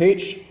Facebook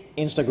page,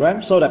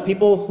 Instagram, so that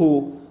people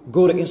who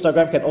go to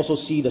Instagram can also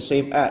see the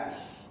same ad.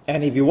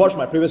 And if you watch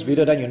my previous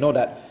video, then you know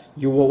that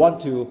you will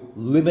want to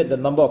limit the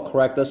number of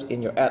characters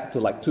in your ad to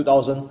like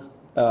 2,000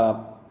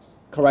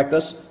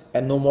 characters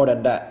and no more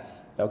than that.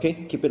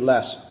 Okay, keep it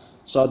less.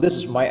 So this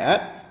is my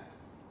ad.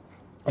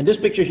 And this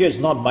picture here is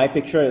not my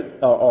picture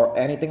or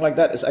anything like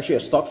that. It's actually a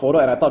stock photo,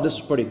 and I thought this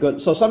is pretty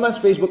good. So sometimes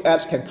Facebook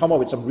ads can come up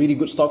with some really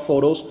good stock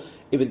photos.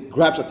 If it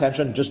grabs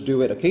attention, just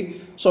do it, okay?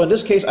 So in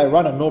this case, I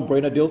run a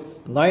no-brainer deal.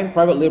 9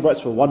 private label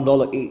ads for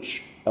 $1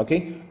 each,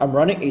 okay? I'm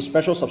running a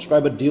special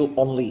subscriber deal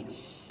only,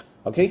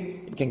 okay?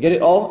 You can get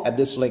it all at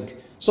this link.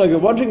 So if you're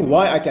wondering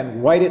why I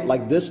can write it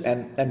like this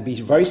and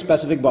be very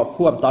specific about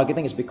who I'm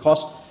targeting, is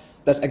because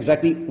that's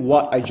exactly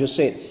what I just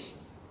said.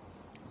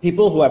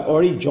 People who have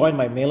already joined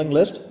my mailing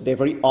list, they've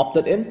already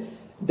opted in,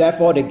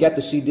 therefore they get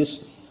to see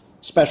this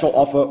special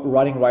offer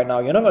running right now.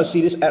 You're not going to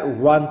see this ad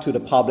run to the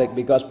public,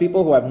 because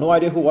people who have no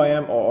idea who I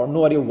am or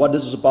no idea what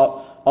this is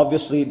about,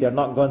 obviously they're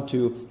not going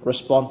to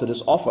respond to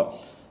this offer.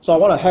 So I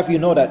want to have you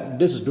know that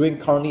this is doing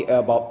currently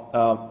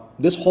about,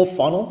 this whole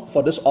funnel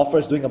for this offer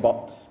is doing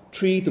about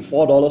 $3 to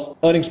 $4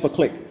 earnings per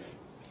click,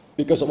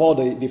 because of all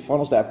the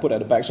funnels that I put at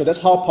the back. So that's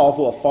how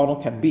powerful a funnel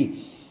can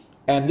be.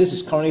 And this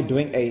is currently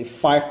doing a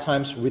 5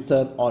 times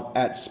return on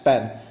ad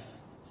spend.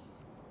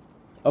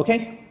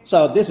 Okay,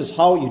 so this is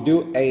how you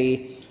do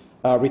a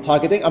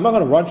retargeting. I'm not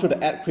going to run through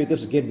the ad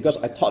creatives again because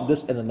I taught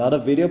this in another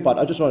video, but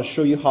I just want to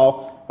show you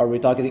how a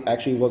retargeting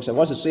actually works. And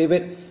once you save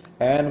it,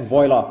 and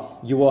voila,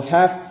 you will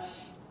have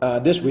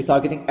this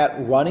retargeting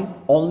ad running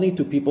only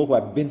to people who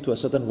have been to a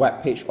certain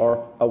web page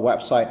or a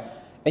website.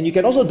 And you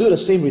can also do the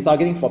same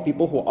retargeting for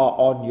people who are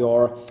on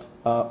your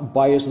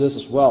buyers list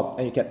as well,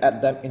 and you can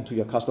add them into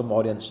your custom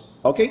audience.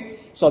 Okay,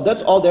 so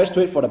that's all there is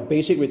to it for the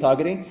basic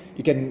retargeting.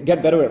 You can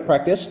get better at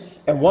practice,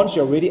 and once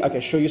you're ready, I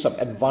can show you some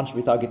advanced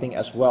retargeting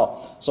as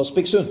well. So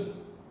speak soon.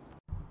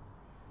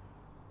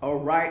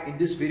 Alright, in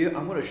this video,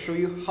 I'm going to show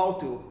you how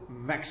to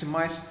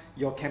maximize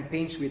your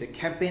campaigns with a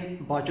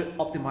campaign budget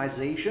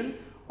optimization,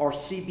 or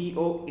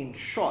CBO in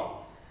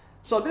short.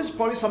 So this is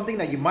probably something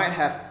that you might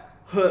have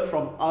heard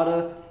from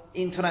other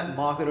internet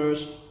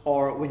marketers,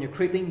 or when you're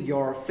creating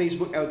your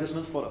Facebook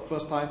advertisements for the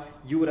first time,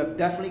 you would have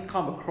definitely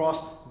come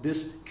across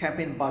this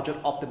campaign budget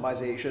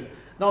optimization.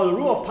 Now the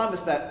rule of thumb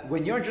is that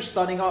when you're just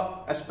starting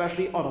out,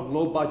 especially on a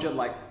low budget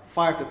like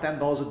 $5 to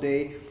 $10 a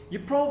day, you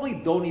probably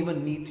don't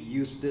even need to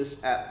use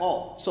this at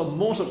all. So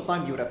most of the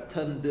time you would have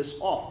turned this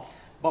off.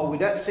 But with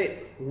that said,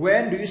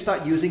 when do you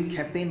start using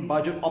campaign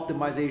budget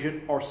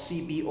optimization, or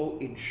CBO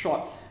in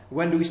short?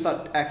 When do we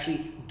start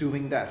actually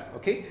doing that?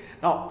 Okay,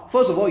 now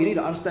first of all, you need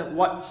to understand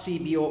what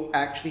CBO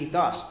actually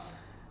does.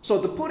 So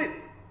to put it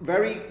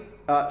very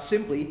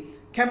simply,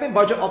 campaign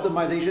budget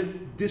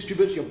optimization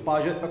distributes your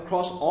budget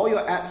across all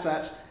your ad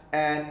sets,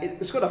 and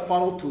it's got a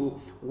funnel to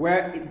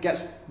where it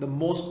gets the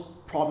most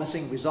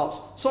promising results.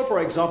 So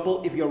for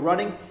example, if you're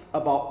running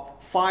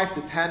about 5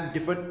 to 10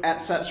 different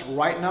ad sets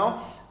right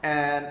now,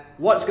 and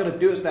what it's going to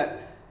do is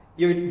that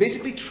you're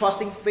basically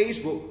trusting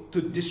Facebook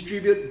to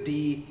distribute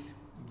the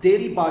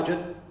daily budget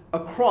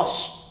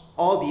across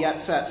all the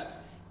ad sets.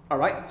 All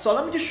right, so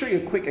let me just show you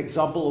a quick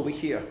example over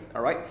here.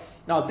 All right,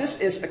 now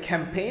this is a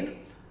campaign,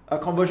 a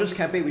conversions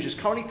campaign, which is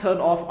currently turned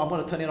off. I'm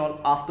going to turn it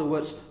on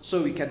afterwards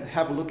so we can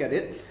have a look at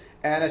it.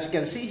 And as you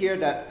can see here,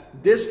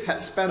 that this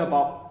had spent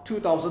about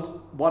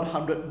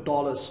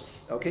 $2,100.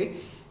 Okay,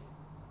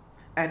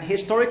 and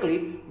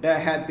historically there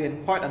had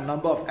been quite a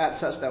number of ad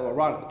sets that were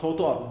run, a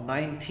total of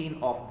 19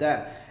 of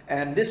them.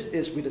 And this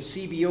is with the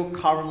CBO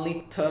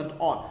currently turned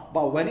on.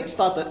 But when it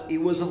started, it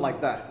wasn't like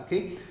that,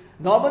 okay?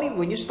 Normally,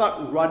 when you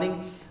start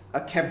running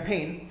a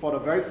campaign for the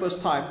very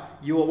first time,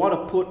 you will want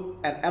to put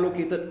an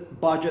allocated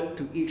budget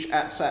to each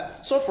ad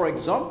set. So for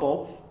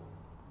example,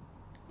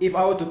 if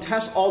I were to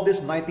test all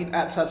these 19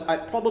 ad sets,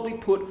 I'd probably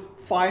put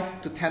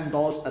 $5 to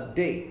 $10 a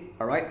day,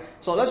 all right?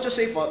 So let's just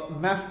say for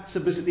math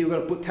simplicity, we're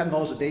going to put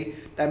 $10 a day.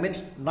 That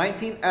means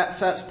 19 ad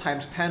sets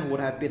times 10 would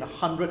have been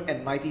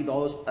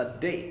 $190 a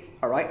day,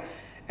 all right?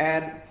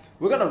 And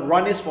we're going to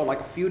run this for like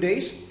a few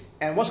days.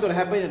 And what's going to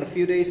happen in a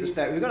few days is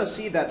that we're going to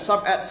see that some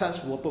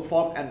AdSense will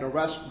perform and the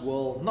rest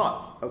will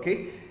not,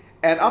 okay?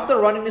 And after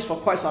running this for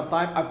quite some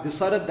time, I've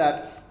decided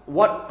that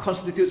what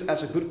constitutes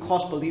as a good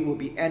cost per lead will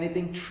be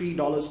anything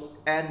 $3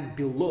 and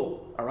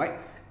below, all right?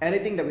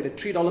 Anything that with a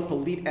 $3 per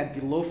lead and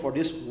below for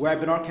this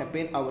webinar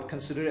campaign, I would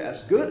consider it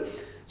as good.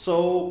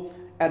 So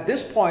at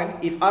this point,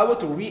 if I were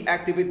to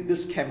reactivate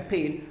this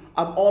campaign,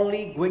 I'm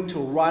only going to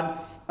run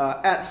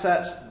ad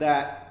sets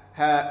that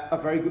have a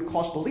very good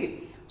cost per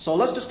lead. So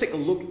let's just take a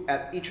look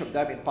at each of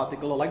them in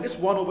particular. Like this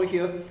one over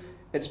here,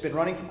 it's been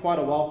running for quite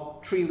a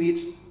while, 3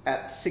 leads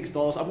at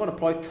 $6. I'm gonna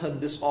probably turn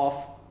this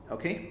off,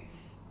 okay?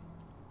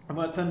 I'm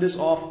gonna turn this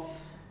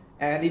off.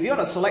 And if you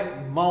wanna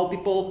select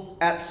multiple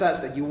ad sets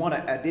that you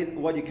wanna edit,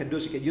 what you can do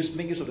is you can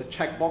make use of the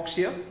checkbox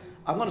here.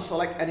 I'm gonna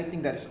select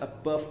anything that is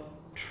above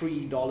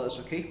 $3,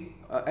 okay?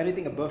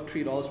 Anything above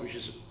 $3, which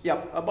is,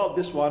 yeah, about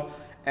this one.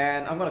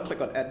 And I'm gonna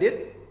click on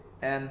edit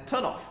and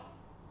turn off.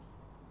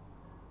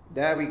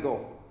 There we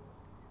go.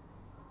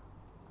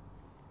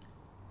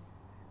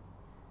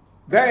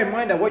 Bear in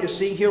mind that what you're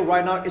seeing here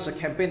right now is a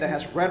campaign that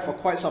has ran for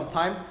quite some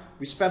time.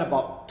 We spent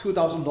about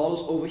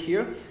 $2,000 over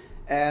here.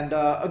 And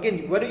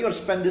again, whether you want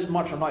to spend this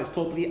much or not is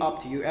totally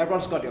up to you.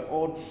 Everyone's got their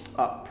own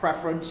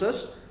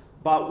preferences.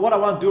 But what I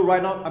want to do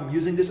right now, I'm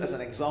using this as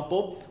an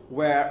example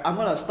where I'm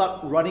going to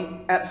start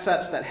running ad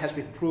sets that has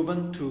been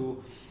proven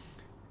to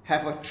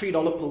have a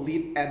 $3 per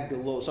lead and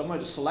below. So I'm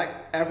going to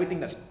select everything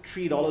that's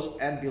 $3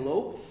 and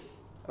below,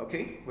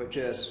 okay, which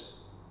is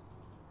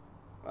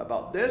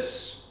about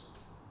this.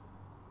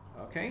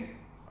 Okay,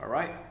 all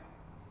right.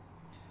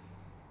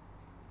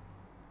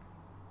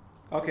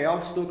 Okay, I'll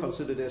still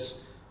consider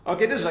this.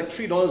 Okay, this is like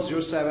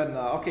 $3.07.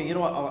 Okay, you know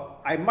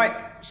what? I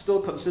might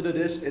still consider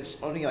this.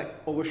 It's only like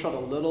overshot a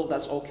little.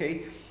 That's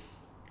okay.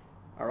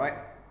 All right.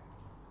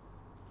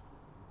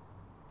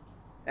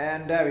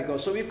 And there we go.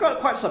 So we've got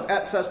quite some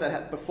ad sets that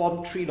have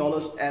performed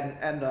 $3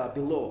 and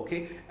below.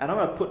 Okay, and I'm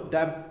gonna put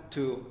them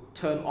to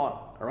turn on.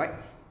 All right.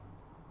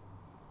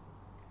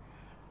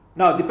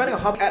 Now, depending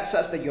on how many ad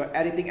sets that you're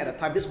editing at a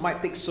time, this might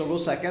take several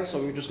seconds, so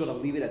we're just going to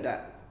leave it at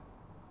that.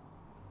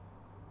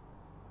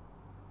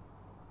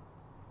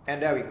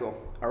 And there we go.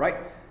 All right.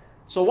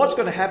 So what's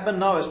going to happen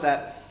now is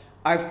that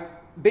I'm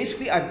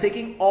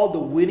taking all the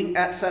winning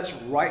ad sets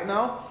right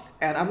now,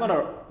 and I'm going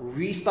to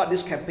restart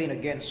this campaign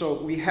again.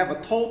 So we have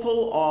a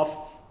total of,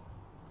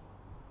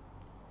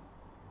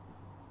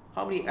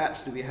 how many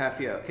ads do we have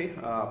here? Okay.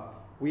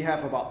 We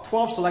have about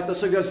 12 selected.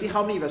 So if you want to see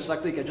how many we have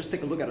selected, you can just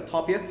take a look at the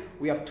top here.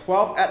 We have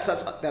 12 ad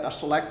sets that are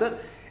selected.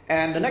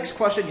 And the next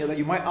question that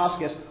you might ask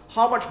is,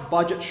 how much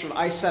budget should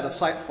I set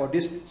aside for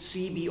this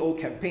CBO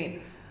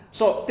campaign?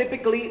 So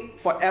typically,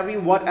 for every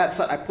one ad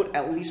set, I put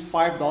at least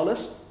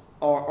 $5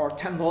 or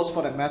 $10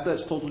 for that matter.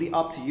 It's totally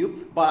up to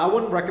you. But I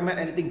wouldn't recommend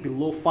anything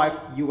below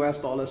 $5 US.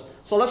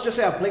 So let's just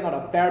say I'm playing on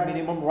a bare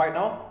minimum right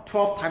now.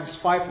 12 times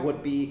 5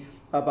 would be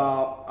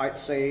about, I'd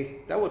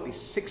say, that would be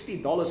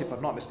 $60 if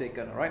I'm not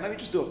mistaken. All right, let me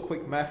just do a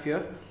quick math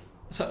here.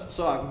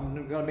 So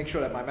I'm gonna make sure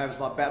that my math is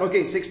not bad.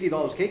 Okay, $60,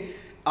 okay?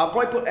 I'll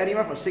probably put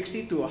anywhere from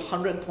 $60 to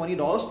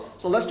 $120.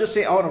 So let's just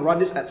say I wanna run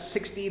this at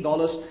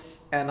 $60.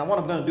 And what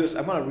I'm gonna do is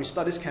I'm gonna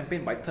restart this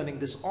campaign by turning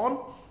this on.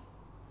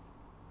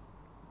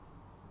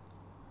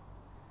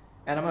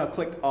 And I'm gonna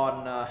click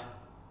on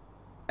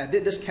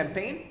edit this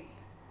campaign.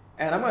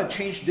 And I'm gonna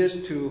change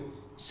this to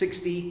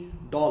 $60,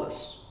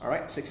 all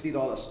right,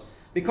 $60.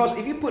 Because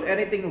if you put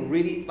anything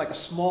really like a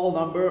small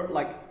number,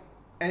 like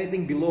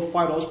anything below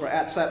 $5 per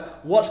ad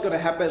set, what's going to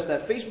happen is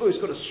that Facebook is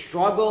going to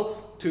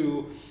struggle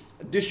to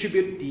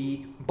distribute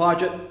the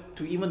budget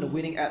to even the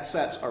winning ad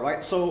sets, all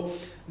right? So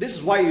this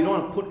is why you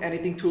don't want to put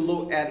anything too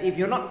low. And if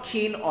you're not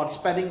keen on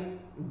spending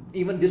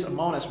even this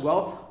amount as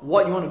well,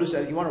 what you want to do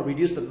is you want to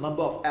reduce the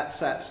number of ad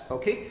sets,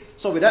 okay?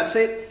 So with that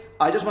said,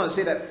 I just want to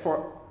say that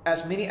for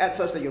as many ad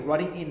sets that you're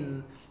running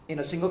in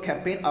a single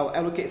campaign, I'll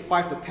allocate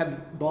 $5 to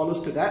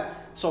 $10 to that.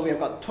 So we have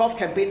got 12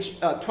 campaigns,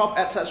 12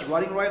 ad sets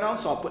running right now.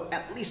 So I'll put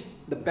at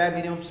least the bare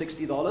minimum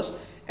 $60.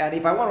 And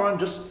if I want to run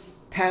just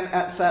 10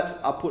 ad sets,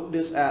 I'll put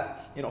this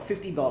at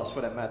 $50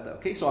 for that matter.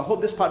 Okay, so I hope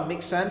this part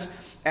makes sense.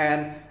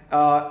 And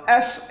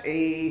as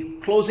a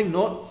closing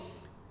note,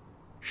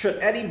 should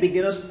any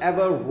beginners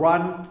ever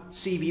run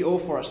CBO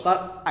for a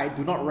start? I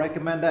do not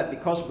recommend that,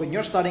 because when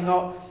you're starting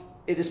out,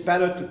 it is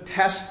better to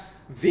test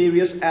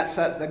various ad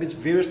sets, that means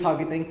various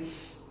targeting,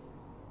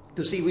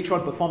 to see which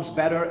one performs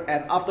better.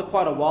 And after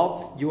quite a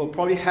while, you will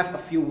probably have a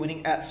few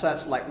winning ad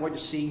sets like what you're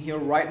seeing here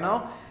right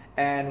now,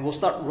 and we'll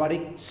start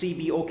running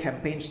CBO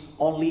campaigns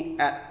only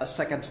at a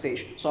second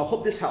stage. So I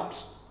hope this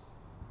helps.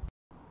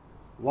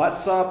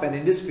 What's up? And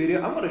in this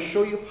video, I'm going to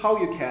show you how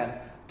you can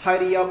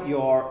tidy up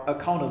your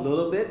account a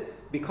little bit,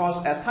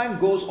 because as time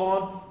goes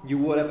on, you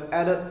would have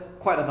added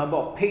quite a number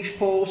of page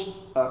posts,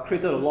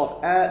 created a lot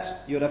of ads,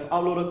 you would have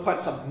uploaded quite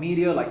some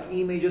media like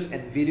images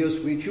and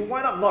videos which you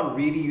wind up not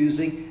really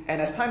using,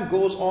 and as time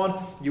goes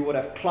on, you would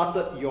have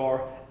cluttered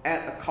your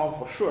ad account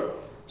for sure.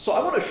 So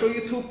I want to show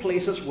you two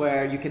places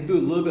where you can do a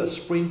little bit of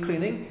spring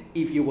cleaning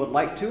if you would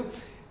like to.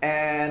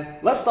 And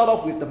let's start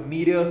off with the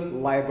media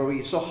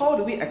library. So how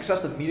do we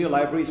access the media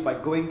library? Is by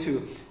going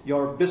to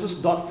your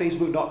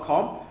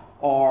business.facebook.com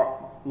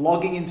or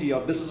logging into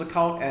your business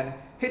account and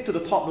hit to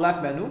the top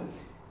left menu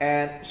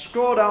and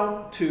scroll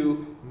down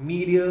to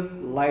media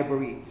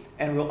library,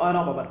 and we'll end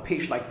up on a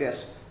page like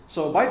this.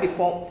 So by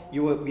default,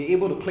 you will be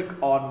able to click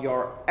on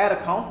your ad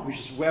account, which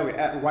is where we're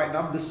at right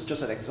now. This is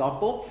just an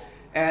example.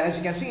 And as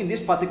you can see in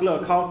this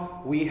particular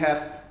account, we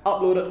have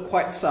uploaded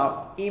quite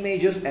some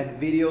images and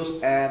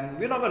videos, and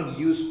we're not going to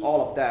use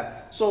all of them.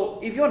 So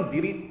if you want to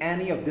delete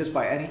any of this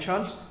by any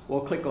chance,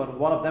 we'll click on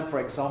one of them, for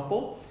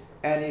example.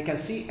 And you can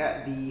see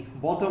at the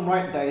bottom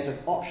right, there is an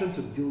option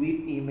to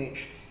delete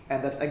image.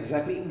 And that's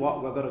exactly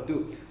what we're going to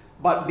do.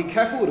 But be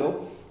careful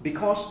though,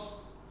 because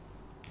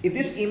if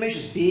this image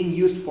is being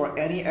used for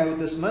any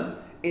advertisement,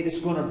 it is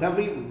going to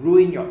definitely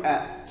ruin your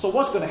ad. So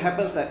what's going to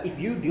happen is that if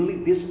you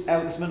delete this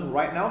advertisement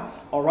right now,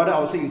 or rather I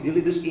would say you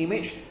delete this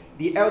image,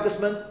 the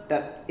advertisement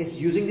that is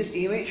using this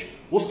image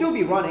will still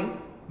be running,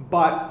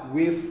 but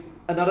with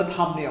another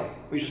thumbnail,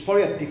 which is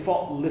probably a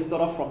default lifted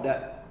off from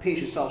that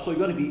page itself. So you're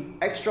going to be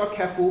extra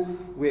careful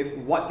with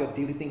what you're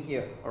deleting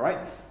here, all right?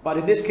 But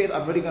in this case,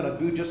 I'm really going to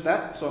do just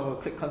that. So I'm going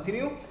to click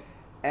continue,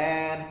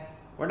 and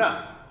we're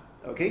done.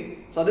 Okay,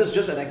 so this is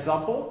just an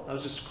example. I'll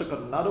just click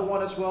on another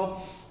one as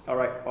well. All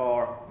right,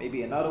 or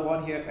maybe another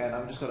one here, and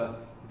I'm just going to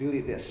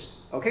delete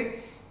this. Okay,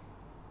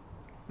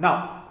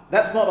 now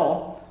that's not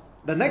all.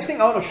 The next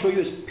thing I want to show you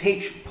is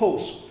page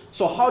posts.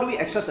 So how do we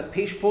access the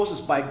page posts?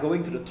 Is by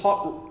going to the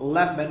top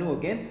left menu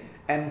again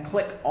and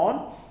click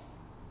on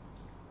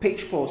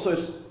page post. So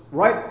it's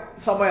right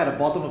somewhere at the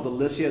bottom of the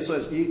list here. So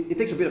it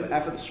takes a bit of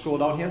effort to scroll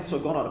down here. So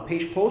go on the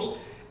page post,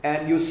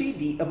 and you'll see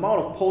the amount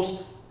of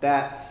posts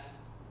that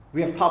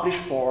we have published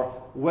for,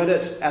 whether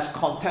it's as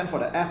content for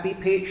the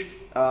FB page,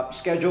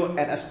 schedule,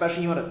 and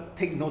especially you want to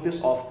take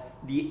notice of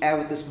the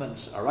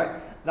advertisements. All right.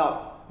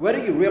 Now, whether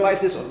you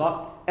realize this or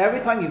not, every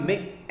time you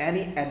make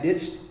any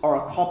edits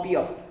or a copy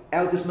of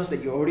advertisements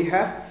that you already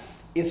have,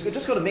 it's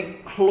just going to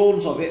make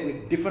clones of it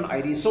with different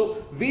IDs.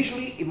 So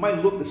visually, it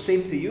might look the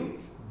same to you,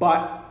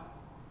 but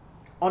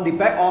on the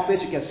back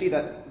office, you can see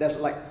that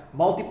there's like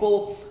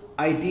multiple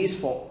IDs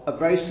for a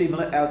very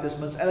similar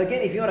advertisements. And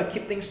again, if you want to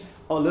keep things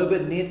a little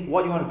bit neat,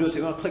 what you want to do is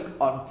you want to click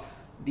on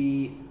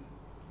the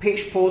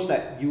page post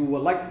that you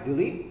would like to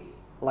delete.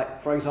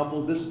 Like for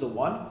example, this is the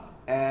one,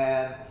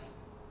 and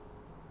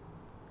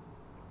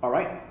all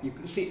right, you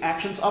can see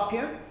actions up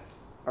here.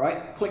 All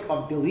right, click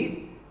on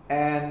delete,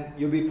 and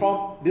you'll be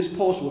prompt. This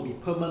post will be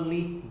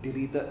permanently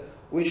deleted.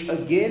 Which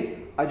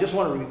again, I just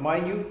want to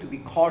remind you to be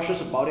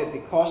cautious about it,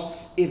 because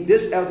if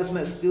this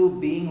advertisement is still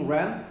being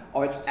ran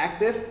or it's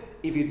active,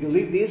 if you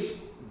delete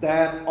this,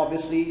 then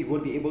obviously you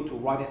won't be able to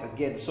run it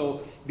again.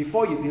 So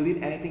before you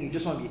delete anything, you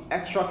just want to be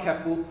extra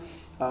careful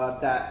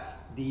that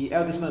the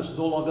advertisement is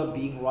no longer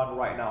being run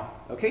right now.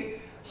 Okay,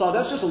 so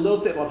that's just a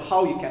little tip on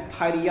how you can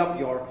tidy up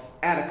your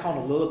ad account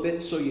a little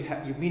bit, so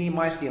you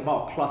minimize the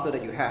amount of clutter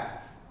that you have.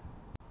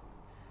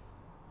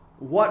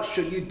 What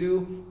should you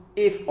do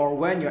if or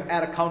when your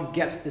ad account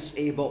gets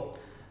disabled?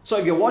 So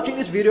if you're watching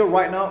this video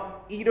right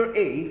now, either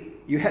A,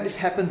 you had this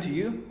happen to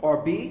you,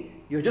 or B,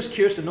 you're just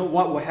curious to know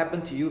what will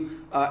happen to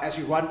you as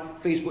you run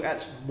Facebook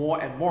ads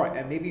more and more,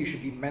 and maybe you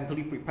should be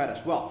mentally prepared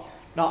as well.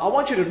 Now, I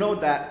want you to know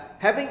that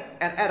having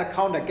an ad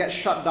account that gets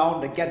shut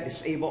down, that gets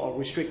disabled or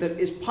restricted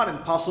is part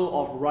and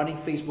parcel of running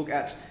Facebook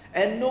ads,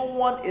 and no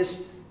one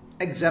is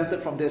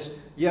exempted from this.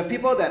 You have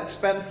people that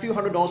spend a few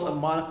 $100s a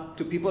month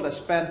to people that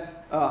spend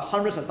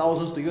hundreds of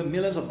thousands to even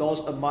millions of dollars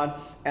a month,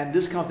 and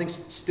this kind of things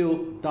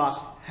still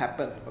does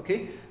happen.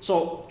 Okay,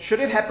 so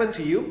should it happen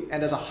to you,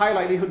 and there's a high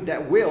likelihood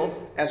that will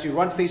as you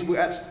run Facebook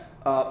ads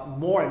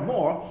more and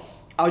more,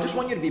 I just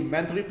want you to be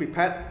mentally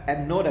prepared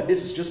and know that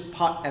this is just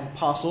part and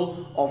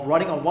parcel of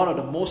running on one of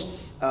the most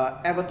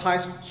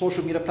advertised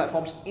social media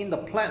platforms in the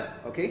planet.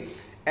 Okay,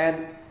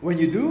 and when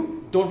you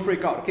do, don't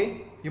freak out.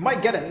 Okay, you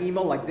might get an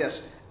email like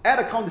this: ad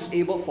account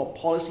disabled for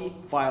policy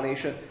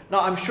violation.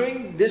 Now I'm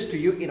showing this to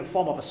you in a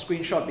form of a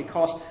screenshot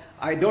because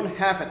I don't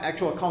have an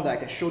actual account that I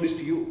can show this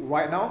to you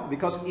right now,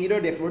 because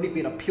either they've already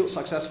been appealed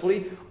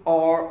successfully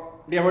or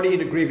they're already in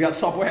the graveyard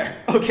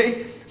somewhere.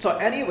 Okay, so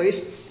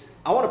anyways,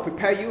 I want to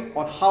prepare you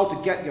on how to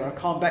get your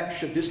account back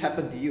should this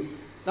happen to you.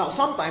 Now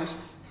sometimes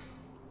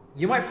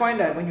you might find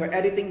that when you're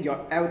editing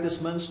your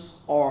advertisements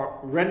or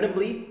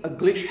randomly a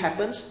glitch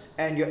happens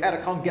and your ad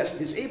account gets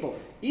disabled,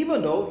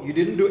 even though you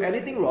didn't do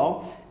anything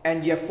wrong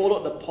and you have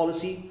followed the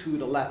policy to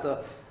the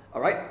letter. All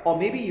right, or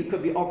maybe you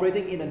could be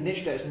operating in a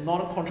niche that is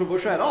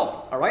non-controversial at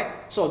all. All right,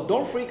 so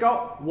don't freak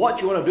out.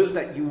 What you want to do is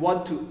that you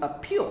want to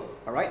appeal.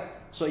 All right,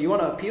 so you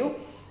want to appeal,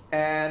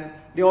 and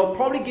they will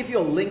probably give you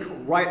a link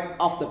right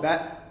off the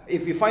bat.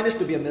 If you find this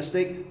to be a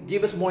mistake,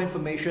 give us more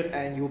information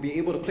and you'll be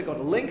able to click on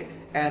the link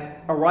and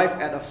arrive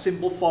at a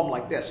simple form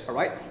like this. All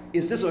right,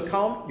 is this an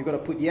account? You're going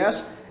to put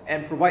yes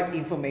and provide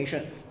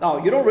information.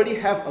 Now, you don't really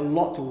have a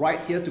lot to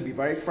write here, to be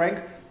very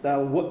frank. The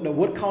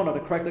word count or the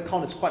character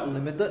count is quite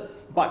limited,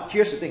 but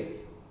here's the thing.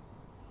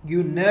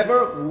 You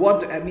never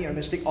want to admit your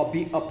mistake or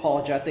be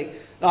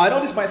apologetic. Now, I know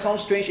this might sound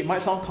strange, it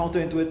might sound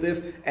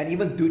counterintuitive and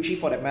even douchey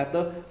for that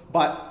matter,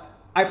 but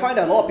I find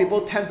that a lot of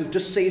people tend to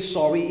just say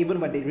sorry even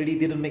when they really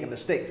didn't make a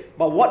mistake.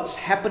 But what's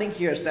happening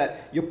here is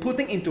that you're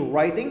putting into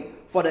writing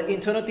for the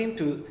internal team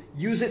to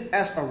use it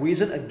as a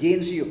reason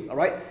against you, all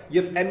right?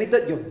 You've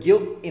admitted your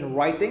guilt in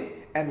writing,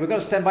 and we're going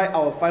to stand by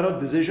our final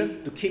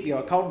decision to keep your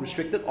account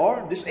restricted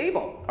or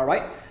disabled, all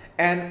right?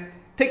 And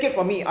take it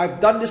from me, I've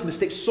done this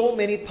mistake so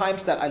many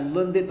times that I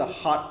learned it the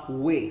hard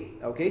way,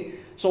 okay?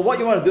 So what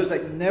you want to do is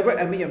like never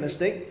admit your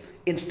mistake.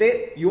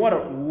 Instead, you want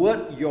to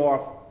word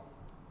your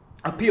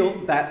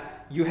appeal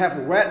that you have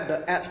read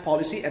the ads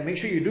policy, and make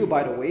sure you do,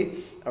 by the way,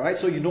 all right?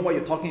 So you know what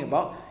you're talking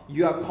about.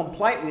 You are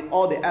compliant with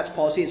all the ads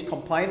policy, it's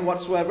compliant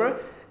whatsoever,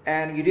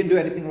 and you didn't do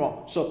anything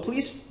wrong. So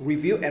please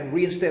review and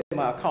reinstate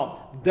my account.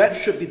 That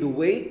should be the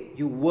way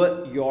you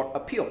word your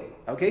appeal,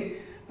 okay?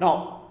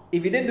 Now,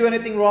 if you didn't do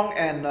anything wrong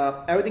and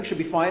everything should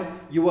be fine,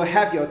 you will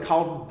have your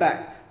account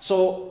back.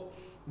 So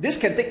this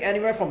can take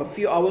anywhere from a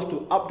few hours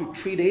to up to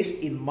 3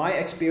 days in my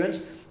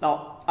experience.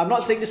 Now, I'm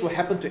not saying this will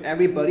happen to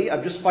everybody. I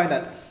just find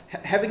that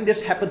having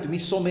this happen to me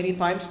so many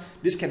times,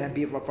 this can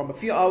be from a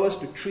few hours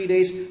to 3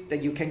 days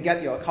that you can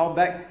get your account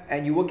back,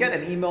 and you will get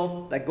an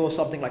email that goes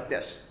something like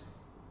this.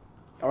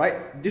 All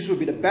right, this will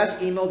be the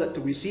best email that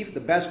to receive,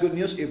 the best good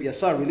news. It will be a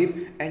sigh of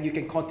relief, and you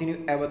can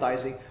continue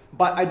advertising.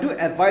 But I do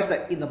advise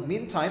that in the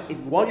meantime, if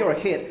while you're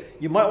ahead,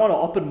 you might want to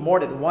open more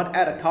than one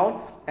ad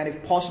account, and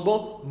if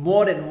possible,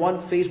 more than one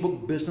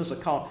Facebook business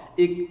account.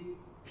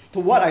 To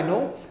what I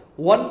know,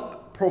 one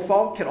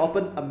profile can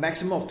open a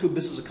maximum of 2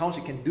 business accounts.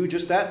 You can do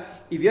just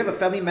that. If you have a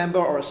family member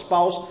or a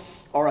spouse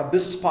or a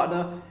business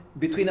partner,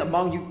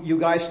 among you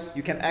guys,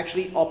 you can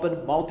actually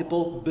open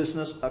multiple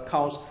business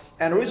accounts.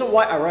 And the reason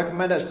why I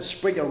recommend that is to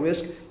spread your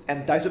risk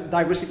and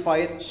diversify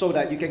it so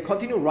that you can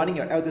continue running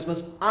your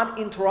advertisements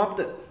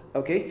uninterrupted,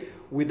 okay,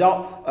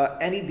 without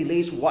any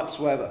delays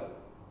whatsoever.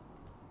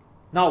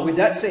 Now, with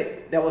that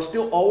said, there will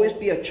still always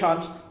be a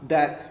chance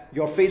that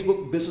your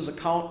Facebook business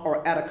account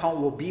or ad account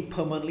will be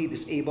permanently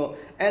disabled.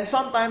 And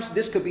sometimes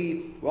this could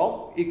be,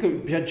 well, it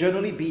could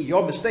generally be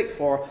your mistake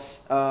for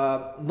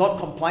not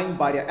complying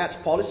by their ads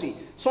policy.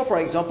 So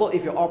for example,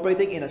 if you're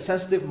operating in a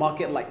sensitive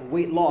market like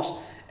weight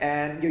loss,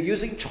 and you're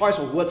using choice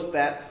of words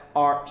that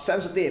are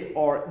sensitive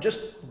or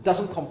just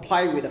doesn't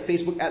comply with the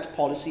Facebook ads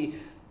policy,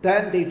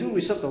 then they do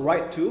reserve the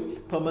right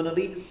to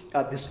permanently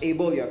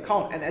disable your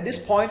account. And at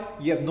this point,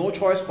 you have no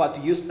choice but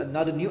to use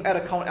another new ad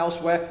account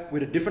elsewhere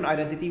with a different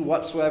identity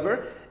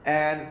whatsoever.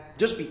 And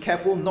just be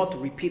careful not to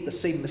repeat the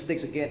same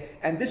mistakes again.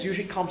 And this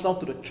usually comes down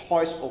to the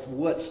choice of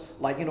words,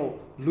 like, you know,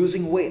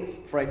 losing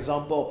weight, for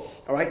example,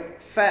 all right,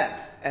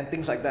 fat, and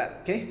things like that,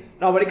 okay?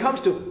 Now, when it comes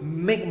to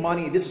make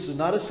money, this is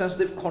another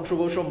sensitive,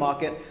 controversial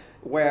market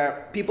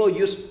where people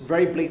use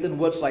very blatant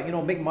words like, you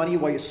know, make money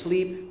while you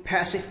sleep,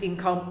 passive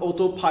income,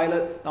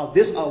 autopilot. Now,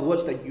 these are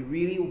words that you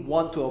really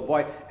want to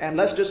avoid. And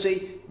let's just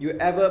say you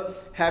ever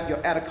have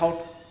your ad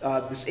account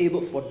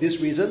disabled for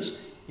these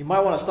reasons, you might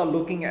want to start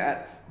looking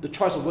at the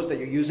choice of words that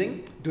you're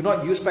using. Do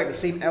not use back the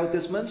same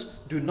advertisements.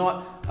 Do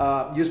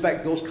not use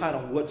back those kind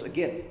of words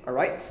again, all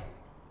right?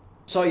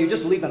 So you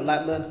just live and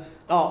let learn.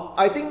 Now,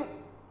 I think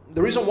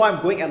the reason why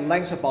I'm going at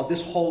lengths about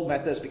this whole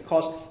matter is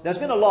because there's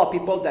been a lot of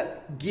people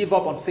that give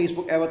up on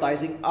Facebook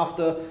advertising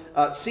after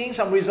seeing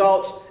some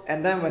results,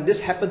 and then when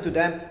this happened to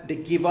them, they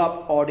give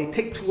up or they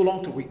take too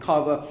long to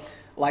recover.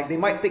 Like they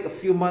might take a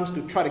few months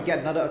to try to get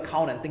another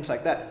account and things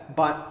like that.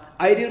 But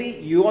ideally,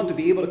 you want to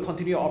be able to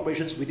continue your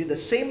operations within the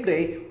same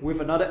day with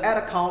another ad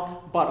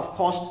account. But of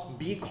course,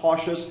 be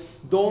cautious.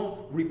 Don't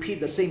repeat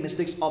the same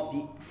mistakes of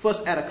the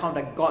first ad account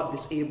that got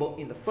disabled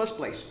in the first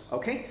place.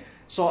 Okay?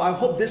 So I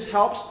hope this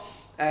helps.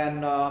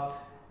 And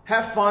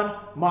have fun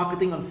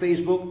marketing on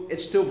Facebook.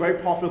 It's still very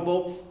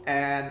profitable,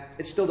 and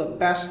it's still the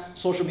best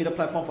social media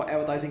platform for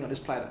advertising on this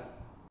planet.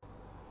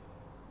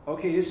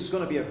 Okay, this is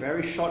going to be a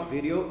very short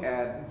video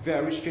and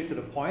very straight to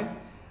the point.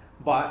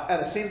 But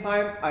at the same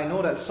time, I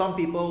know that some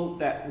people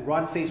that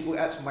run Facebook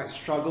ads might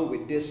struggle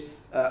with this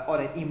on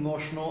an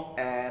emotional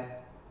and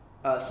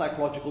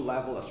psychological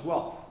level as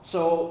well.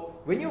 So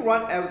when you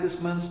run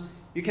advertisements,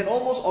 you can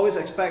almost always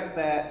expect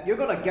that you're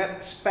gonna get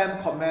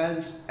spam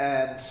comments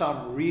and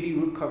some really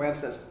rude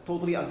comments that's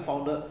totally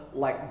unfounded,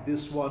 like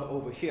this one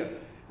over here.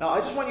 Now, I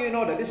just want you to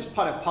know that this is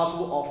part and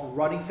parcel of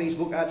running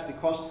Facebook ads,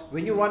 because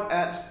when you run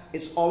ads,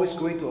 it's always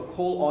going to a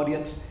cold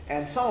audience,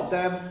 and some of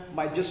them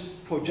might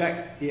just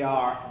project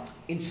their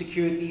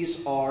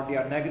insecurities or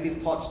their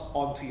negative thoughts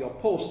onto your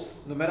post,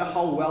 no matter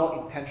how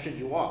well intentioned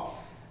you are.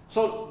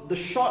 So the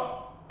short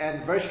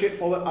and very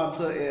straightforward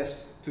answer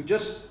is to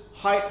just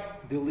hide,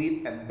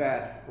 delete, and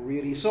ban,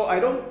 really. So I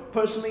don't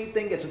personally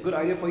think it's a good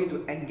idea for you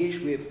to engage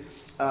with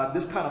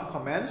this kind of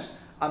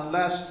comments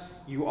unless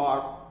you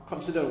are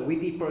considered a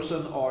witty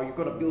person or you're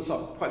going to build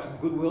quite some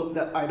goodwill.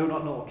 That I do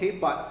not know, okay?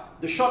 But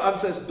the short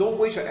answer is don't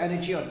waste your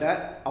energy on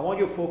that. I want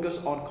you to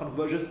focus on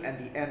conversions and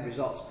the end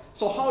results.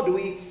 So how do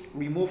we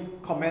remove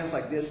comments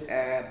like this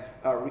and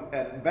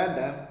ban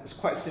them? It's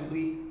quite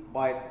simply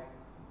by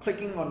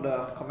clicking on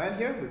the command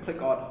here, we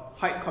click on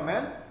hide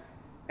command,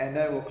 and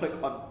then we'll click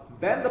on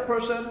ban the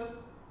person,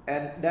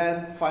 and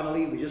then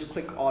finally we just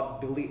click on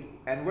delete,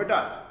 and we're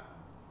done.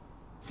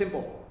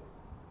 Simple.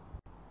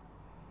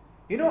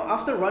 You know,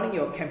 after running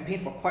your campaign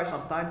for quite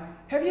some time,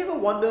 have you ever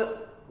wondered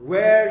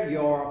where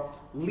your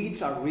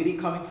leads are really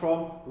coming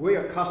from, where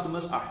your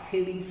customers are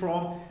hailing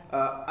from?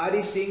 Are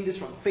they seeing this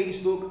from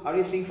Facebook? Are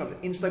they seeing from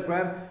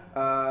Instagram?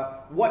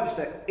 What is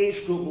the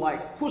age group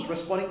like? Who's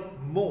responding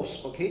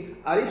most? Okay,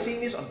 are they seeing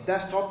this on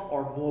desktop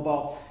or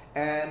mobile?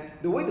 And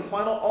the way to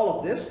find out all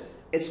of this,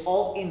 it's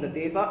all in the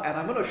data, and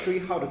I'm going to show you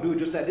how to do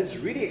just that. This is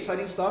really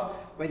exciting stuff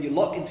when you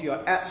log into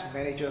your ads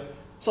manager.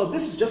 So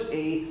this is just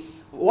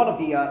one of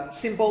the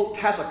simple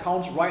test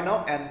accounts right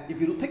now, and if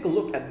you take a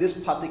look at this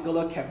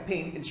particular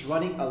campaign, it's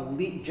running a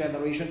lead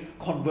generation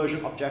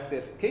conversion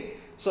objective. Okay,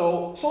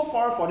 so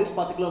far for this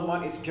particular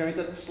month, it's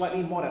generated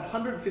slightly more than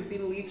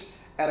 115 leads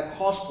at a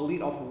cost per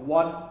lead of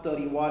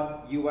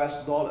 $131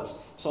 US.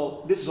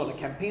 So this is on the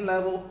campaign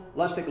level.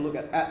 Let's take a look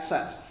at ad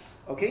sets.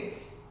 Okay,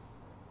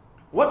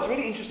 what's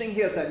really interesting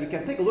here is that you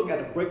can take a look at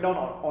a breakdown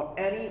on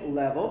any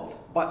level,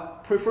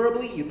 but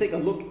preferably you take a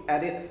look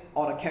at it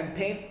on a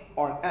campaign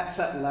or an ad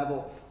set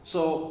level.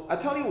 So I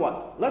tell you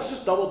what, let's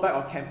just double back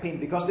on campaign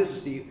because this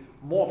is the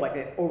more of like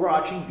an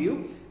overarching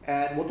view,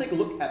 and we'll take a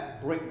look at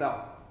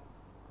breakdown.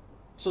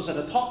 So it's at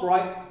the top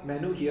right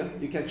menu here.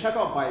 You can check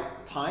out by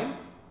time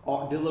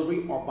or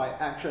delivery or by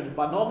action,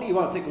 but normally you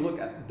want to take a look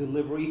at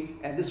delivery,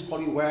 and this is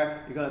probably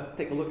where you're going to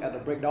take a look at the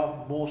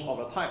breakdown most of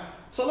the time.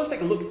 So let's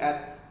take a look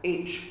at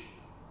age.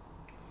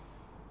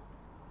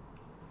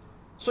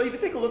 So if you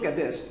take a look at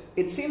this,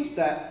 it seems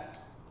that,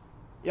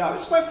 yeah,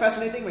 it's quite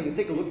fascinating when you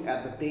take a look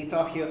at the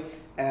data here,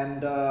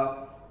 and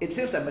it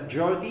seems that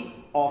majority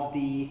of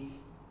the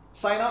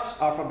signups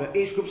are from the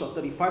age groups of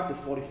 35 to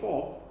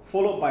 44,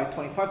 followed by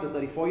 25 to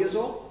 34 years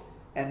old,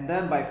 and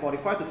then by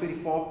 45 to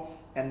 54,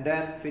 and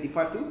then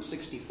 55 to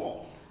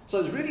 64. So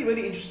it's really,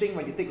 really interesting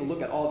when you take a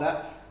look at all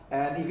that.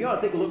 And if you want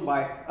to take a look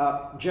by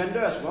gender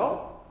as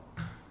well,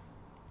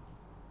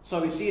 so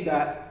we see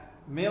that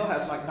male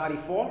has like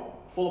 94,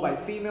 followed by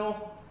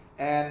female,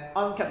 and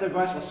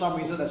uncategorized for some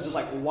reason there's just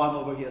like 1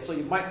 over here. So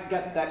you might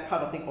get that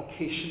kind of thing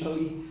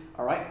occasionally.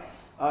 All right.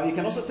 You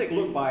can also take a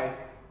look by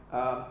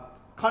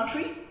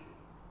country.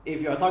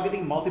 If you are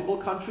targeting multiple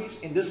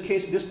countries, in this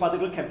case, this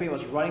particular campaign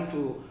was running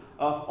to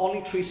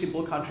only 3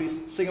 simple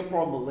countries: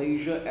 Singapore,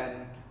 Malaysia,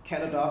 and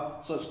Canada.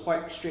 So it's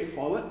quite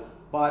straightforward.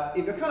 But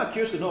if you're kind of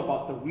curious to know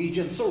about the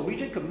region, so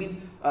region could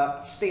mean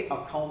state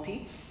or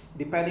county,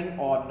 depending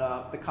on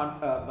the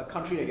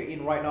country that you're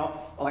in right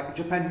now. Like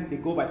Japan, they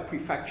go by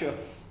prefecture.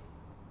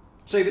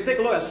 So if you take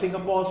a look at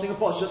Singapore,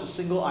 Singapore is just a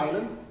single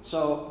island,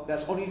 so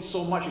there's only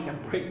so much you can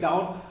break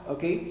down,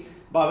 okay?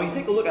 But when you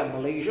take a look at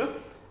Malaysia,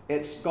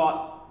 it's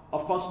got,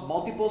 of course,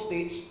 multiple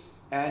states,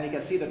 and you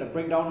can see that the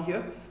breakdown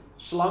here,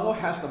 Selangor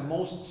has the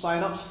most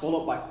signups,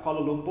 followed by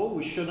Kuala Lumpur,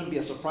 which shouldn't be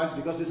a surprise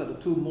because these are the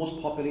 2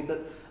 most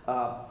populated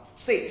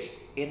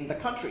states in the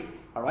country,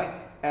 all right?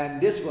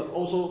 And this would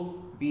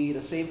also be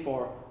the same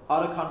for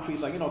other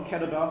countries, like, you know,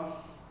 Canada.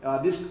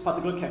 This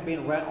particular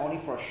campaign ran only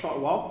for a short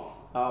while.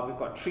 We've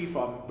got 3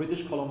 from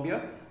British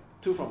Columbia,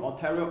 2 from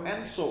Ontario,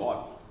 and so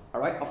on.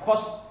 All right. Of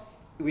course,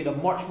 with a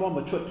much more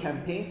matured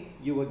campaign,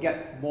 you will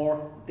get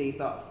more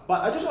data.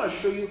 But I just want to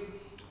show you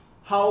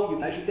how you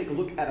can actually take a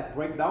look at a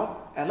breakdown,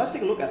 and let's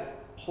take a look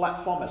at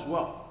platform as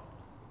well.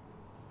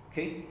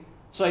 Okay.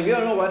 So if you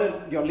don't know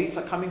whether your leads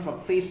are coming from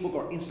Facebook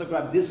or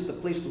Instagram, this is the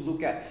place to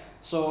look at.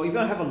 So if you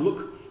want to have a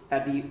look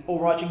at the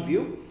overarching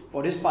view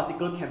for this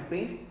particular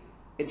campaign,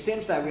 it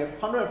seems that we have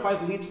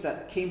 105 leads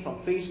that came from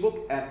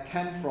Facebook and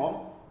 10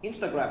 from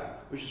Instagram,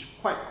 which is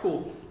quite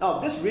cool. Now,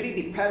 this really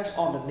depends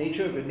on the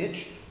nature of your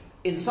niche.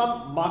 In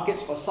some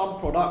markets or some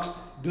products,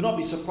 do not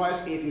be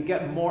surprised if you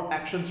get more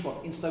actions from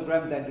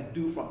Instagram than you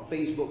do from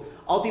Facebook.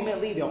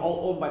 Ultimately, they're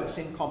all owned by the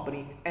same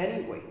company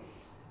anyway.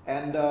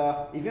 And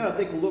if you want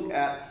to take a look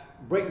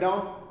at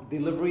breakdown,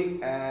 delivery,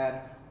 and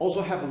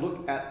also have a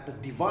look at the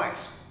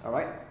device, all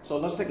right? So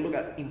let's take a look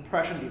at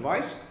impression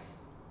device.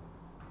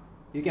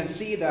 You can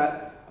see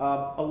that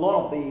a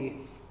lot of the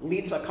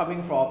leads are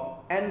coming from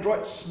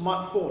Android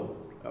smartphone,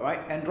 all right?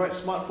 Android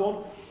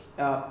smartphone,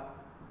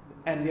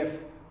 and we have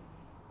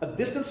a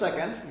distant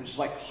second, which is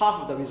like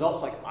half of the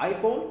results like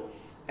iPhone.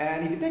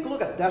 And if you take a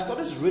look at desktop,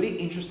 this is really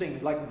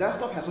interesting. Like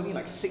desktop has only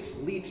like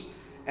 6 leads,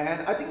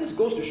 and I think this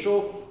goes to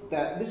show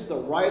that this is the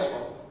rise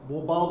of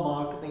mobile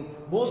marketing.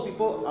 Most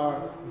people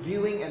are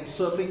viewing and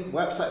surfing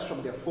websites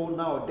from their phone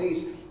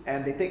nowadays,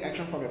 and they take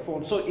action from your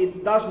phone. So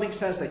it does make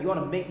sense that you want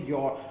to make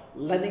your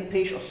landing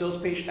page or sales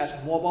page as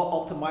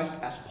mobile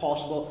optimized as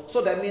possible.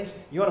 So that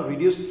means you want to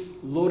reduce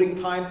loading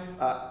time,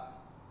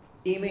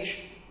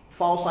 image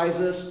file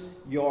sizes,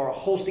 your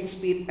hosting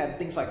speed, and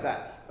things like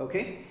that.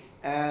 Okay,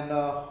 and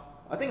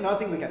I think another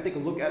thing we can take a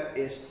look at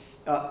is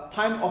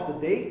time of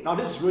the day. Now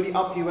this is really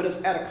up to you whether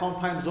it's ad account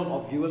time zone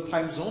or viewers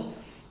time zone.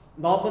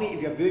 Normally,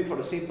 if you're viewing for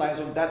the same time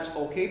zone, that's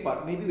okay,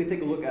 but maybe we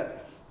take a look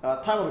at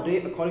time of the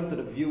day according to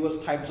the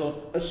viewer's time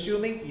zone,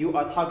 assuming you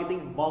are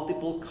targeting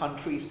multiple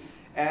countries.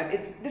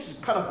 And this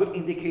is kind of good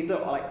indicator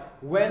of like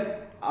when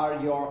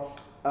are your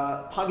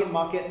target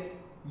market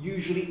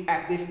usually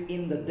active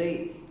in the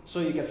day. So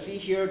you can see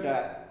here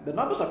that the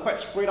numbers are quite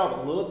spread out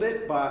a little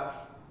bit,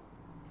 but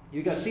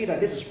you can see that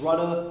this is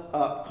rather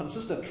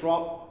consistent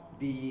throughout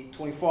the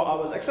 24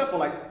 hours, except for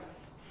like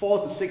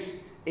 4 to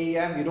 6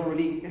 a.m. you don't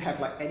really have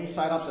like any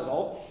signups at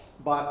all.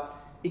 But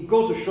it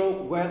goes to show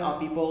when are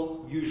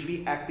people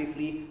usually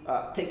actively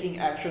taking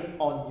action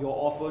on your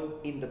offer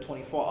in the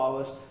 24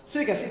 hours. So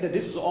you can see that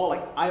this is all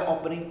like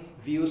eye-opening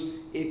views.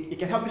 It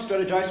can help you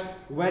strategize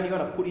when you're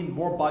gonna put in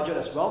more budget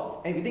as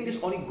well. And if you think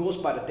this only goes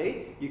by the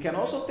day, you can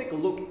also take a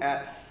look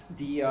at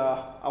the,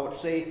 I would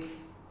say,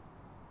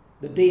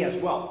 the day as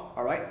well,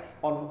 all right?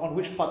 On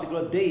which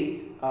particular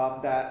day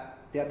that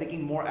they are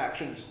taking more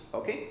actions,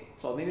 okay?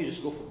 So maybe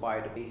just go for by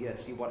the day here and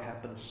see what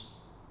happens.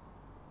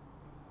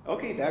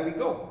 Okay, there we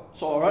go.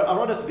 So I'd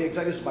rather to be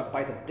exact, this is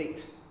by the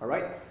date, all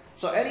right?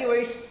 So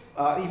anyways,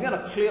 if you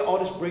want to clear all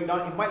this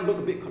breakdown, it might look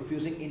a bit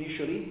confusing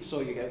initially.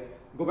 So you can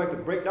go back to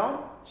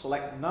breakdown,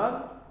 select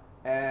none,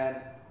 and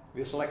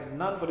we'll select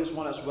none for this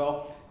one as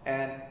well.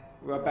 And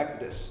we're back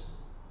to this.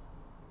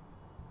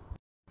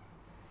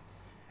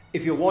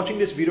 If you're watching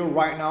this video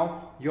right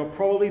now, you're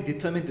probably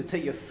determined to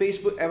take your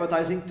Facebook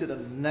advertising to the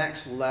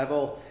next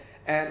level.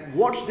 And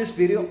watch this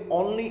video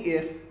only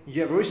if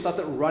you have already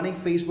started running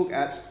Facebook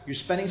ads, you're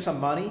spending some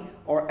money,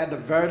 or at the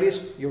very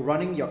least, you're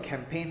running your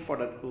campaign for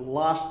the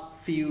last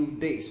few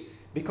days.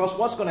 Because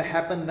what's going to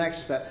happen next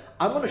is that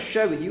I'm going to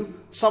share with you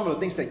some of the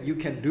things that you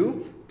can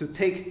do to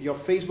take your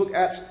Facebook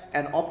ads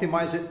and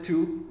optimize it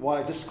to what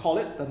I just call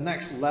it, the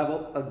next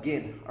level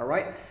again, all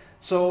right?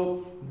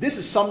 So this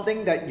is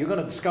something that you're going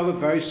to discover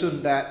very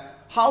soon,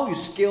 that how you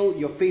scale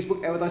your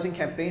Facebook advertising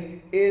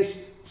campaign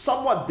is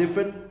somewhat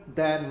different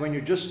than when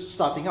you're just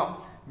starting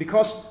out.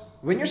 Because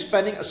when you're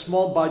spending a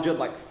small budget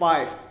like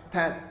 5,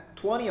 10,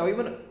 20 or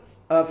even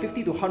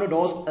 $50 to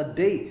 $100 a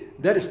day,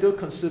 that is still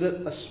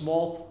considered a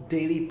small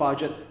daily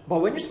budget. But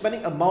when you're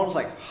spending amounts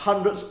like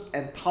hundreds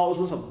and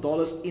thousands of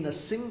dollars in a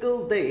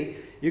single day,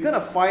 you're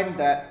gonna find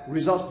that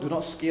results do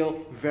not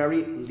scale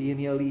very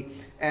linearly.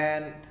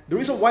 And the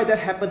reason why that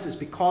happens is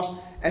because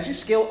as you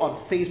scale on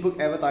Facebook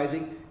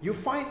advertising, you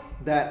find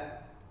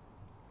that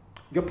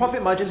your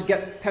profit margins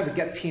tend to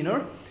get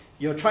thinner.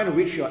 You're trying to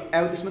reach your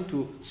advertisement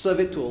to serve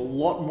it to a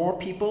lot more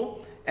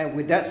people. And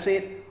with that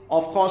said,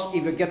 of course,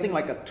 if you're getting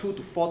like a 2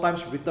 to 4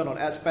 times return on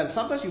ad spend,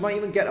 sometimes you might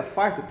even get a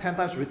 5 to 10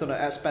 times return on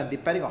ad spend,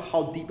 depending on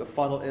how deep the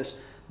funnel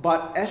is.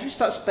 But as you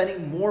start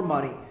spending more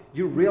money,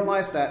 you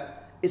realize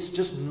that it's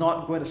just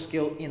not going to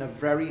scale in a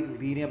very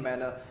linear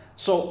manner.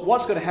 So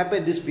what's going to happen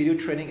in this video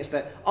training is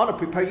that I want to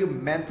prepare you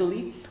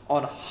mentally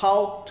on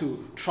how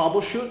to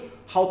troubleshoot,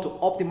 how to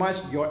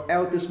optimize your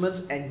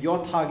advertisements and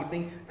your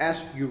targeting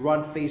as you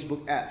run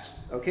Facebook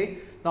ads, okay?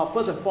 Now,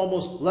 first and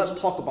foremost, let's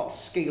talk about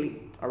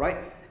scaling, all right?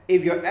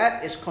 If your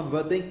ad is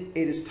converting,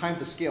 it is time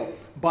to scale.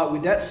 But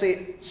with that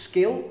said,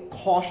 scale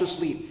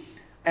cautiously.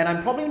 And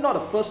I'm probably not the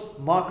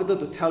first marketer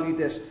to tell you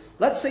this.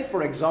 Let's say,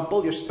 for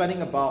example, you're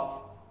spending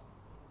about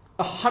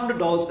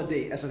 $100 a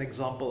day as an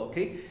example,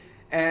 okay?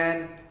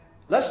 And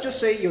let's just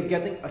say you're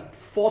getting a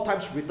 4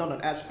 times return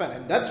on ad spend.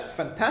 And that's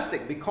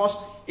fantastic, because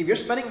if you're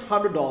spending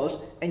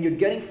 $100 and you're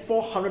getting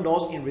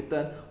 $400 in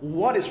return,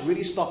 what is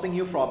really stopping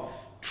you from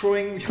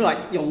throwing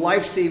like your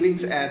life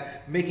savings and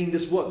making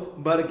this work?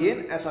 But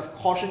again, as I've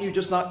cautioned you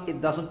just now,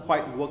 it doesn't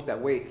quite work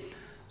that way.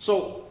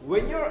 So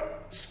when you're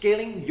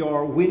scaling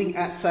your winning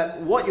ad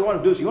set, what you want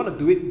to do is you want to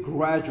do it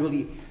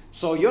gradually.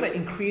 So you want to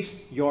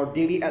increase your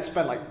daily ad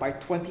spend like by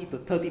 20 to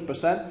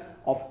 30%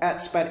 of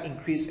ad spend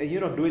increase, and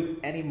you don't do it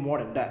any more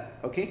than that,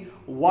 okay?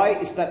 Why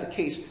is that the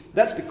case?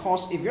 That's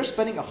because if you're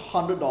spending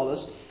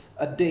 $100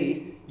 a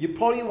day, you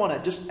probably want to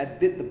just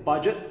edit the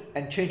budget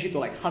and change it to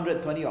like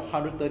 $120 or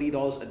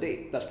 $130 a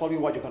day. That's probably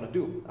what you're going to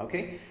do,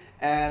 okay?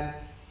 And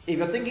if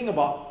you're thinking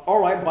about, all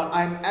right, but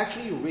I'm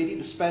actually ready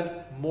to spend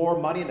more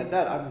money than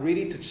that, I'm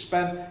ready to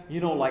spend,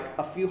 you know, like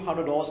a few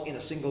 $100s in a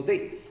single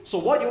day. So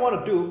what you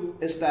want to do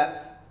is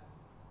that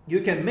you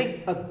can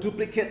make a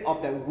duplicate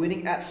of that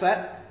winning ad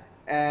set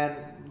and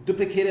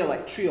duplicate it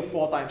like 3 or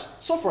 4 times.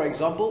 So for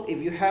example, if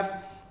you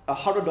have a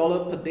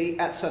 $100 per day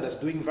ad set that's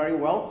doing very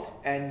well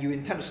and you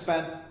intend to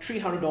spend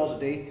 $300 a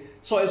day,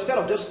 so instead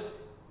of just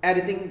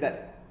editing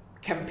that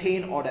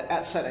campaign or that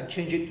ad set and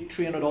change it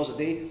to $300 a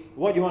day,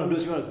 what you want to do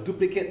is you want to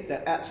duplicate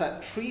that ad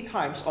set 3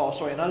 times, or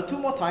sorry, another 2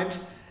 more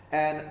times,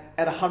 and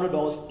at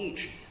 $100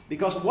 each.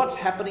 Because what's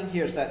happening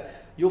here is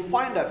that you'll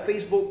find that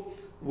Facebook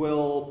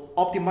will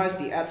optimize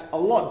the ads a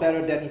lot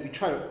better than if you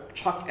try to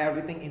chuck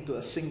everything into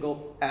a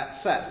single ad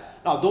set.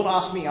 Now, don't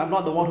ask me, I'm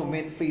not the one who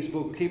made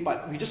Facebook, okay?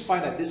 But we just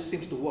find that this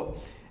seems to work.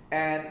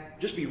 And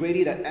just be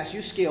ready that as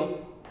you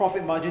scale,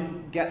 profit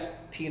margin gets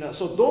thinner.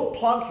 So don't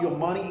plunk your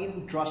money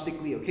in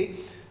drastically, okay?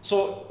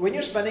 So when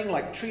you're spending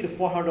like $300 to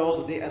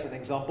 $400 a day as an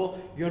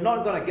example, you're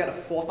not gonna get a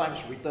 4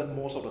 times return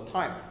most of the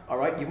time, all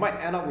right? You might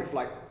end up with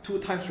like 2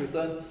 times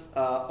return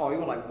or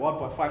even like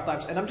 1.5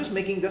 times. And I'm just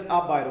making this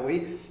up, by the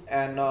way.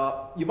 And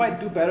you might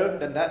do better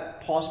than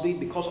that possibly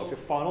because of your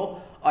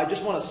funnel. I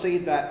just wanna say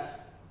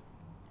that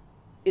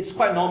it's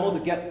quite normal to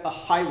get a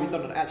high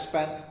return on ad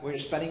spend when you're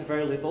spending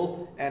very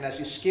little, and as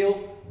you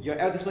scale, your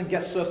advertisement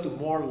gets served to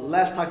more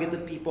less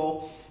targeted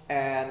people.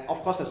 And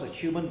of course, there's a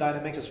human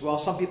dynamics as well.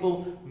 Some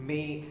people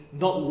may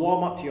not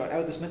warm up to your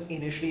advertisement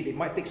initially. They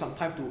might take some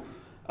time to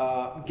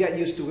get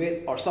used to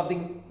it, or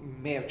something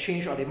may have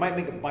changed, or they might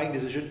make a buying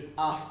decision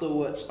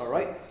afterwards. All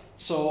right,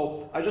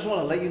 so I just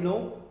want to let you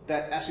know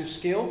that as you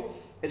scale,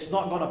 it's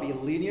not going to be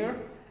linear.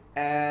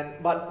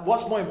 But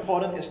what's more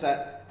important is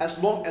that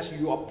as long as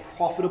you are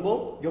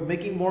profitable, you're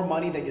making more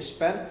money than you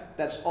spend,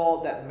 that's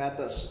all that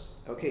matters.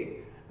 Okay,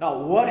 now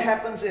what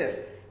happens if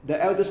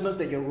the advertisements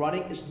that you're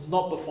running is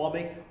not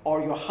performing,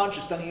 or your hunch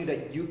is telling you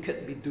that you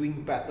could be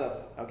doing better?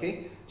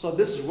 Okay, so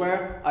this is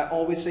where I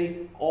always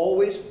say,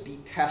 always be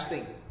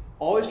testing.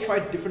 Always try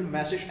different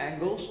message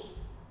angles,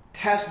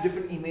 test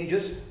different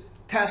images,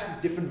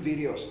 test different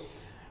videos.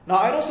 Now,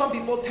 I know some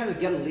people tend to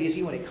get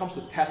lazy when it comes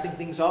to testing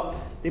things out.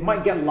 They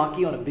might get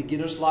lucky on a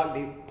beginner's luck.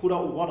 They put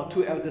out 1 or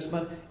 2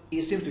 advertisements,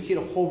 it seems to hit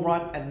a home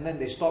run, and then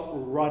they stop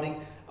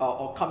running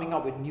or coming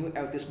up with new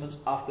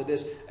advertisements after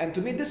this. And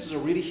to me, this is a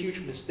really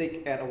huge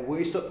mistake and a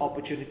wasted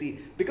opportunity,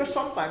 because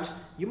sometimes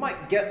you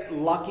might get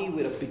lucky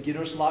with a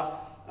beginner's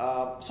luck.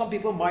 Some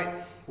people might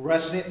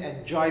resonate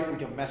and jive with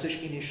your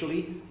message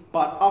initially,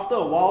 but after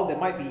a while, there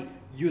might be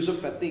user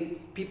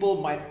fatigue.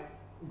 People might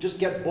just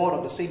get bored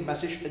of the same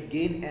message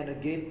again and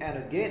again and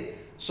again.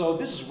 So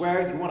this is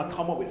where you want to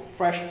come up with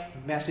fresh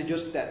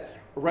messages that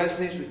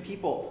resonates with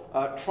people.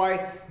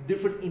 Try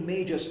different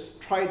images,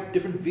 try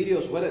different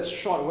videos, whether it's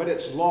short, whether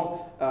it's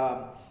long.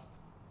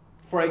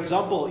 For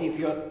example, if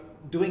you're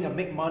doing a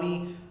make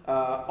money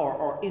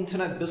or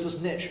internet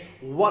business niche,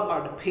 what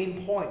are the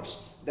pain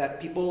points that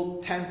people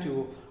tend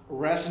to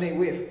resonate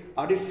with?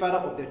 Are they fed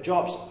up of their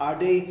jobs? Are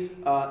they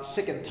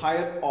sick and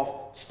tired of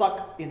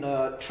stuck in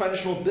a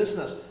traditional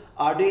business?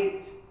 Are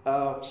they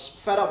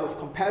fed up with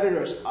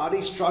competitors? Are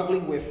they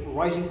struggling with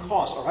rising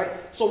costs? All right.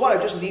 So what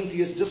I just named to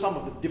you is just some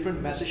of the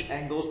different message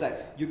angles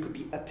that you could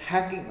be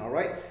attacking. All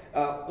right.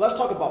 Let's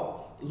talk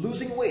about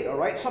losing weight. All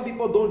right. Some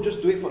people don't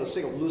just do it for the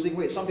sake of losing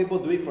weight. Some people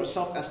do it for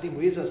self-esteem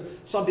reasons.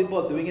 Some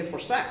people are doing it for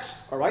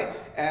sex. All right.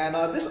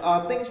 And these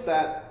are things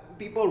that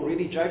people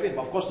really jive in.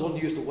 But of course, don't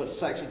use the word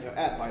sex in your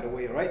ad, by the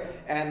way, right?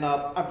 And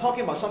I'm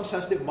talking about some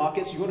sensitive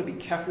markets. You want to be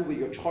careful with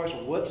your choice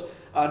of words.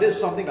 This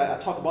is something that I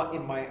talk about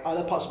in my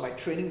other parts of my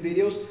training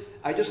videos.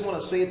 I just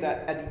want to say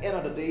that at the end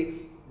of the day,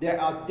 there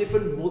are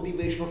different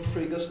motivational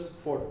triggers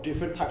for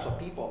different types of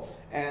people.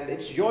 And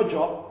it's your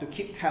job to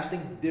keep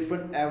testing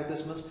different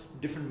advertisements,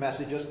 different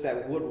messages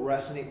that would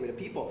resonate with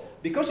the people.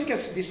 Because you can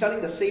be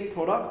selling the same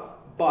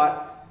product,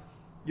 but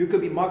you could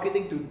be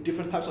marketing to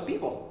different types of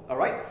people, all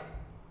right?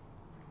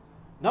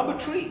 Number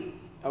 3,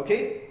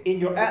 okay, in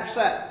your ad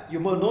set, you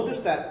will notice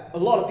that a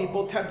lot of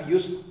people tend to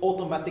use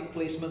automatic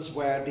placements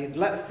where they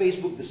let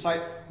Facebook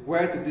decide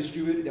where to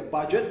distribute their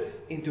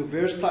budget into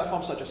various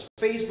platforms such as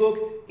Facebook,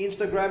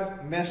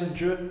 Instagram,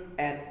 Messenger,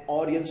 and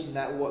Audience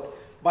Network.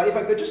 But if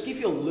I could just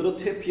give you a little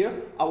tip here,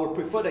 I would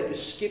prefer that you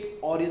skip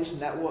Audience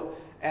Network.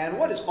 And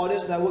what is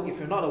Audience Network? If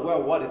you're not aware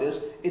of what it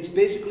is, it's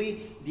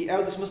basically the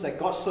advertisements that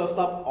got served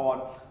up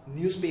on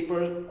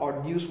newspaper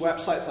or news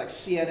websites like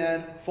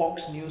CNN,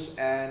 Fox News,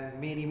 and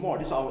many more.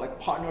 These are like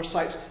partner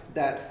sites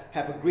that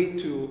have agreed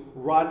to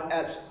run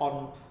ads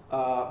on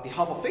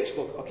behalf of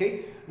Facebook.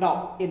 Okay.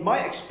 Now, in my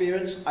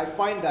experience, I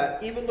find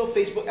that even though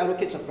Facebook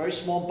allocates a very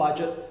small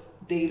budget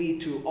daily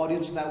to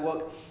Audience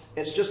Network,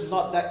 it's just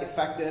not that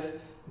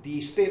effective. The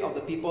state of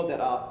the people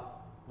that are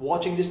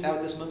watching these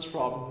advertisements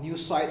from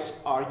news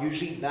sites are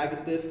usually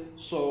negative.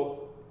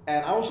 So,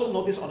 and I also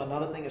noticed on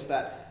another thing is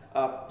that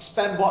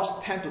spam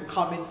bots tend to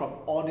come in from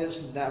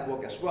Audience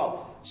Network as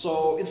well.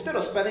 So instead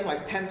of spending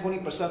like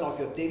 10-20% of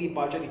your daily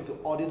budget into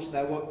Audience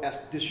Network as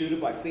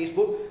distributed by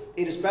Facebook,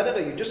 it is better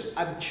that you just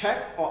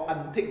uncheck or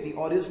untick the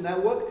Audience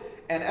Network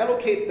and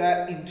allocate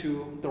that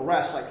into the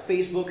rest like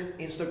Facebook,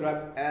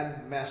 Instagram,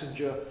 and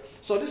Messenger.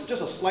 So this is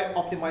just a slight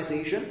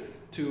optimization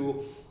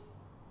to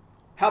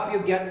help you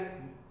get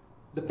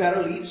the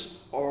better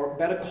leads or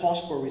better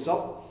cost per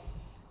result.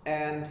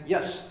 And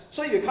yes,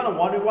 so you're kind of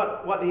wondering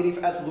what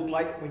native ads look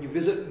like when you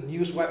visit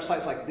news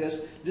websites like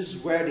this. This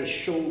is where they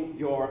show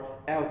your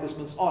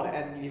advertisements on.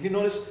 And if you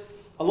notice,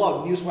 a lot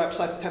of news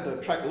websites tend to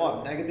attract a lot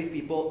of negative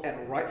people,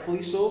 and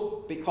rightfully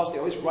so, because they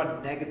always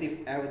run negative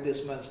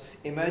advertisements.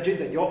 Imagine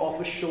that your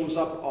offer shows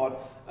up on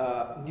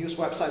news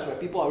websites where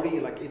people are already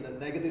like in a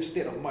negative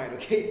state of mind,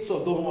 okay?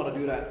 So don't want to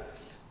do that.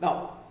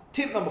 Now,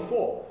 tip number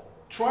 4,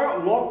 try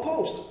out long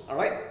post, all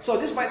right? So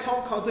this might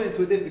sound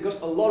counterintuitive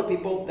because a lot of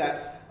people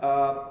that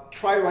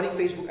try running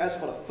Facebook ads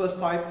for the first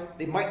time,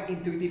 they might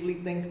intuitively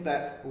think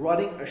that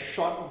running a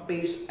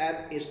short-based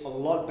ad is a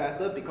lot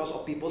better because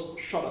of people's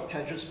short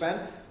attention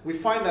span. We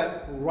find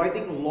that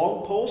writing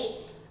long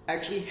posts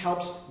actually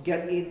helps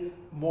get in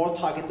more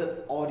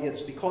targeted audience.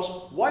 Because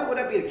why would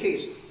that be the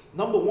case?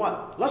 Number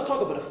 1, let's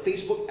talk about the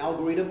Facebook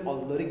algorithm or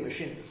learning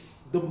machine.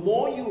 the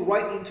more you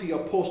write into your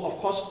post, of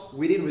course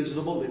within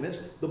reasonable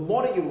limits, the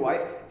more that you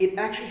write, it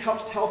actually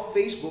helps tell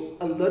Facebook,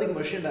 a learning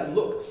machine, that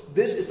look,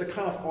 this is the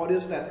kind of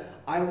audience that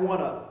I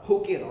want to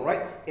hook in, all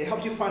right? It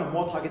helps you find a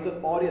more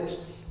targeted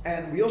audience.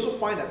 And we also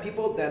find that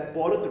people that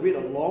bother to read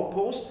a long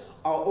post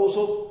are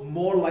also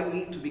more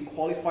likely to be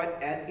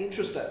qualified and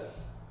interested.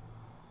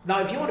 Now,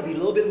 if you want to be a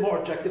little bit more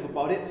objective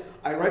about it,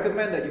 I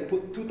recommend that you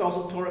put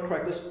 2,200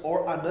 characters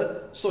or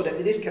under so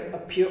that this can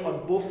appear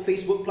on both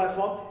Facebook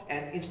platform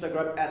and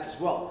Instagram ads as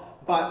well.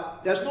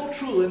 But there's no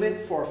true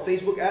limit for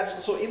Facebook ads,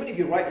 so even if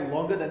you write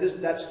longer than this,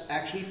 that's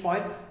actually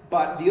fine.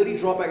 But the only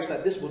drawback is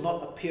that this will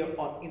not appear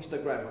on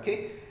Instagram,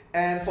 okay?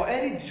 And for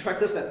any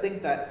detractors that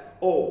think that,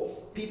 oh,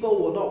 people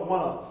will not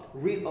want to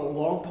read a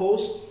long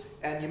post,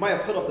 and you might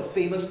have heard of the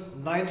famous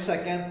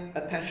 9-second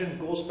attention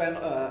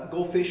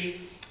goldfish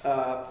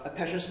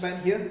attention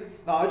span here.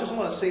 Now, I just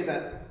want to say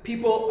that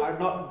people are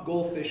not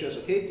goldfishes,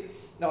 okay?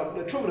 Now,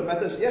 the truth of the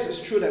matter is, yes,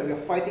 it's true that we are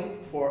fighting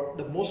for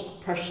the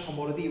most precious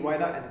commodity right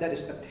now, and that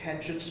is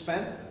attention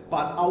span.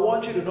 But I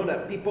want you to know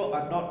that people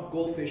are not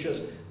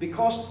goldfishes,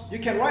 because you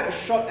can write a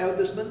short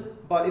advertisement,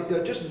 but if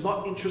they're just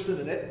not interested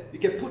in it, you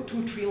can put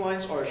 2-3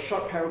 lines or a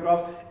short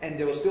paragraph and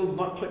they will still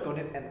not click on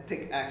it and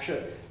take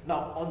action.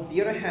 Now, on the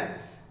other hand,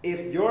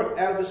 if your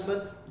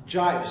advertisement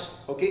jives,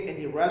 okay, and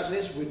it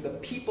resonates with the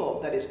people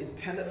that it's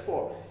intended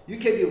for, you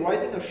can be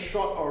writing a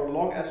short or a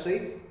long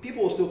essay,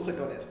 people will still click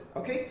on it,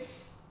 okay?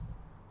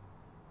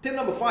 Tip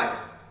number 5.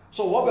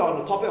 So while we're on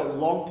the topic of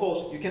long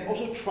posts, you can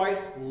also try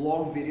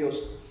long videos.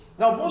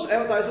 Now, most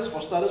advertisers,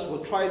 for starters,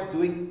 will try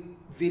doing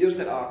videos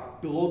that are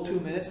below 2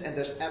 minutes, and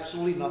there's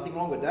absolutely nothing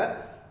wrong with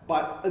that.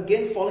 But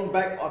again, falling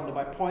back on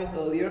my point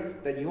earlier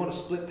that you want to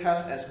split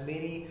test as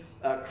many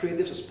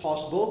creatives as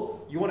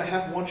possible, you want to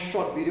have one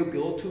short video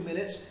below 2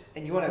 minutes,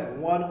 and you want to have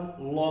one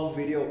long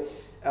video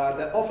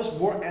that offers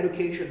more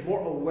education,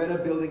 more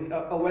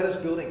awareness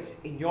building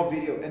in your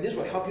video, and this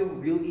will help you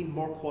reel in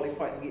more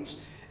qualified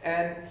leads.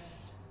 And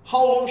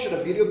how long should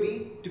a video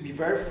be? To be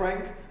very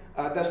frank,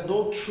 there's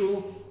no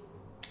true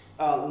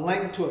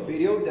length to a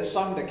video. There's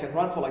some that can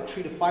run for like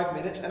 3 to 5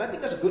 minutes, and I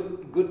think that's a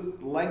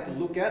good length to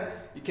look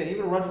at. You can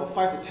even run for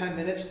 5 to 10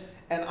 minutes,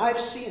 and I've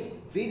seen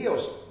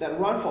videos that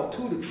run for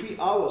 2 to 3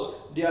 hours.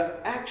 There are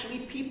actually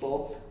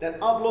people that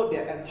upload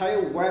their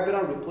entire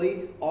webinar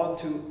replay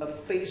onto a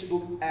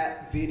Facebook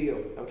ad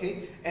video,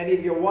 okay? And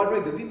if you're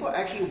wondering, do people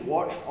actually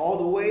watch all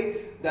the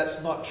way?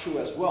 That's not true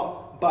as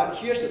well. But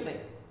here's the thing.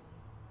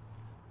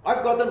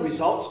 I've gotten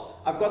results,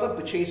 I've gotten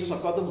purchases,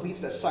 I've gotten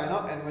leads that sign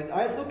up, and when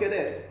I look at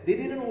it, they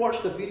didn't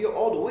watch the video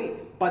all the way,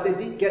 but they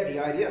did get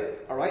the idea,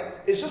 alright?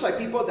 It's just like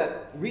people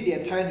that read the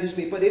entire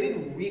newspaper, they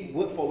didn't read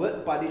word for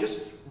word, but they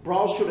just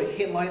browse through the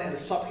headline and the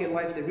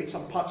sub-headlines, they read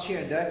some parts here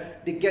and there,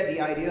 they get the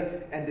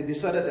idea, and they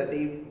decided that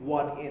they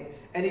want in.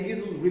 And if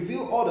you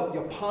review all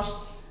your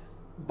past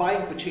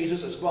buying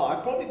purchases as well, I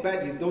probably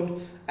bet you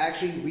don't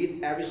actually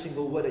read every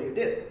single word that you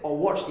did or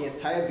watch the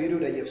entire video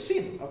that you've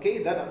seen,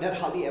 okay? That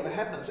hardly ever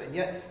happens, and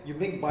yet you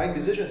make buying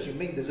decisions, you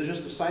make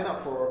decisions to sign up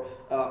for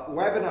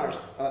webinars,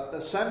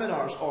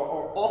 seminars,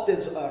 or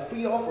opt-ins,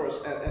 free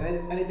offers,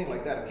 and anything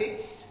like that,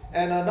 okay?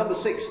 And number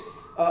 6,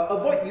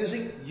 avoid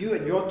using you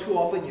and your too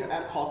often in your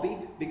ad copy,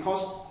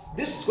 because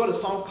this is going to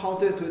sound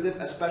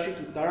counterintuitive, especially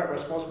to direct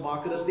response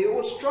marketers. They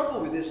will struggle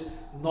with this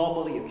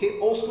normally, okay?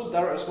 Old school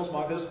direct response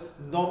marketers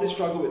normally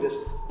struggle with this.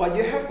 But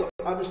you have to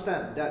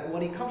understand that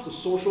when it comes to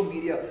social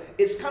media,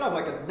 it's kind of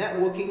like a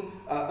networking,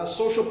 a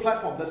social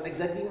platform. That's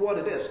exactly what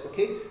it is,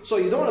 okay? So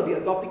you don't want to be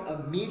adopting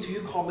a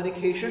me-to-you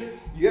communication.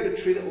 You have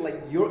to treat it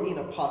like you're in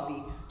a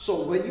party.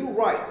 So when you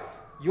write,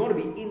 you want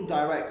to be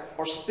indirect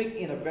or speak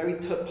in a very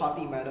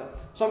third-party manner.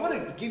 So I'm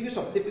going to give you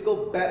some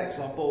typical bad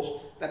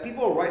examples that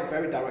people write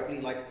very directly,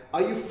 like,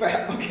 are you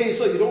fat? Okay,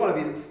 so you don't want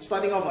to be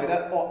starting off like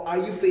that. Or are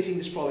you facing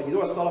this problem? You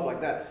don't want to start off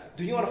like that.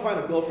 Do you want to find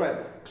a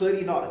girlfriend?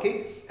 Clearly not,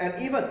 okay? And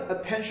even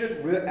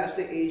attention real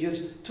estate agents,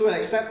 to an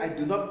extent, I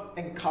do not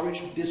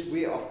encourage this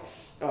way of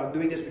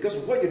doing this, because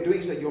what you're doing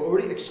is that you're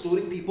already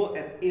excluding people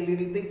and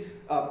alienating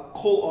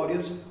cold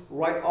audience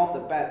right off the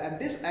bat, and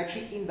this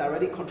actually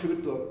indirectly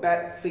contributes to a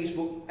bad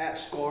Facebook ad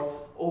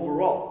score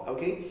overall,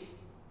 okay?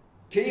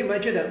 Can you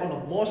imagine that on a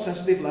more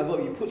sensitive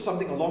level, you put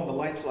something along the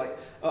lines like,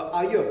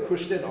 are you a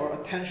Christian or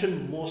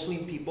attention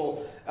Muslim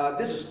people?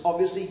 This is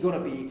obviously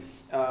going to be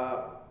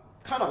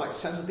kind of like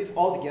sensitive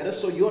altogether,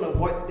 so you want to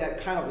avoid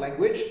that kind of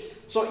language.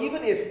 So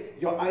even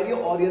if your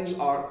ideal audience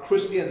are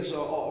Christians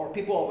or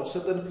people of a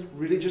certain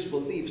religious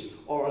beliefs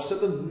or a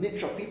certain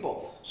niche of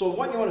people, so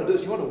what you want to do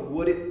is you want to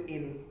word it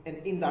in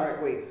an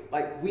indirect way.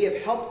 Like, we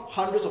have helped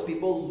hundreds of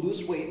people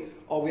lose weight,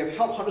 or we have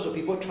helped hundreds of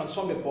people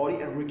transform their body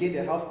and regain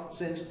their health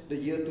since the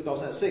year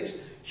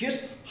 2006.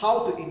 Here's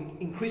how to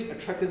increase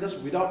attractiveness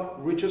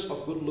without riches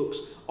or good looks.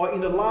 Or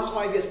in the last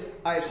 5 years,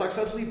 I have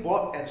successfully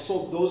bought and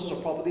sold dozens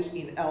of properties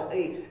in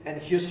LA,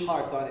 and here's how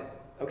I've done it,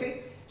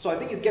 okay? So I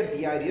think you get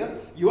the idea.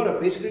 You want to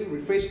basically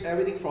rephrase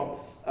everything from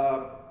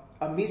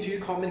a me-to-you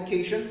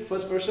communication,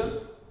 first person,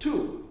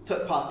 to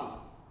third party,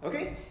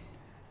 okay?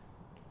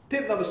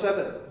 Tip number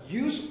 7,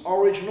 use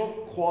original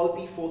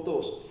quality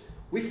photos.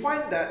 We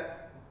find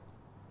that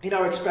in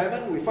our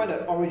experiment, we find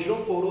that original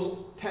photos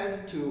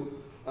tend to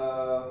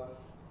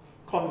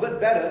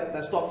convert better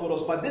than stock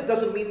photos, but this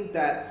doesn't mean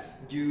that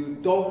you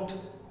don't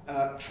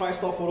try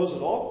stock photos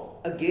at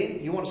all. Again,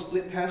 you want to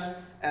split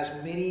test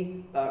as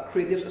many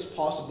creatives as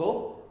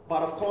possible,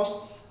 but of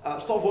course,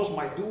 stock photos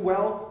might do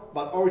well,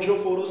 but original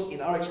photos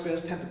in our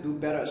experience tend to do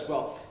better as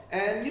well.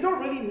 And you don't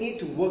really need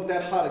to work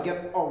that hard to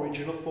get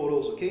original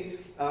photos, okay?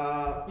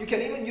 You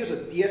can even use a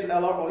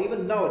DSLR, or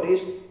even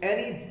nowadays,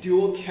 any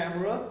dual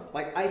camera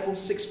like iPhone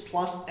 6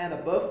 Plus and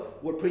above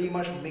would pretty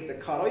much make the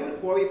cut, or even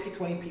Huawei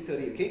P20,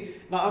 P30, okay?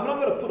 Now, I'm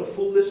not going to put a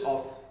full list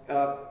of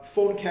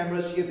phone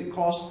cameras here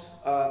because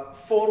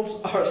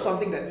phones are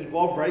something that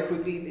evolve very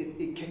quickly.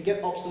 It can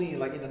get obsolete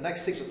like in the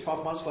next 6 or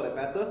 12 months for that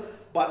matter.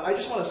 But I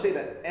just want to say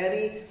that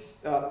any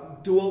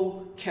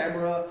dual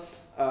camera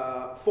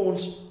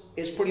phones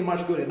is pretty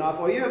much good enough.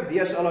 Or you have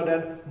DSLR,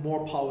 then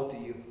more power to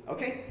you.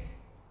 Okay.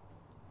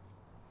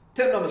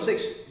 Tip number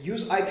 6,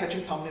 use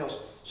eye-catching thumbnails.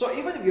 So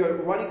even if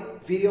you're running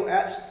video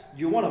ads,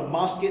 you want to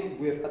mask it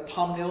with a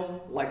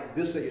thumbnail like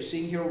this that you're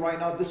seeing here right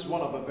now. This is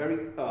one of a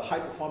very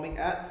high-performing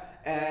ad.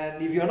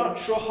 And if you're not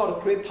sure how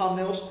to create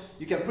thumbnails,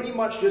 you can pretty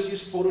much just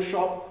use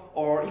Photoshop,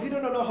 or if you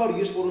don't know how to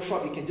use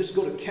Photoshop, you can just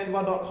go to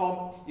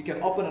canva.com. You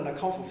can open an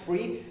account for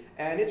free,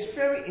 and it's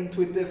very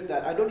intuitive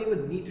that I don't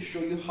even need to show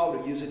you how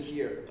to use it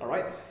here. All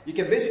right, you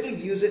can basically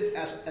use it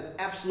as an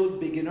absolute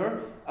beginner.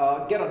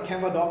 Get on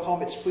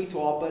canva.com, it's free to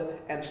open,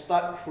 and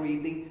start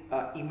creating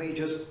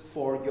images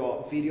for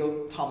your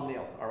video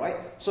thumbnail. All right,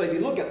 so if you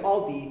look at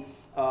all the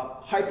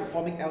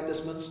high-performing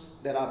advertisements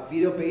that are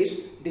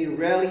video-based, they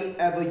rarely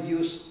ever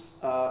use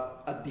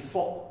a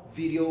default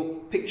video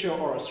picture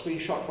or a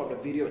screenshot from the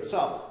video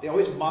itself. They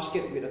always mask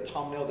it with a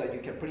thumbnail that you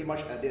can pretty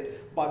much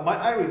edit. But might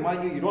I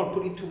remind you, you don't want to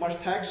put in too much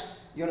text.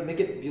 You want to make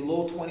it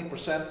below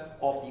 20%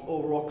 of the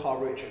overall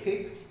coverage,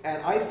 okay?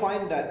 And I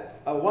find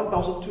that a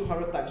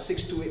 1200 x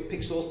 628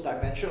 pixels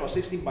dimension, or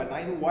 16 by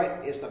 9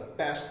 wide, is the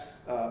best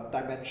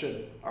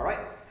dimension, all right?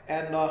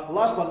 And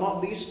last but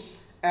not least,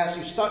 as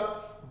you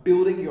start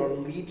building your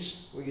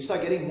leads, when you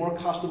start getting more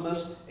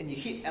customers and you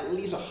hit at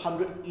least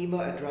 100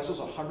 email addresses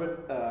or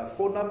 100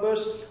 phone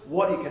numbers,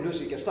 what you can do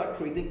is you can start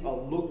creating a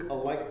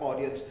look-alike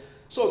audience.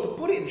 So to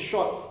put it in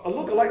short, a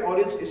look-alike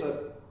audience is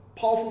a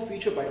powerful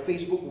feature by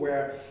Facebook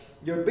where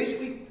you're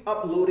basically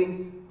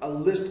uploading a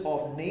list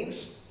of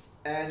names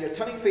and you're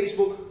telling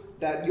Facebook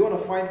that you want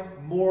to find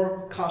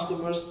more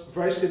customers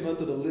very similar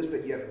to the list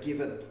that you have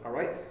given, all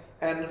right?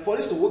 And for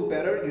this to work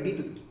better, you need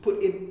to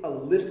put in a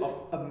list of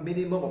a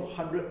minimum of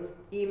 100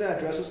 email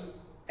addresses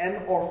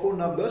and or phone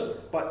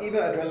numbers, but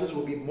email addresses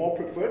will be more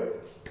preferred,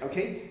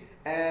 okay?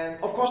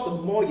 And of course, the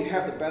more you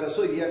have, the better.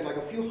 So if you have like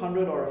a few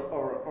hundred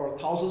or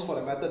thousands for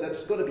the matter,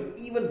 that's going to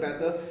be even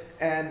better.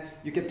 And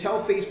you can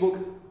tell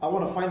Facebook, I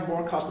want to find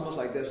more customers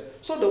like this.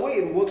 So the way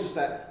it works is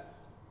that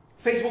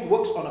Facebook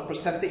works on a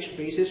percentage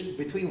basis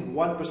between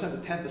 1%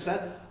 to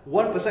 10%,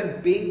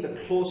 1% being the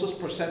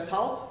closest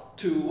percentile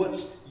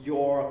towards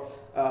your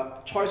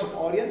choice of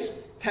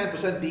audience,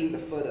 10% being the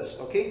furthest,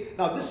 okay?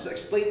 Now this is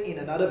explained in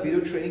another video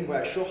training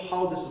where I show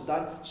how this is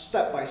done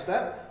step by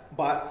step,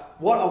 but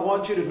what I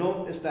want you to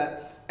know is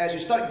that as you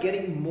start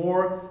getting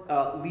more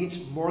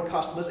leads, more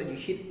customers, and you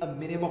hit a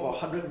minimum of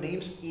 100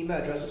 names, email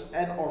addresses,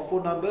 and or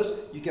phone numbers,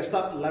 you can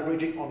start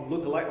leveraging on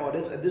lookalike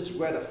audience, and this is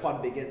where the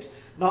fun begins.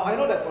 Now, I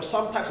know that for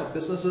some types of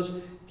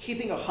businesses,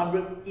 hitting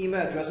 100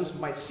 email addresses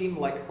might seem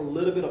like a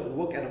little bit of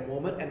work at the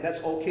moment, and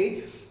that's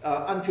okay.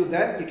 Until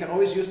then, you can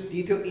always use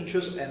detailed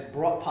interest and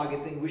broad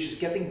targeting, which is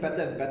getting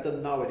better and better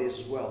nowadays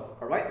as well.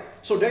 All right.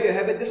 So there you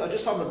have it. These are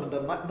just some of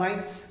the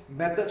 9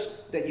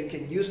 methods that you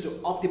can use to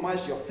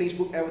optimize your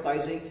Facebook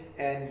advertising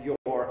and your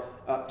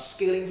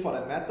scaling for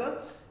that matter.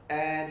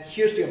 And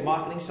here's to your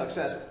marketing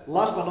success.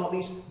 Last but not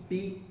least,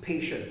 be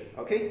patient.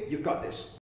 Okay, you've got this.